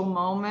crucial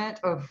moment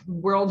of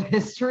world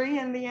history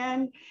in the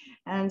end.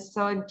 And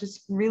so I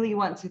just really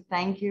want to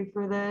thank you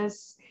for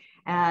this.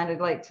 And I'd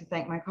like to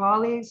thank my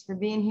colleagues for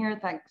being here.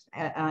 Thanks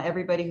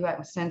everybody who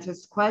sent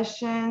us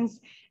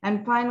questions.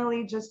 And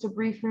finally, just a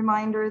brief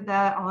reminder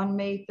that on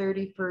May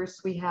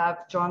 31st, we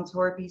have John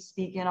Torpy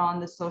speaking on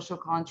the social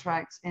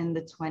contracts in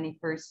the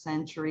 21st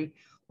century.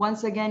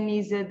 Once again,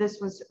 Nisia, this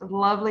was a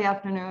lovely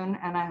afternoon,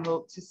 and I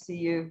hope to see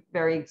you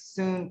very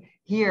soon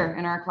here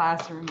in our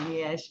classroom.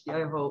 Yes,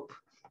 I hope,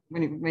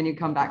 when you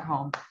come back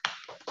home.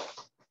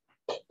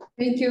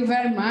 Thank you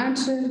very much.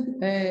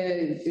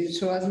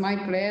 It was my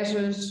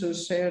pleasure to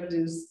share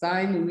this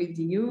time with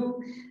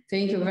you.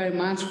 Thank you very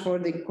much for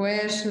the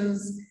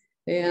questions.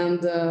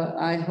 And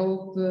I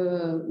hope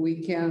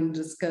we can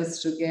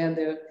discuss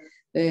together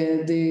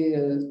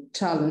the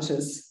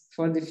challenges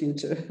for the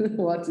future.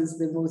 What is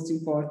the most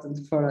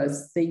important for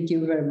us? Thank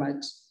you very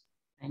much.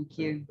 Thank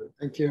you.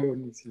 Thank you,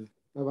 Nisia.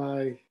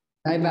 Bye-bye.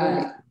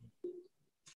 Bye-bye.